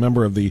longest-serving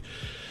member of the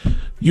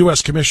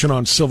U.S. Commission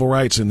on Civil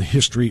Rights in the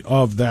history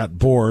of that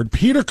board.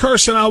 Peter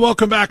Kirsanow,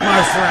 welcome back,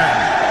 my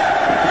friend.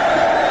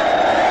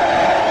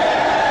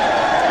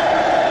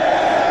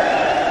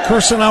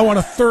 Kirsanow on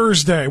a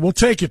Thursday. We'll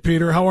take it,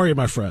 Peter. How are you,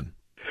 my friend?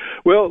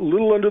 Well, a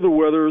little under the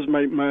weather.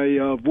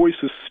 My voice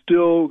is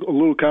still a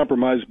little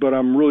compromised, but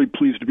I'm really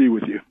pleased to be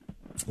with you.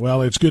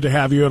 Well, it's good to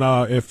have you, and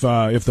if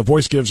the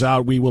voice gives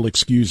out, we will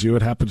excuse you.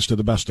 It happens to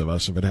the best of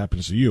us. If it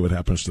happens to you, it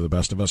happens to the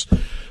best of us.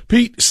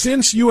 Pete,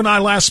 since you and I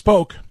last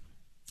spoke,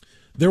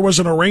 there was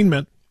an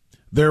arraignment.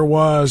 There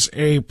was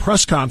a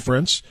press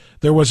conference.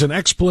 There was an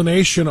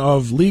explanation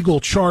of legal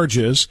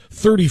charges,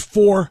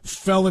 34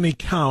 felony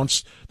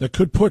counts that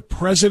could put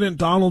President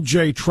Donald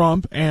J.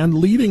 Trump and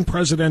leading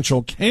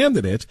presidential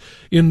candidate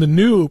in the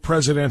new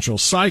presidential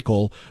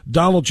cycle,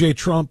 Donald J.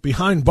 Trump,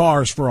 behind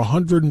bars for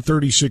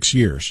 136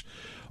 years.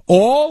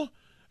 All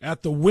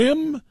at the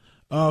whim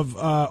of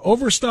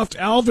overstuffed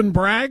Alvin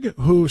Bragg,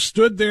 who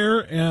stood there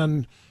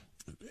and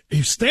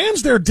he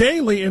stands there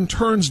daily and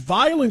turns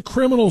violent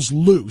criminals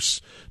loose,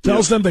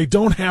 tells them they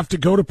don't have to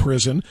go to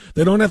prison,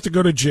 they don't have to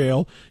go to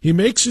jail. He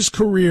makes his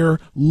career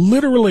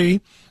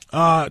literally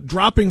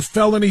dropping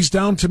felonies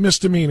down to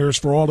misdemeanors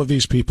for all of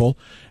these people,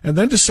 and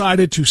then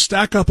decided to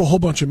stack up a whole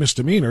bunch of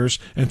misdemeanors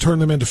and turn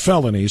them into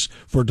felonies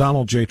for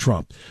Donald J.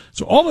 Trump.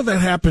 So all of that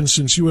happened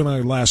since you and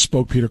I last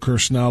spoke, Peter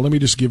Kirsanow. Let me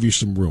just give you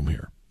some room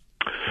here.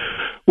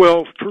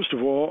 Well, first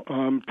of all,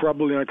 I'm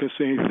probably not going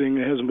to say anything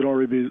that hasn't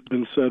already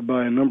been said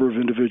by a number of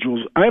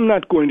individuals. I'm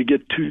not going to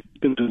get too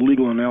into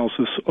legal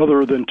analysis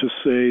other than to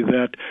say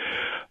that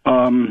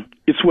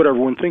it's what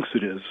everyone thinks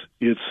it is.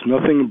 It's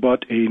nothing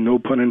but a, no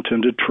pun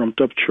intended,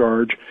 trumped-up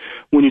charge.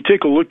 When you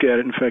take a look at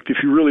it, in fact,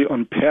 if you really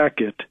unpack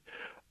it,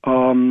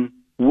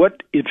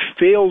 what it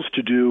fails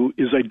to do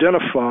is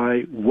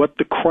identify what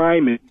the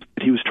crime is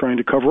that he was trying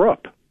to cover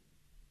up.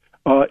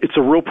 It's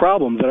a real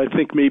problem that I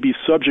think may be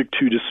subject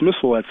to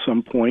dismissal at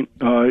some point,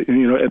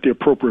 at the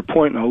appropriate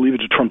point. And I'll leave it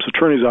to Trump's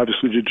attorneys,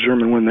 obviously, to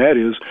determine when that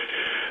is.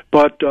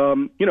 But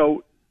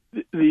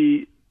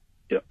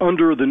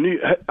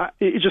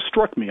it just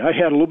struck me. I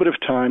had a little bit of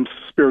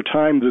spare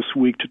time this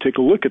week to take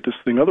a look at this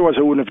thing. Otherwise,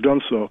 I wouldn't have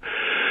done so.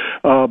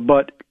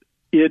 But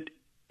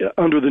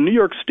under the New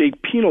York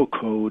State Penal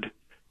Code,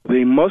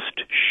 they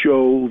must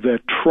show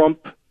that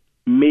Trump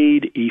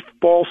made a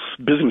false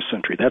business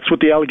entry. That's what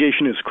the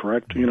allegation is,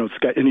 correct?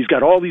 He's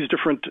got all these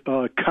different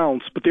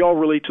counts, but they all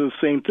relate to the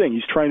same thing.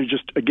 He's trying to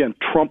just, again,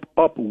 trump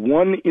up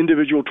one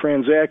individual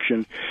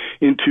transaction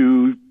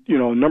into,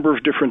 a number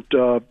of different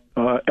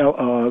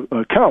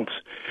counts.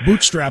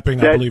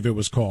 Bootstrapping, I believe it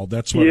was called.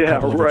 That's what a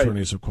couple of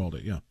attorneys have called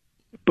it, yeah.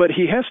 But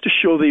he has to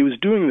show that he was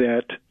doing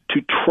that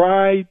to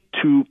try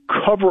to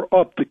cover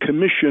up the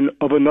commission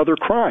of another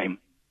crime.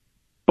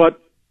 But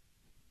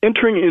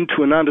entering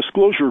into a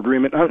non-disclosure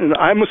agreement, and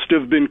I must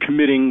have been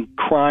committing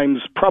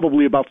crimes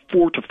probably about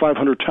 400 to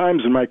 500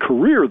 times in my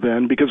career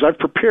then, because I've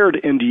prepared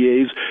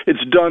NDAs.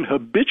 It's done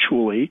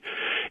habitually,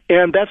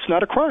 and that's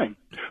not a crime.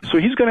 So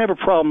he's going to have a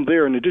problem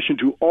there in addition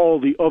to all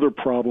the other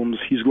problems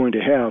he's going to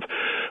have.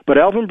 But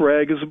Alvin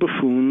Bragg is a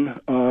buffoon.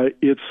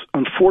 It's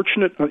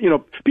unfortunate.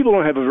 People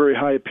don't have a very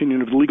high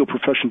opinion of the legal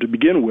profession to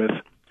begin with.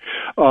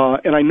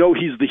 And I know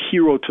he's the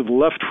hero to the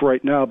left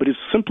right now, but he's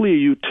simply a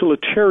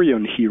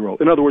utilitarian hero.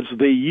 In other words,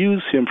 they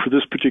use him for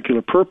this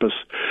particular purpose,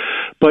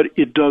 but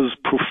it does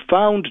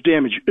profound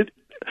damage.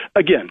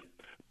 Again,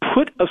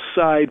 put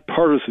aside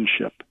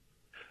partisanship.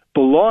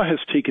 The law has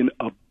taken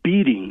a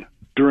beating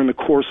during the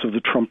course of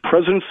the Trump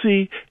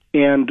presidency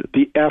and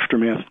the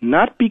aftermath,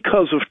 not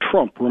because of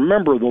Trump.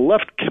 Remember, the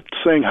left kept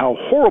saying how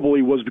horrible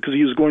he was because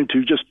he was going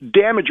to just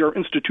damage our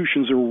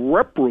institutions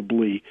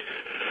irreparably.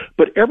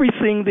 But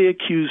everything they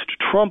accused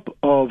Trump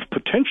of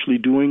potentially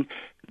doing,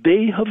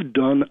 they have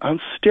done on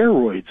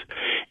steroids.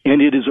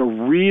 And it is a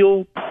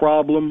real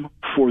problem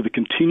for the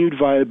continued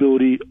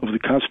viability of the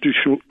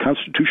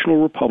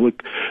constitutional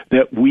republic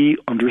that we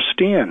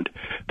understand.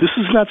 This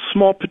is not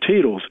small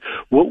potatoes.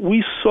 What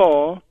we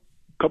saw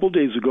a couple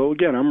days ago,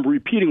 again, I'm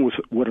repeating with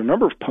what a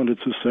number of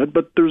pundits have said,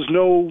 but there's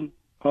nothing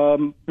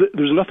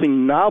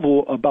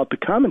novel about the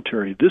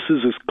commentary. This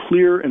is as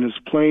clear and as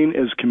plain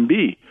as can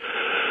be.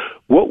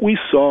 What we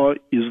saw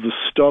is the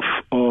stuff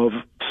of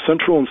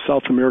Central and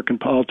South American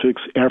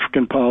politics,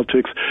 African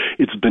politics.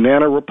 It's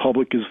banana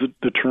republic is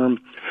the term.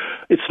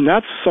 It's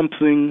not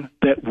something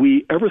that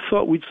we ever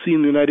thought we'd see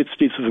in the United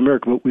States of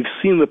America, but we've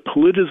seen the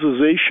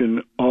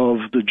politicization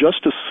of the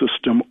justice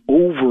system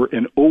over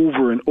and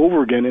over and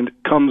over again, and it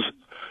comes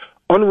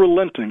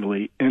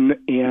unrelentingly and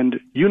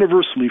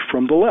universally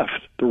from the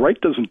left. The right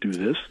doesn't do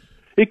this.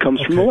 It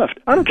comes from the left.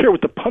 I don't care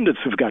what the pundits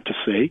have got to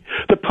say.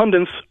 The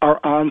pundits are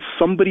on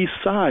somebody's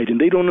side, and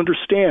they don't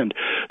understand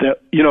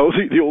that,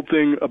 the old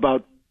thing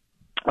about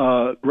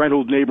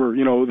Reinhold Niebuhr,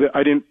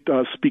 I didn't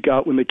speak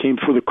out when they came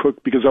for the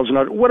cook because I was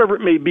not, whatever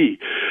it may be.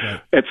 Right.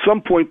 At some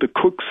point, the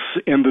cooks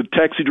and the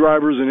taxi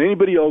drivers and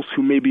anybody else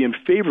who may be in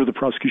favor of the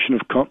prosecution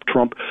of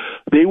Trump,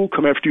 they will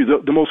come after you.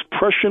 The most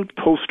prescient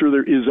poster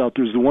there is out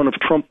there is the one of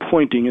Trump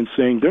pointing and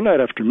saying, they're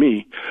not after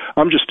me.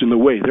 I'm just in the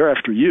way. They're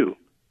after you.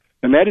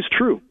 And that is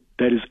true.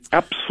 That is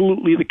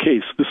absolutely the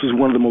case. This is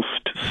one of the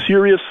most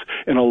serious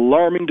and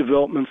alarming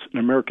developments in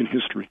American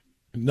history.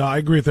 No, I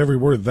agree with every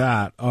word of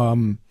that.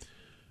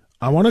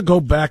 I want to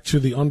go back to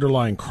the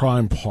underlying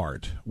crime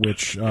part,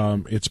 which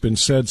it's been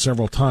said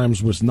several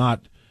times was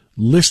not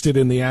listed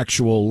in the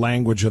actual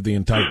language of the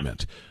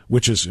indictment,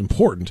 which is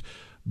important.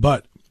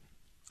 But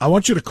I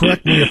want you to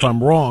correct me if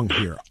I'm wrong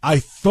here. I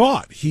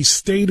thought he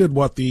stated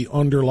what the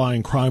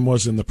underlying crime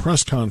was in the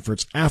press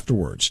conference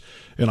afterwards,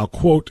 and I'll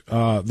quote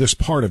this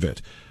part of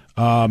it.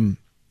 In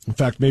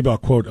fact, maybe I'll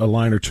quote a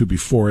line or two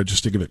before it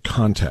just to give it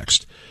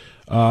context.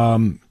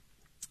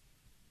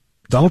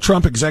 Donald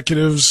Trump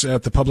executives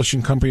at the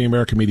publishing company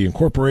American Media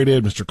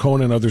Incorporated, Mr.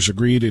 Cohen and others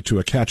agreed to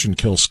a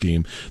catch-and-kill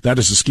scheme. That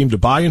is a scheme to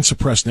buy and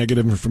suppress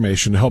negative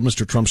information to help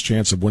Mr. Trump's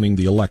chance of winning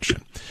the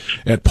election.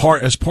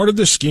 As part of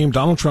this scheme,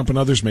 Donald Trump and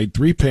others made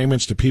 3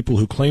 payments to people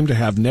who claimed to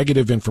have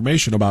negative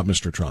information about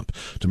Mr. Trump.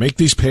 To make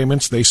these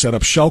payments, they set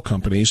up shell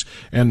companies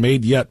and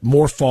made yet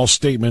more false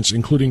statements,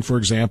 including, for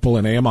example,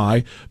 an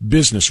AMI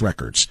business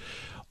records.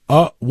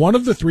 One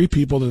of the 3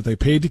 people that they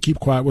paid to keep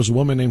quiet was a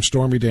woman named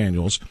Stormy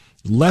Daniels.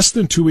 Less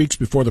than 2 weeks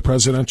before the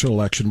presidential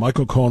election,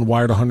 Michael Cohen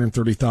wired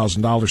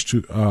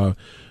 $130,000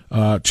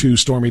 to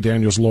Stormy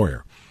Daniels'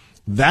 lawyer.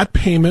 That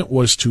payment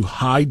was to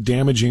hide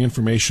damaging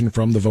information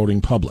from the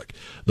voting public.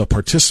 The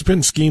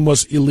participant scheme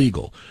was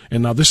illegal.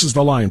 And now this is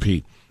the line,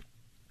 Pete.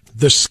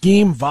 The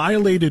scheme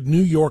violated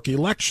New York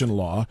election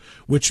law,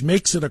 which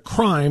makes it a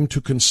crime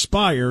to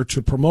conspire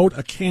to promote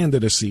a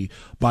candidacy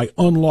by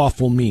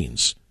unlawful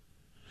means.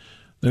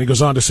 Then he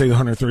goes on to say the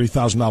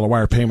 $130,000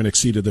 wire payment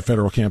exceeded the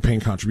federal campaign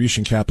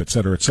contribution cap, et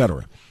cetera, et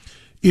cetera.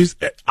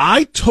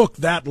 I took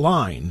that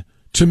line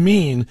to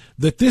mean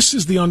that this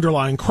is the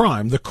underlying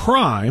crime. The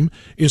crime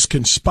is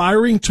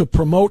conspiring to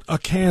promote a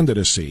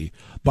candidacy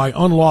by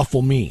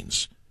unlawful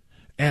means.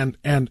 And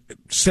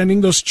sending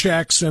those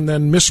checks and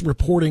then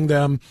misreporting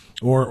them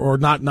or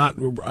not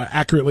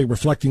accurately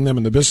reflecting them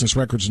in the business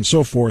records and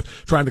so forth,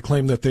 trying to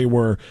claim that they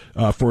were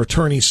for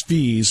attorney's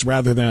fees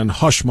rather than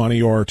hush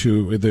money or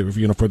for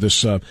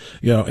this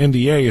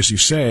NDA, as you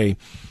say,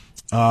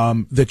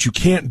 that you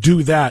can't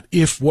do that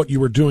if what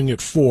you were doing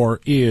it for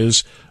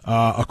is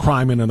a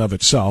crime in and of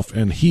itself.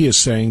 And he is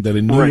saying that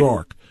in New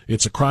York,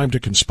 it's a crime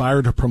to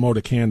conspire to promote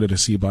a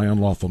candidacy by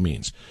unlawful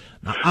means.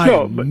 Now, I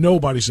am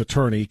nobody's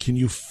attorney. Can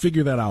you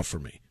figure that out for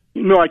me?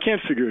 No, I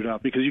can't figure it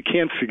out because you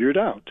can't figure it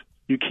out.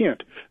 You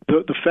can't.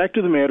 The fact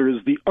of the matter is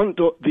the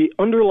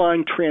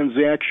underlying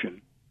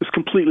transaction is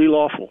completely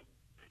lawful.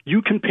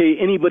 You can pay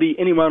anybody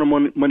any amount of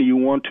money you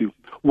want to.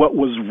 What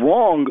was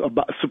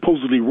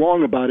supposedly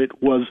wrong about it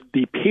was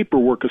the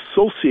paperwork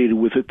associated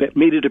with it that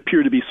made it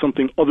appear to be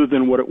something other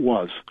than what it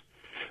was.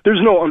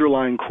 There's no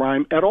underlying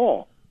crime at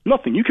all.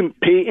 Nothing. You can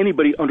pay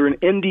anybody under an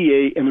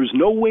NDA, and there's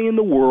no way in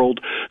the world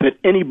that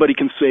anybody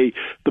can say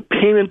the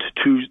payment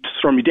to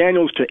Stormy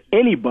Daniels to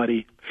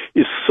anybody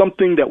is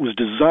something that was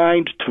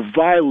designed to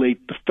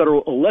violate the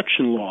federal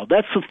election law.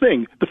 That's the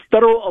thing. The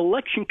Federal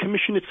Election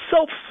Commission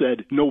itself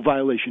said no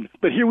violation.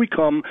 But here we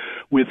come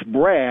with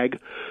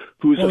Bragg,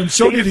 who's and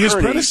so did his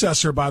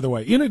predecessor, by the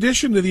way. In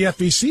addition to the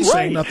FEC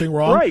saying nothing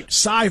wrong,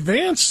 Cy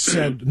Vance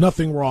said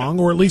nothing wrong,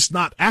 or at least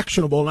not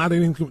actionable, not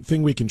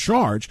anything we can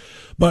charge.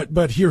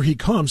 But here he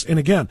comes. And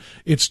again,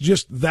 it's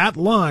just that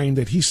line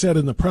that he said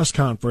in the press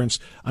conference.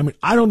 I mean,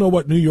 I don't know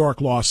what New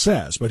York law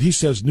says, but he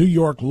says New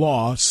York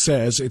law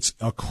says it's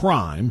a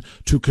crime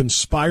to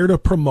conspire to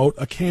promote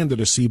a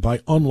candidacy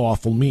by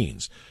unlawful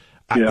means.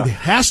 It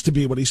has to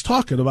be what he's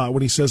talking about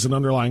when he says an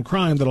underlying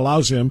crime that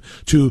allows him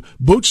to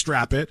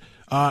bootstrap it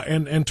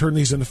and turn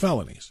these into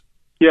felonies.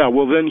 Yeah,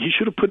 well, then he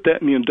should have put that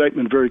in the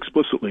indictment very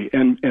explicitly.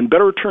 And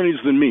better attorneys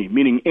than me,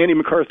 meaning Andy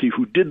McCarthy,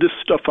 who did this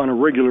stuff on a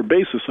regular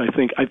basis, I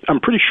think. I'm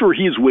pretty sure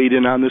he's weighed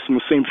in on this in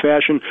the same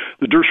fashion.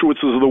 The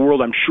Dershowitzes of the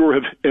world, I'm sure,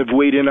 have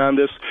weighed in on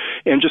this.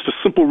 And just a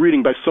simple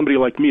reading by somebody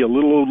like me, a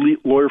little old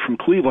lawyer from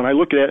Cleveland, I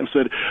looked at it and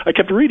said, I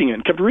kept reading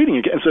it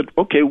and said,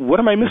 okay, what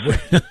am I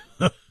missing?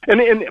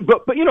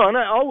 But you know, and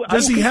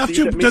does he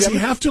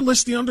have to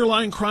list the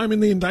underlying crime in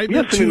the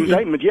indictment? Yes, in the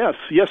indictment, yes,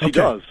 he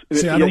does.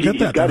 See, I don't get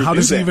that. Then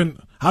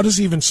how does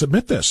he even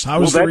submit this?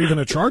 How is there even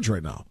a charge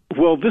right now?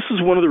 Well, this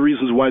is one of the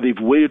reasons why they've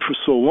waited for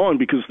so long,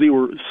 because they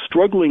were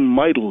struggling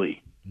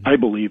mightily. I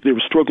believe they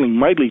were struggling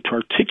mightily to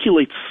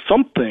articulate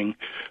something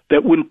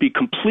that wouldn't be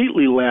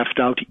completely laughed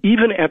out,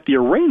 even at the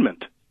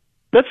arraignment.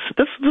 This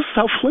is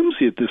how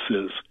flimsy this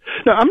is.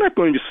 Now, I'm not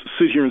going to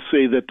sit here and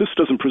say that this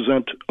doesn't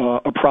present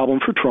a problem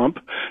for Trump,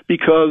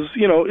 because,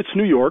 you know, it's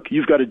New York.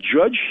 You've got a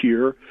judge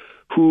here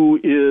who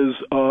is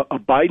a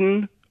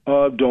Biden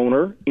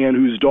donor and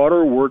whose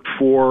daughter worked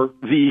for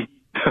the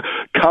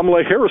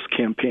Kamala Harris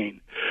campaign.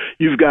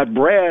 You've got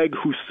Bragg,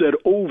 who said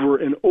over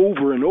and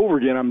over and over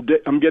again,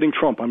 I'm getting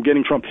Trump, I'm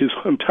getting Trump. His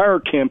entire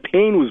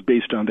campaign was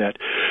based on that.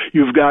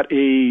 You've got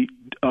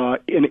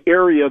an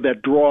area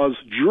that draws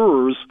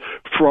jurors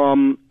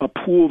from a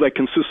pool that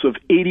consists of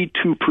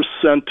 82%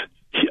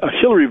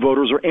 Hillary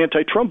voters or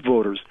anti-Trump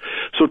voters.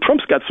 So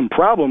Trump's got some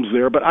problems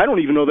there, but I don't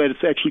even know that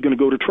it's actually going to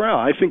go to trial.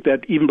 I think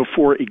that even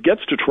before it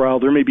gets to trial,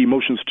 there may be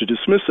motions to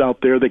dismiss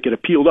out there that get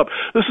appealed up.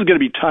 This is going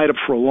to be tied up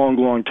for a long,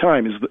 long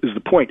time is the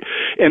point.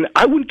 And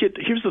I wouldn't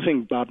here's the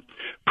thing, Bob.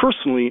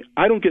 Personally,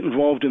 I don't get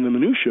involved in the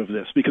minutia of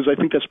this because I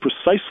think that's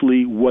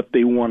precisely what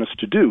they want us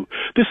to do.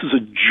 This is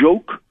a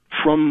joke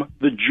from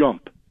the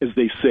jump, as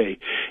they say.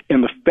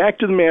 And the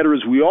fact of the matter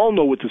is we all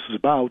know what this is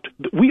about.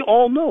 We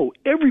all know.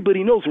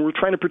 Everybody knows, and we're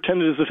trying to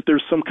pretend as if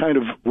there's some kind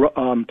of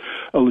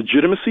a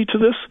legitimacy to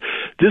this.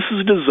 This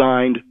is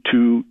designed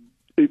to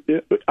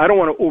I don't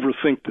want to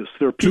overthink this.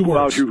 There are people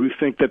out here who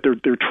think that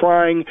they're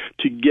trying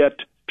to get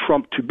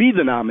Trump to be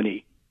the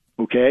nominee.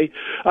 Okay?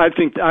 I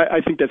think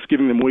that's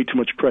giving them way too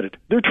much credit.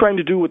 They're trying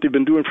to do what they've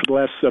been doing for the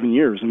last 7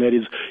 years, and that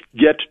is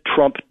get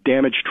Trump,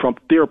 damage Trump.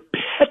 They're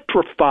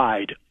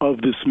petrified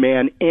of this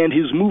man and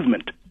his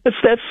movement. It's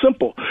that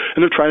simple.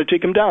 And they're trying to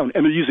take him down.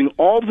 And they're using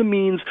all the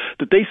means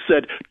that they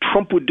said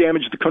Trump would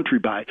damage the country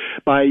by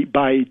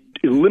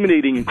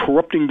eliminating and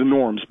corrupting the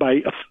norms,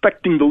 by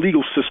affecting the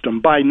legal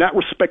system, by not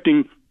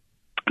respecting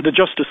the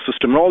justice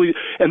system,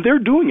 and they're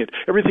doing it.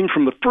 Everything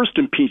from the first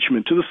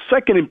impeachment to the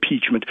second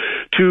impeachment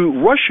to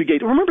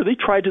Russiagate. Remember, they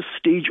tried to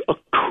stage a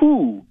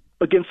coup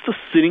against the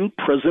sitting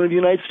president of the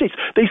United States.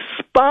 They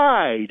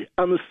spied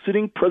on the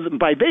sitting president.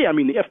 By they, I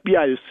mean the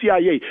FBI, the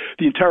CIA,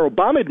 the entire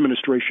Obama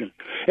administration,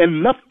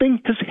 and nothing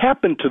has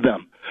happened to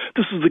them.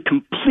 This is the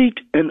complete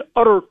and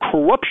utter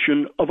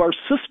corruption of our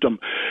system.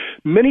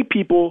 Many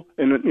people,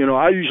 and you know,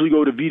 I usually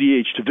go to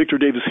VDH, to Victor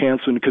Davis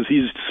Hanson, because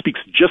he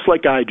speaks just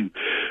like I do.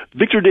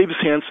 Victor Davis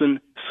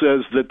Hanson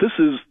says that this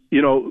is,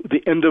 you know,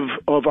 the end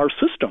of our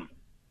system.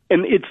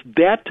 And it's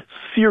that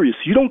serious.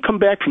 You don't come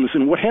back from this.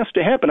 And what has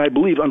to happen, I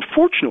believe,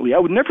 unfortunately, I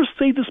would never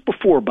say this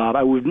before, Bob.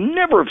 I would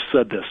never have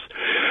said this.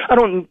 I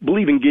don't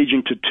believe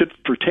engaging to tit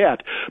for tat,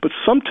 but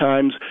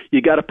sometimes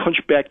you got to punch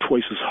back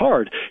twice as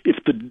hard. If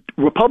the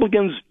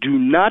Republicans do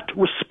not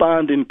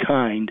respond in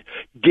kind,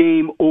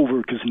 game over,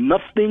 because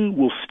nothing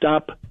will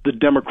stop the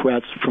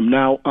Democrats from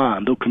now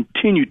on. They'll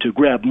continue to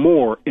grab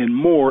more and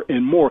more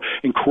and more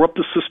and corrupt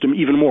the system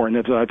even more. And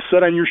as I've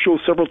said on your show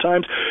several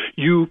times,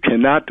 you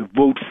cannot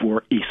vote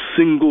for a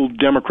single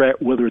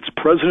Democrat, whether it's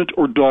president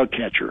or dog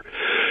catcher,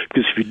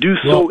 because if you do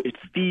so, it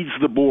feeds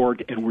the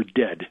Borg, and we're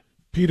dead.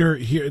 Peter,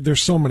 here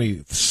there's so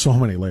many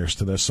layers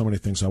to this, so many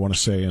things I want to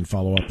say and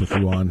follow up with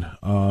you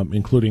on,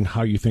 including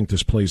how you think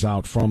this plays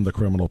out from the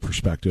criminal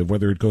perspective,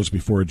 whether it goes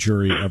before a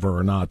jury ever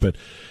or not. But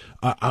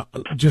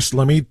just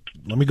let me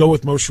go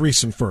with most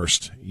recent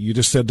first. You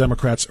just said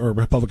Democrats or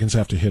Republicans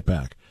have to hit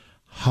back.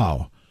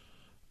 How?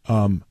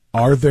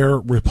 Are there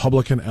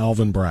Republican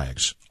Alvin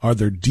Braggs? Are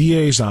there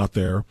DAs out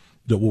there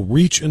that will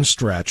reach and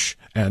stretch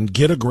and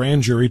get a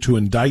grand jury to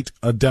indict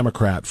a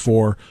Democrat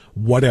for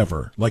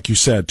whatever, like you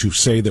said, to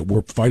say that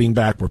we're fighting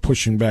back, we're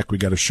pushing back, we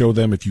got to show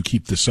them if you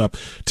keep this up,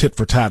 tit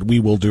for tat, we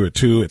will do it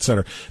too,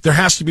 etc. There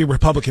has to be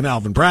Republican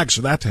Alvin Braggs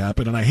for that to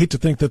happen, and I hate to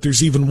think that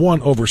there's even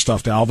one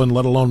overstuffed Alvin,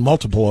 let alone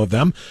multiple of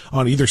them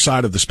on either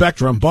side of the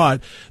spectrum,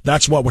 but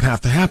that's what would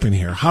have to happen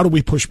here. How do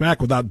we push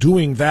back without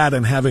doing that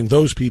and having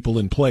those people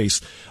in place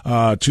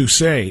to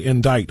say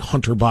indict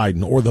Hunter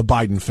Biden or the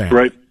Biden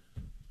family?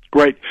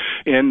 Right.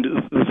 And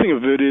the thing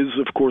of it is,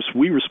 of course,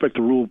 we respect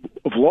the rule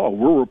of law.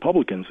 We're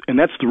Republicans, and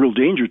that's the real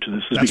danger to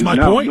this. That's my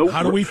point.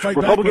 How do we fight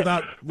back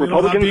without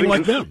being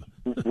like them?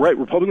 Right.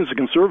 Republicans and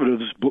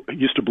conservatives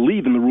used to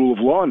believe in the rule of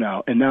law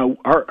now, and now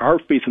our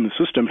faith in the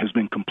system has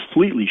been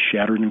completely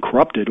shattered and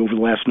corrupted over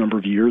the last number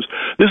of years.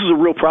 This is a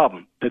real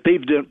problem, that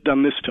they've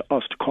done this to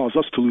us to cause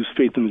us to lose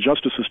faith in the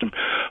justice system.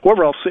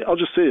 However, I'll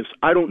just say this.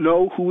 I don't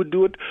know who would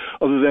do it,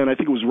 other than I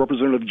think it was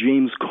Representative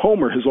James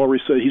Comer has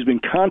already said he's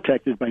been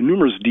contacted by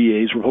numerous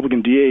DAs,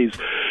 Republican DAs,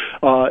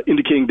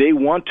 indicating they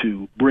want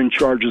to bring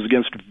charges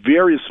against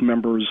various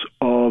members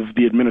of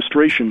the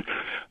administration.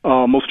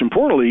 Most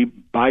importantly,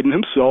 Biden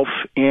himself,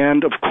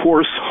 and of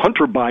course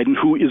Hunter Biden,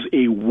 who is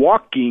a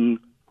walking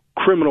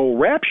criminal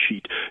rap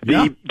sheet.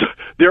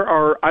 There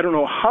are, I don't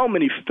know how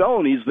many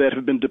felonies that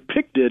have been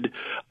depicted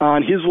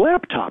on his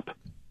laptop.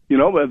 You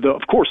know,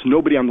 of course,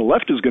 nobody on the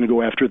left is going to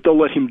go after it. They'll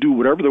let him do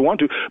whatever they want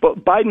to.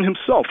 But Biden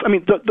himself, I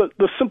mean,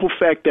 the simple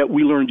fact that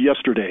we learned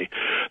yesterday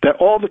that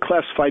all the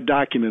classified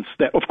documents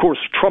that, of course,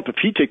 Trump, if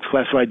he takes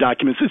classified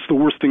documents, it's the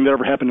worst thing that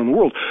ever happened in the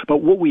world. But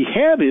what we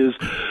have is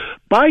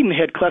Biden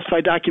had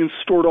classified documents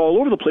stored all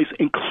over the place,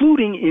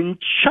 including in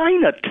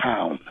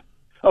Chinatown,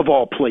 of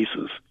all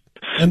places.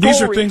 And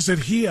these are things that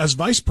he, as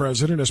vice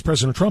president, as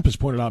President Trump has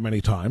pointed out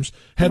many times,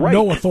 had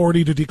no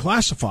authority to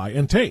declassify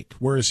and take,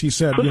 whereas he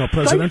said,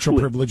 presidential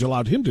privilege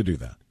allowed him to do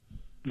that.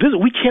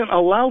 We can't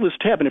allow this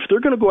to happen. If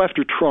they're going to go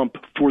after Trump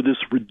for this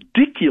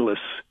ridiculous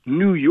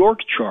New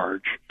York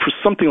charge for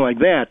something like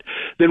that,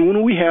 then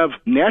when we have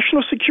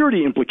national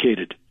security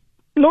implicated,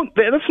 no,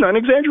 that's not an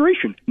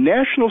exaggeration.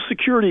 National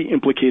security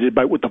implicated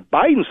by what the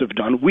Bidens have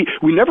done. We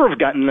never have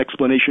gotten an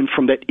explanation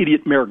from that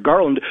idiot Merrick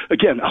Garland.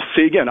 Again, I'll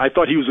say again, I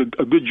thought he was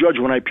a good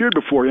judge when I appeared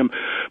before him,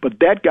 but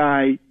that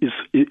guy is.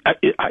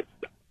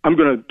 I'm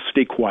going to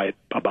stay quiet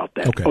about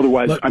that. Okay.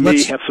 Otherwise, I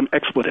may have some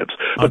expletives.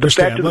 But the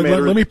fact of the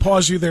matter let me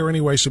pause you there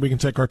anyway so we can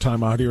take our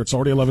time out here. It's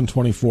already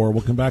 11:24.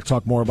 We'll come back,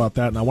 talk more about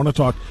that. And I want to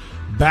talk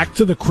back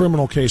to the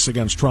criminal case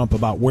against Trump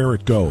about where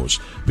it goes,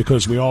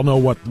 because we all know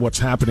what's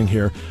happening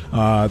here.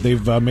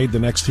 They've made the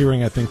next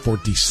hearing, I think, for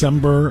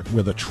December,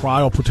 with a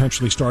trial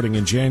potentially starting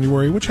in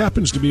January, which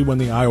happens to be when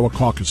the Iowa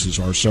caucuses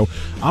are. So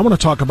I want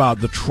to talk about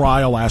the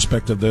trial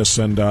aspect of this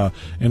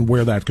and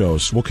where that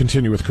goes. We'll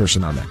continue with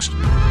Kirsanow next.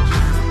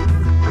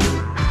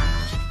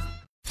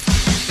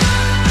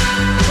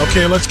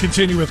 Okay, let's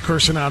continue with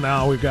Kirsanow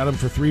now. We've got him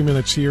for 3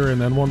 minutes here,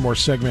 and then one more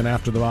segment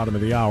after the bottom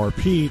of the hour.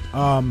 Pete,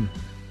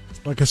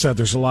 like I said,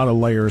 there's a lot of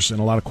layers and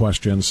a lot of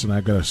questions, and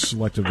I've got to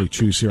selectively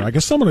choose here. I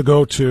guess I'm going to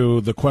go to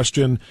the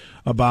question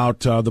about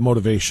the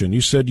motivation.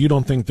 You said you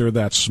don't think they're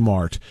that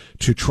smart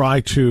to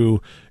try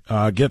to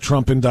get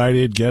Trump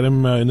indicted, get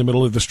him in the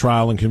middle of this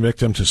trial and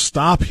convict him to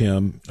stop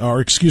him,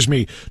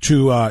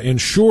 to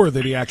ensure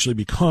that he actually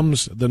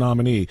becomes the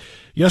nominee.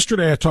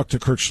 Yesterday I talked to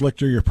Kurt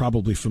Schlichter, you're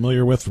probably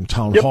familiar with, from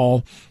Town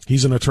Hall.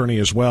 He's an attorney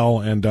as well,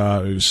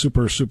 and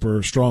super,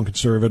 super strong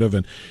conservative,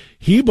 and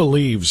he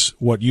believes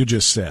what you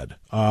just said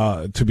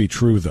to be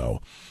true, though.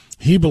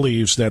 He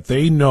believes that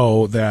they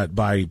know that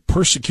by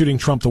persecuting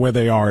Trump the way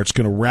they are, it's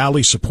going to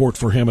rally support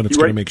for him, and it's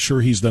going to make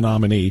sure he's the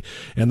nominee.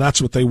 And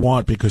that's what they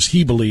want, because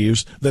he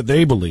believes that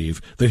they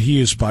believe that he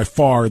is by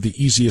far the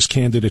easiest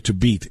candidate to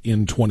beat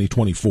in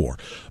 2024,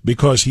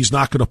 because he's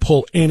not going to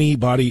pull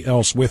anybody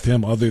else with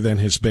him other than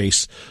his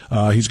base.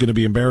 He's going to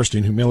be embarrassed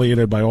and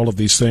humiliated by all of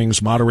these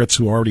things. Moderates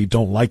who already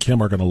don't like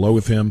him are going to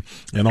loathe him,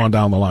 and on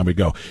down the line we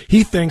go.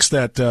 He thinks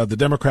that the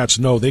Democrats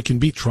know they can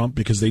beat Trump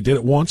because they did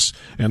it once,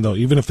 and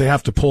even if they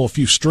have to pull a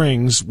few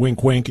strings,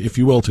 wink, wink, if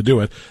you will, to do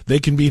it, they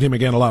can beat him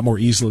again a lot more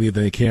easily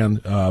than they can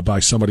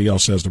by somebody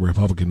else as the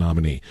Republican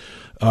nominee.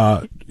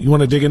 You want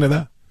to dig into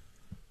that?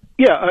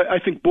 Yeah, I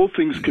think both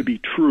things could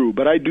be true,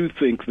 but I do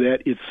think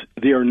that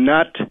they are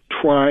not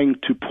trying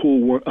to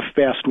pull a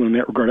fast one in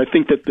that regard. I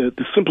think that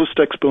the simplest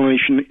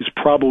explanation is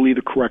probably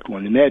the correct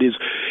one, and that is,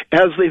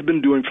 as they've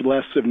been doing for the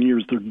last 7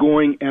 years, they're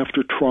going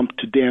after Trump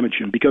to damage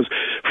him, because,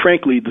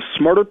 frankly, the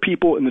smarter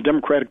people in the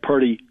Democratic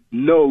Party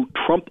know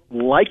Trump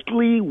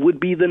likely would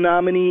be the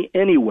nominee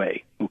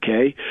anyway,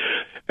 okay?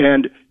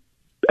 And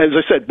as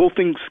I said, both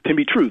things can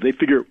be true. They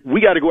figure, we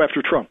got to go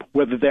after Trump,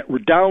 whether that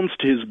redounds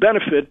to his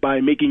benefit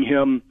by making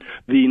him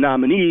the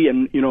nominee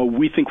and,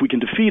 we think we can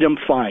defeat him,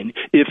 fine.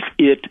 If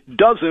it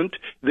doesn't,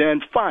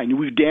 then fine.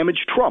 We've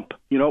damaged Trump.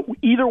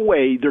 Either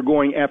way, they're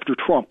going after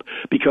Trump,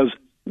 because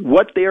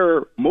what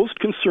they're most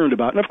concerned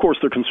about, and of course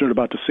they're concerned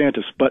about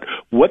DeSantis, but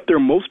what they're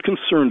most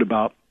concerned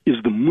about is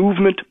the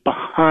movement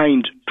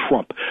behind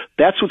Trump.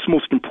 That's what's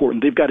most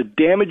important. They've got to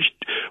damage,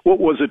 what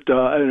was it,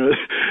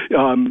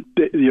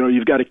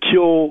 you've got to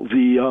kill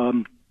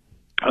the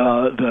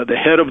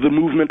head of the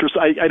movement, or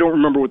I don't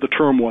remember what the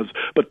term was,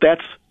 but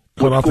that's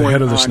cut off the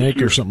head of the snake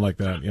here, or something like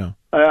that, yeah.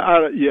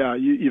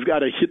 You've got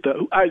to hit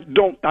the. I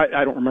don't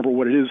remember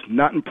what it is.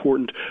 Not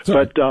important,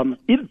 but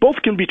both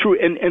can be true,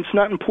 and it's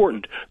not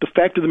important. The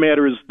fact of the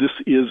matter is, this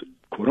is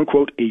quote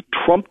unquote a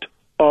trumped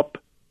up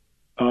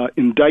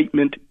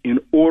indictment in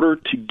order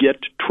to get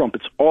Trump.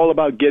 It's all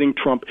about getting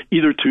Trump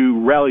either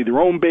to rally their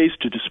own base,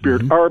 to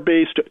dispirit our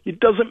base. It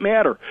doesn't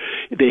matter.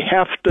 They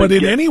have to. But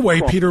in any way,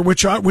 Trump. Peter,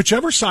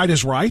 whichever side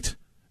is right,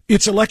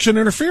 it's election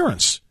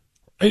interference.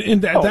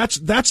 And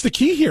that's the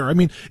key here. I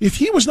mean, if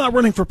he was not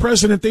running for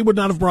president, they would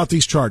not have brought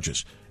these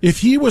charges. If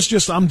he was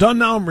just, I'm done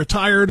now, I'm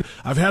retired,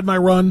 I've had my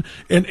run,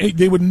 and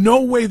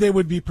no way they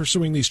would be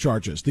pursuing these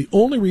charges. The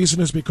only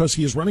reason is because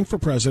he is running for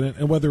president,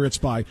 and whether it's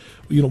by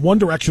one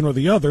direction or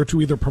the other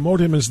to either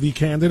promote him as the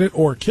candidate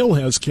or kill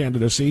his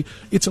candidacy,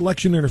 it's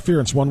election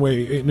interference one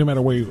way, no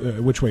matter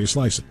which way you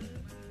slice it.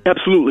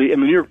 Absolutely.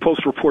 And the New York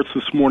Post reports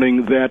this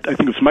morning that I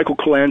think it's Michael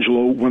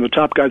Colangelo, one of the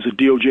top guys at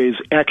DOJ, is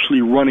actually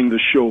running the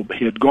show.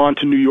 He had gone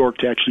to New York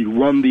to actually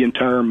run the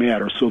entire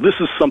matter. So this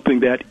is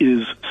something that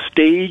is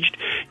staged.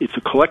 It's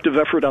a collective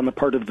effort on the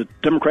part of the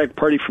Democratic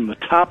Party from the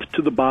top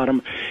to the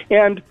bottom,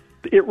 and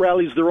it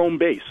rallies their own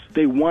base.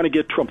 They want to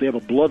get Trump. They have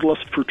a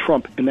bloodlust for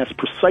Trump, and that's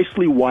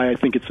precisely why I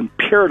think it's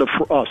imperative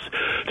for us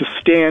to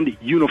stand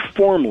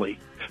uniformly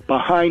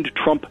behind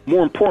Trump,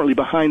 more importantly,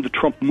 behind the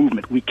Trump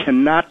movement. We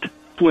cannot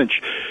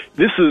flinch.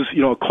 This is,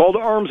 a call to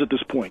arms at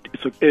this point.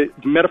 It's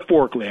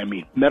metaphorically.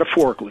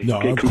 No,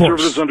 okay? Of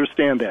Conservatives course.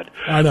 understand that.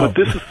 I know. But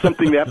this is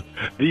something that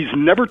these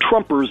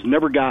never-Trumpers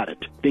never got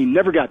it. They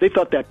never got it. They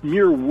thought that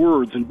mere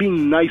words and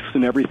being nice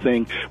and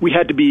everything, we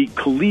had to be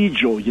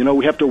collegial.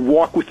 We have to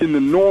walk within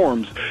the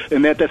norms,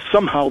 and that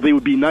somehow they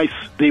would be nice.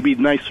 They'd be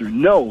nicer.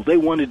 No, they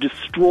want to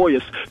destroy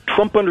us.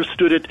 Trump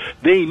understood it.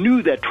 They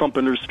knew that Trump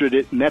understood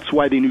it, and that's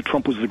why they knew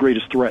Trump was the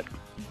greatest threat.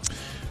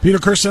 Peter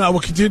Kirsanow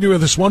will continue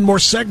with this one more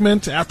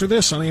segment after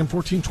this on AM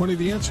 1420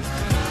 The Answer.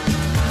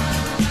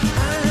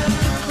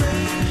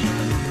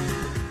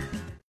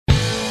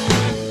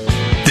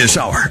 This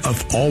hour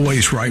of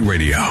Always Right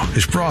Radio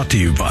is brought to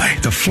you by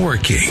The Floor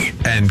King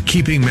and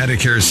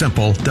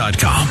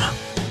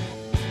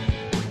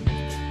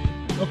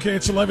KeepingMedicareSimple.com. Okay,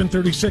 it's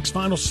 11:36,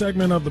 final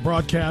segment of the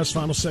broadcast,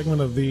 final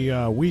segment of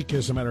the week,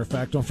 as a matter of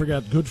fact. Don't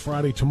forget, Good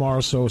Friday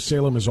tomorrow, so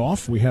Salem is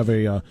off. We have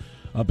a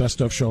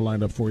best of show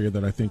lined up for you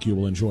that I think you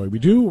will enjoy. We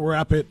do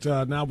wrap it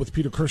now with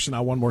Peter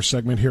Kirsanow, one more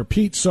segment here.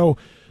 Pete, so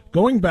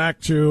going back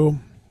to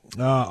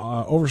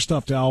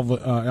overstuffed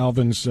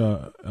Alvin's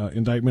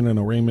indictment and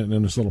arraignment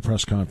in this little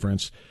press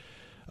conference,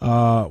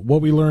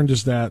 what we learned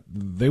is that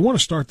they want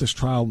to start this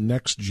trial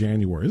next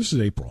January. This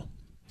is April.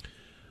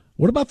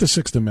 What about the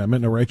Sixth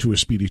Amendment and a right to a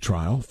speedy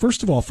trial?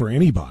 First of all, for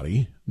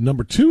anybody.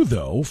 Number two,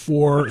 though,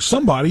 for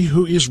somebody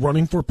who is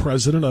running for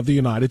president of the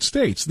United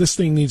States. This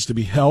thing needs to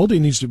be held.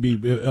 It needs to be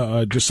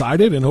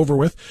decided and over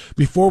with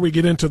before we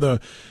get into the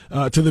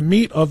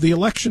meat of the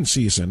election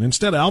season.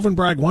 Instead, Alvin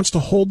Bragg wants to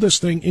hold this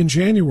thing in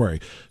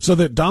January so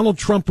that Donald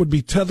Trump would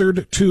be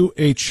tethered to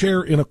a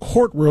chair in a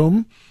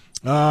courtroom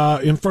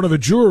in front of a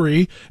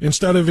jury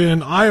instead of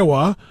in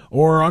Iowa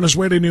or on his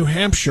way to New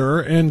Hampshire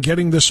and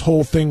getting this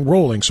whole thing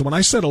rolling. So when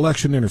I said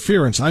election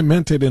interference, I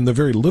meant it in the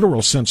very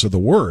literal sense of the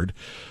word.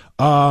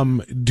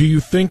 Do you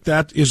think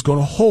that is going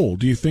to hold?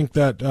 Do you think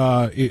that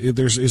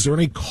is there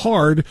any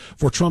card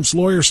for Trump's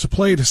lawyers to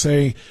play to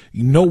say,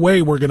 no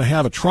way we're going to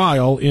have a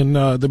trial in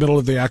the middle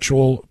of the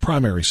actual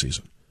primary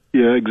season?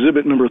 Yeah,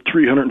 exhibit number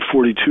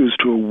 342 as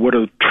to what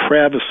a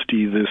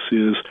travesty this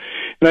is.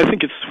 And I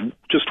think it's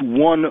just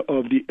one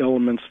of the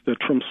elements that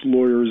Trump's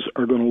lawyers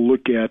are going to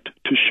look at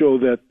to show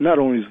that not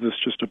only is this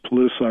just a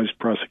politicized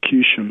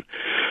prosecution,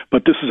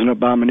 but this is an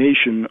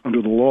abomination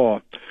under the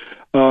law.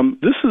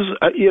 This is,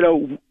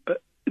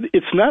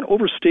 it's not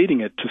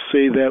overstating it to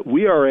say that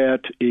we are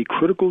at a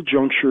critical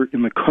juncture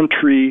in the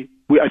country.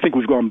 I think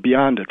we've gone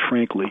beyond it,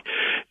 frankly,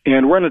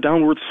 and we're on a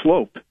downward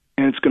slope.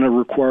 And it's going to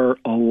require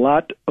a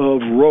lot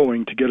of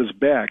rowing to get us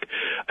back.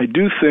 I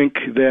do think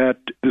that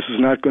this is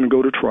not going to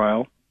go to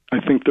trial.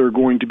 I think there are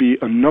going to be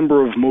a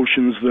number of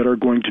motions that are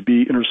going to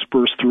be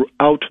interspersed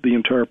throughout the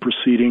entire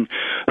proceeding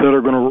that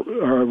are going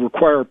to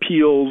require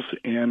appeals,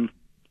 and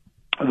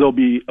there'll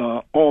be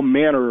all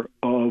manner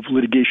of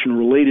litigation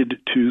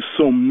related to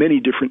so many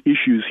different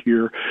issues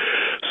here.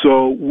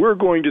 So we're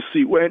going to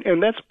see,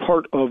 and that's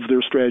part of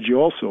their strategy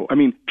also. I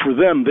mean, for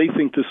them, they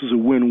think this is a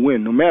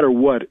win-win. No matter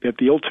what, at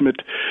the ultimate,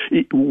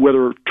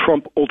 whether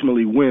Trump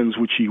ultimately wins,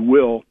 which he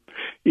will,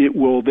 it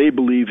will, they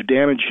believe,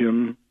 damage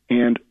him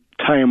and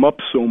tie him up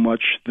so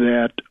much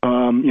that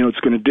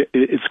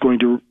it's going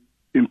to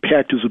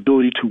impact his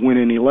ability to win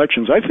any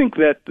elections. I think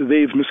that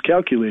they've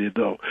miscalculated,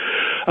 though.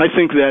 I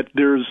think that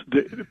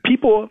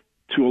people,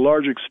 to a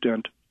large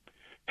extent,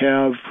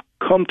 have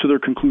come to their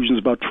conclusions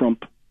about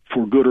Trump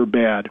for good or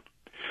bad.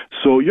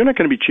 So you're not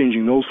going to be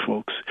changing those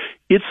folks.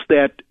 It's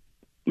that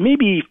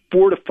maybe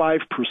 4 to 5%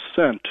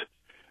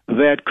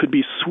 that could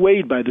be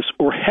swayed by this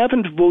or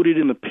haven't voted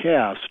in the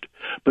past,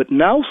 but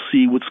now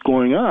see what's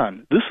going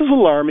on. This is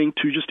alarming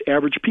to just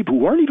average people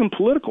who aren't even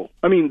political.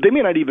 I mean, they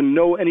may not even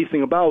know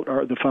anything about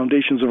the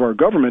foundations of our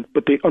government,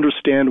 but they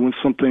understand when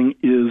something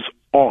is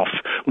off,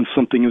 when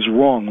something is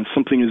wrong, when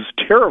something is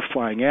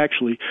terrifying,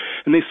 actually.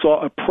 And they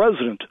saw a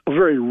president, a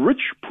very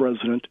rich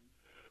president,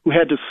 who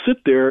had to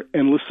sit there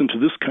and listen to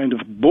this kind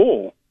of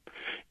bull.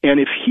 And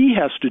if he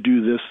has to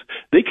do this,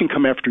 they can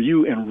come after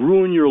you and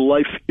ruin your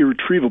life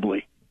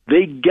irretrievably.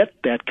 They get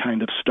that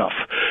kind of stuff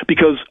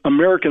because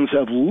Americans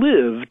have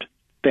lived,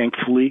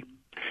 thankfully,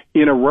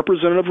 in a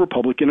representative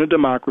republic, in a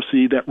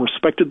democracy that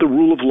respected the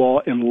rule of law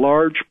in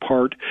large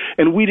part,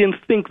 and we didn't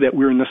think that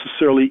we were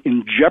necessarily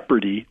in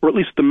jeopardy, or at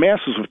least the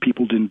masses of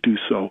people didn't do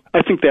so.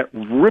 I think that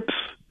rips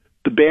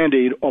the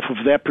Band-Aid off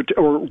of that,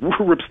 or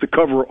rips the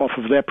cover off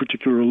of that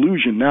particular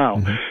illusion now.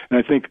 Mm-hmm.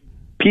 And I think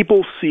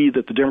people see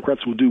that the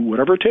Democrats will do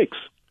whatever it takes.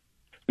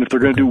 And if they're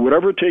going to do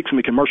whatever it takes and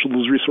they can marshal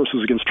those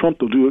resources against Trump,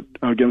 they'll do it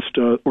against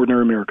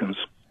ordinary Americans.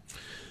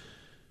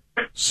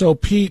 So,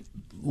 Pete,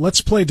 let's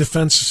play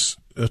defense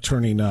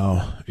attorney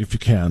now, if you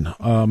can.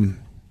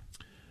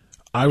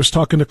 I was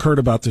talking to Kurt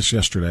about this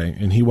yesterday,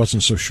 and he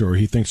wasn't so sure.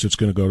 He thinks it's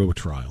going to go to a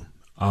trial.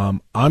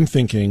 I'm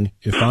thinking,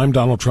 if I'm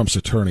Donald Trump's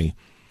attorney,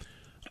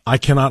 I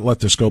cannot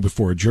let this go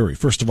before a jury.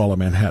 First of all, a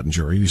Manhattan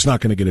jury. He's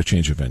not going to get a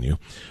change of venue.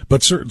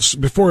 But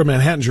before a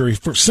Manhattan jury,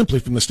 simply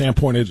from the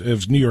standpoint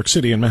of New York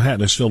City, and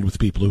Manhattan is filled with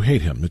people who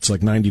hate him. It's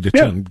like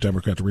 90-10,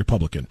 Democrat to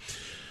Republican.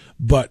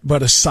 But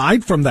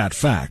aside from that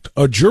fact,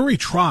 a jury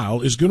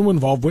trial is going to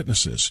involve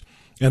witnesses.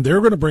 And they're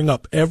going to bring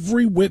up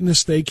every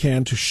witness they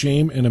can to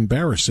shame and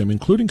embarrass him,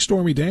 including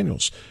Stormy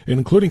Daniels and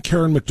including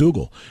Karen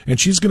McDougal. And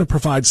she's going to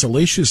provide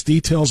salacious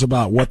details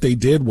about what they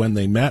did when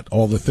they met,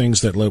 all the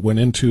things that went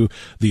into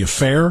the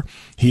affair.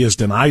 He has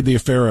denied the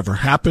affair ever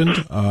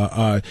happened.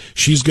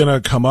 She's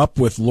going to come up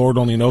with Lord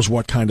only knows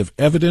what kind of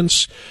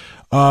evidence.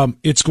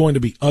 It's going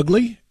to be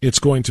ugly. It's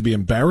going to be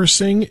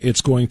embarrassing. It's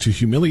going to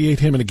humiliate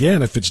him. And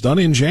again, if it's done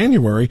in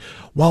January,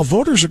 while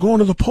voters are going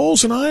to the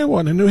polls in Iowa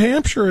and in New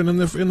Hampshire and in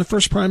the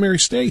first primary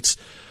states,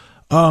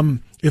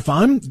 if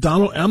I'm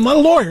Donald, I'm not a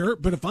lawyer,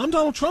 but if I'm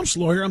Donald Trump's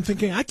lawyer, I'm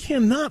thinking I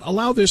cannot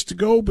allow this to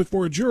go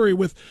before a jury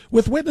with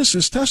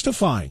witnesses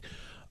testifying.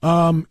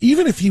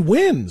 Even if he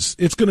wins,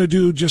 it's going to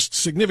do just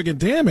significant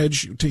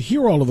damage to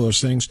hear all of those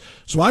things.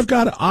 So I've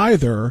got to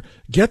either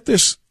get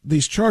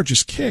these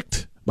charges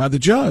kicked by the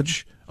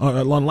judge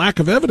on lack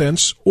of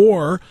evidence,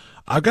 or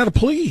I've got to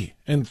plea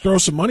and throw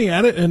some money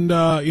at it and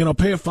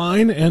pay a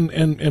fine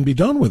and be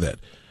done with it.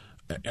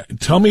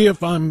 Tell me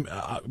if I'm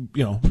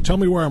tell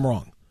me where I'm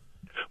wrong.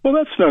 Well,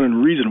 that's not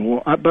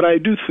unreasonable, but I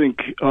do think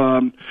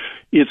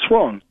it's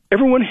wrong.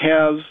 Everyone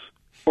has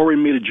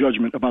already made a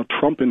judgment about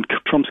Trump and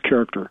Trump's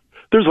character.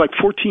 There's like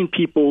 14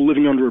 people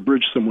living under a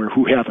bridge somewhere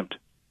who haven't.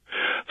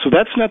 So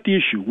that's not the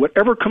issue.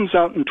 Whatever comes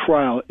out in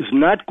trial is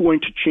not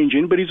going to change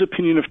anybody's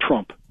opinion of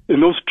Trump.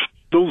 And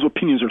those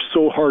opinions are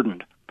so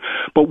hardened.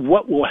 But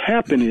what will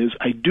happen is,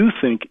 I do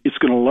think it's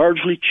going to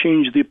largely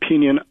change the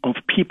opinion of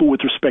people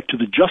with respect to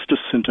the justice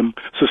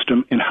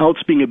system and how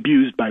it's being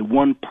abused by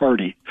one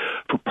party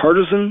for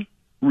partisan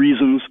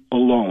reasons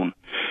alone.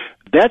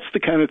 That's the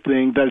kind of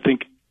thing that I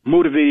think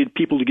motivated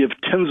people to give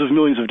tens of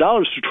millions of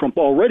dollars to Trump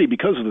already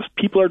because of this.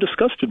 People are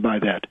disgusted by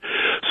that.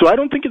 So I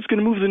don't think it's going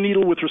to move the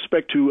needle with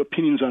respect to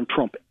opinions on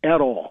Trump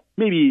at all.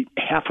 Maybe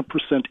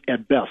 0.5%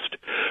 at best.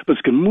 But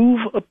it's going to move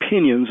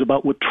opinions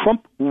about what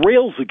Trump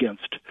rails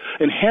against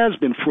and has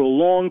been for a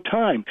long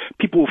time.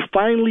 People will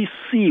finally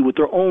see with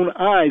their own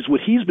eyes what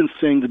he's been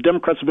saying the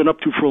Democrats have been up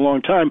to for a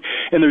long time,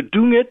 and they're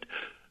doing it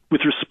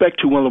with respect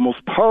to one of the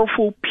most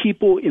powerful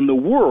people in the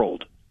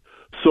world.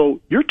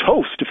 So you're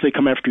toast if they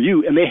come after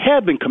you, and they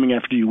have been coming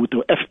after you with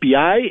the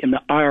FBI and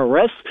the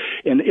IRS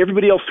and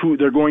everybody else who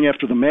they're going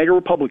after, the MAGA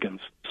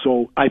Republicans.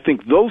 So I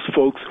think those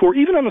folks who are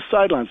even on the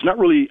sidelines, not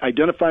really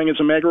identifying as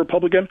a MAGA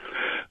Republican,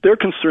 they're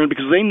concerned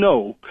because they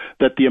know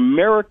that the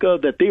America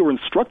that they were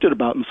instructed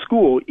about in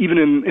school, even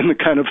in the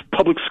kind of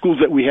public schools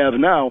that we have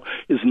now,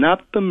 is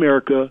not the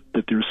America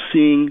that they're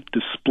seeing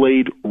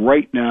displayed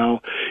right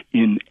now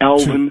in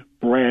Alvin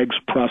Bragg's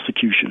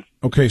prosecution.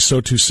 Okay, so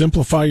to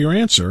simplify your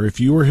answer, if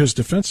you were his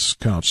defense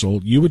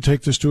counsel, you would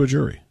take this to a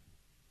jury.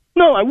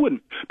 No, I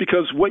wouldn't,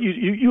 because what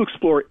you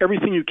explore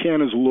everything you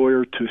can as a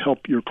lawyer to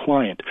help your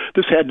client.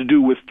 This had to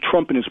do with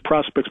Trump and his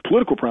prospects,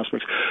 political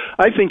prospects.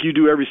 I think you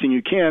do everything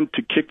you can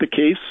to kick the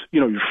case.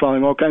 You're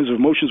filing all kinds of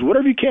motions,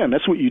 whatever you can.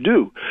 That's what you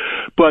do.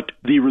 But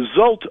the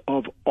result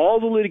of all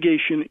the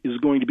litigation is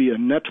going to be a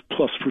net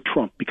plus for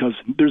Trump, because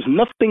there's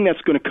nothing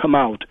that's going to come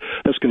out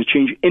that's going to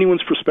change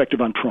anyone's perspective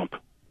on Trump.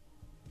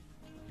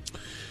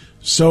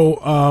 So,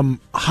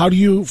 how do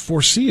you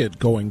foresee it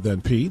going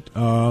then, Pete?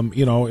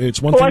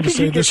 It's one thing to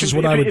say this is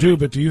what I would do,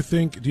 but do you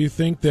think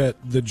that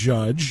the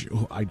judge,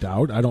 who I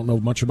doubt, I don't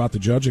know much about the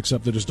judge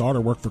except that his daughter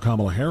worked for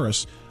Kamala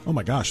Harris. Oh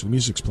my gosh, the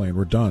music's playing,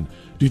 we're done.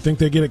 Do you think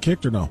they get it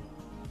kicked or no?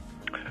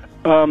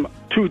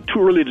 Too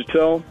early to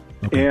tell.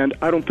 Okay. And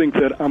I don't think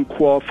that I'm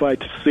qualified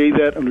to say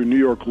that under New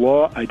York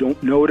law. I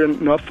don't know it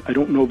enough. I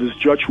don't know this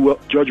judge well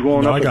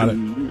enough. I got it.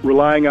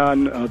 Relying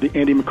on the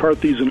Andy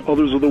McCarthy's and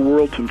others of the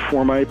world to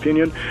inform my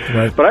opinion.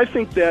 Right. But I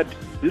think that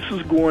this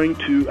is going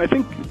to. I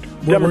think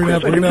we're going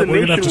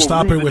to have to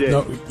stop it with.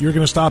 No, you're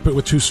going to stop it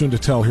with too soon to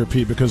tell here,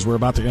 Pete, because we're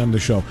about to end the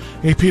show.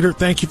 Hey, Peter,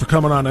 thank you for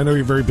coming on. I know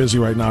you're very busy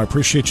right now. I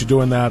appreciate you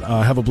doing that.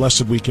 Have a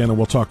blessed weekend, and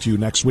we'll talk to you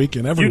next week.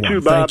 And everyone, you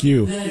too, Bob. Thank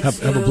you.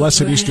 Have a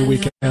blessed Easter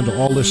weekend to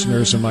all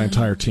listeners and my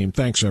entire team.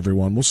 Thanks,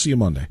 everyone. We'll see you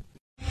Monday.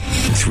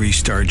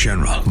 Three-star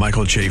General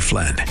Michael J.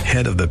 Flynn,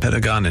 head of the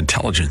Pentagon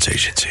Intelligence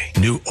Agency,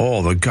 knew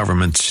all the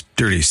government's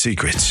dirty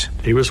secrets.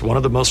 He was one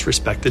of the most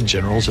respected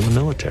generals in the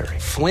military.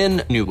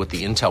 Flynn knew what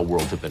the intel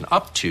world had been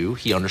up to.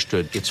 He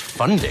understood its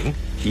funding.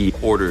 He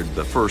ordered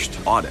the first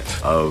audit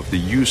of the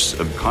use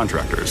of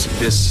contractors.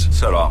 This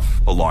set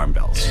off alarm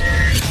bells.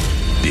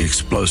 The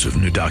explosive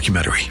new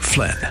documentary,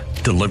 Flynn,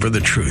 Deliver the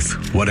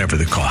Truth, Whatever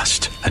the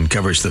Cost,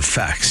 uncovers the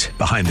facts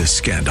behind this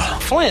scandal.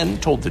 Flynn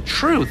told the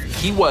truth.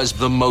 He was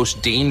the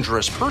most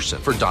dangerous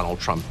person for Donald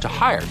Trump to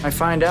hire. I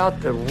find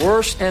out the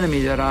worst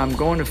enemy that I'm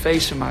going to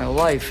face in my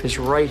life is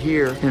right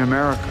here in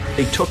America.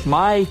 They took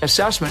my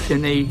assessment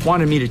and they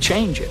wanted me to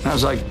change it. And I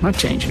was like, I'm not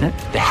changing it.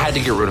 They had to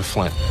get rid of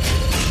Flynn.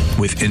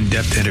 With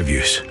in-depth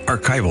interviews,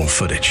 archival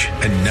footage,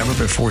 and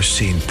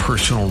never-before-seen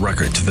personal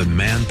records of the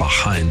man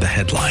behind the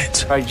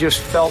headlines. I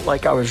just felt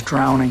like I was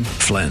drowning.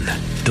 Flynn,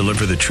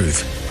 Deliver the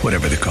Truth,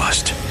 Whatever the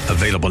Cost.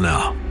 Available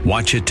now.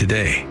 Watch it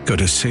today. Go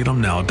to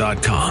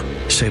salemnow.com.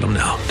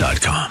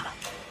 salemnow.com.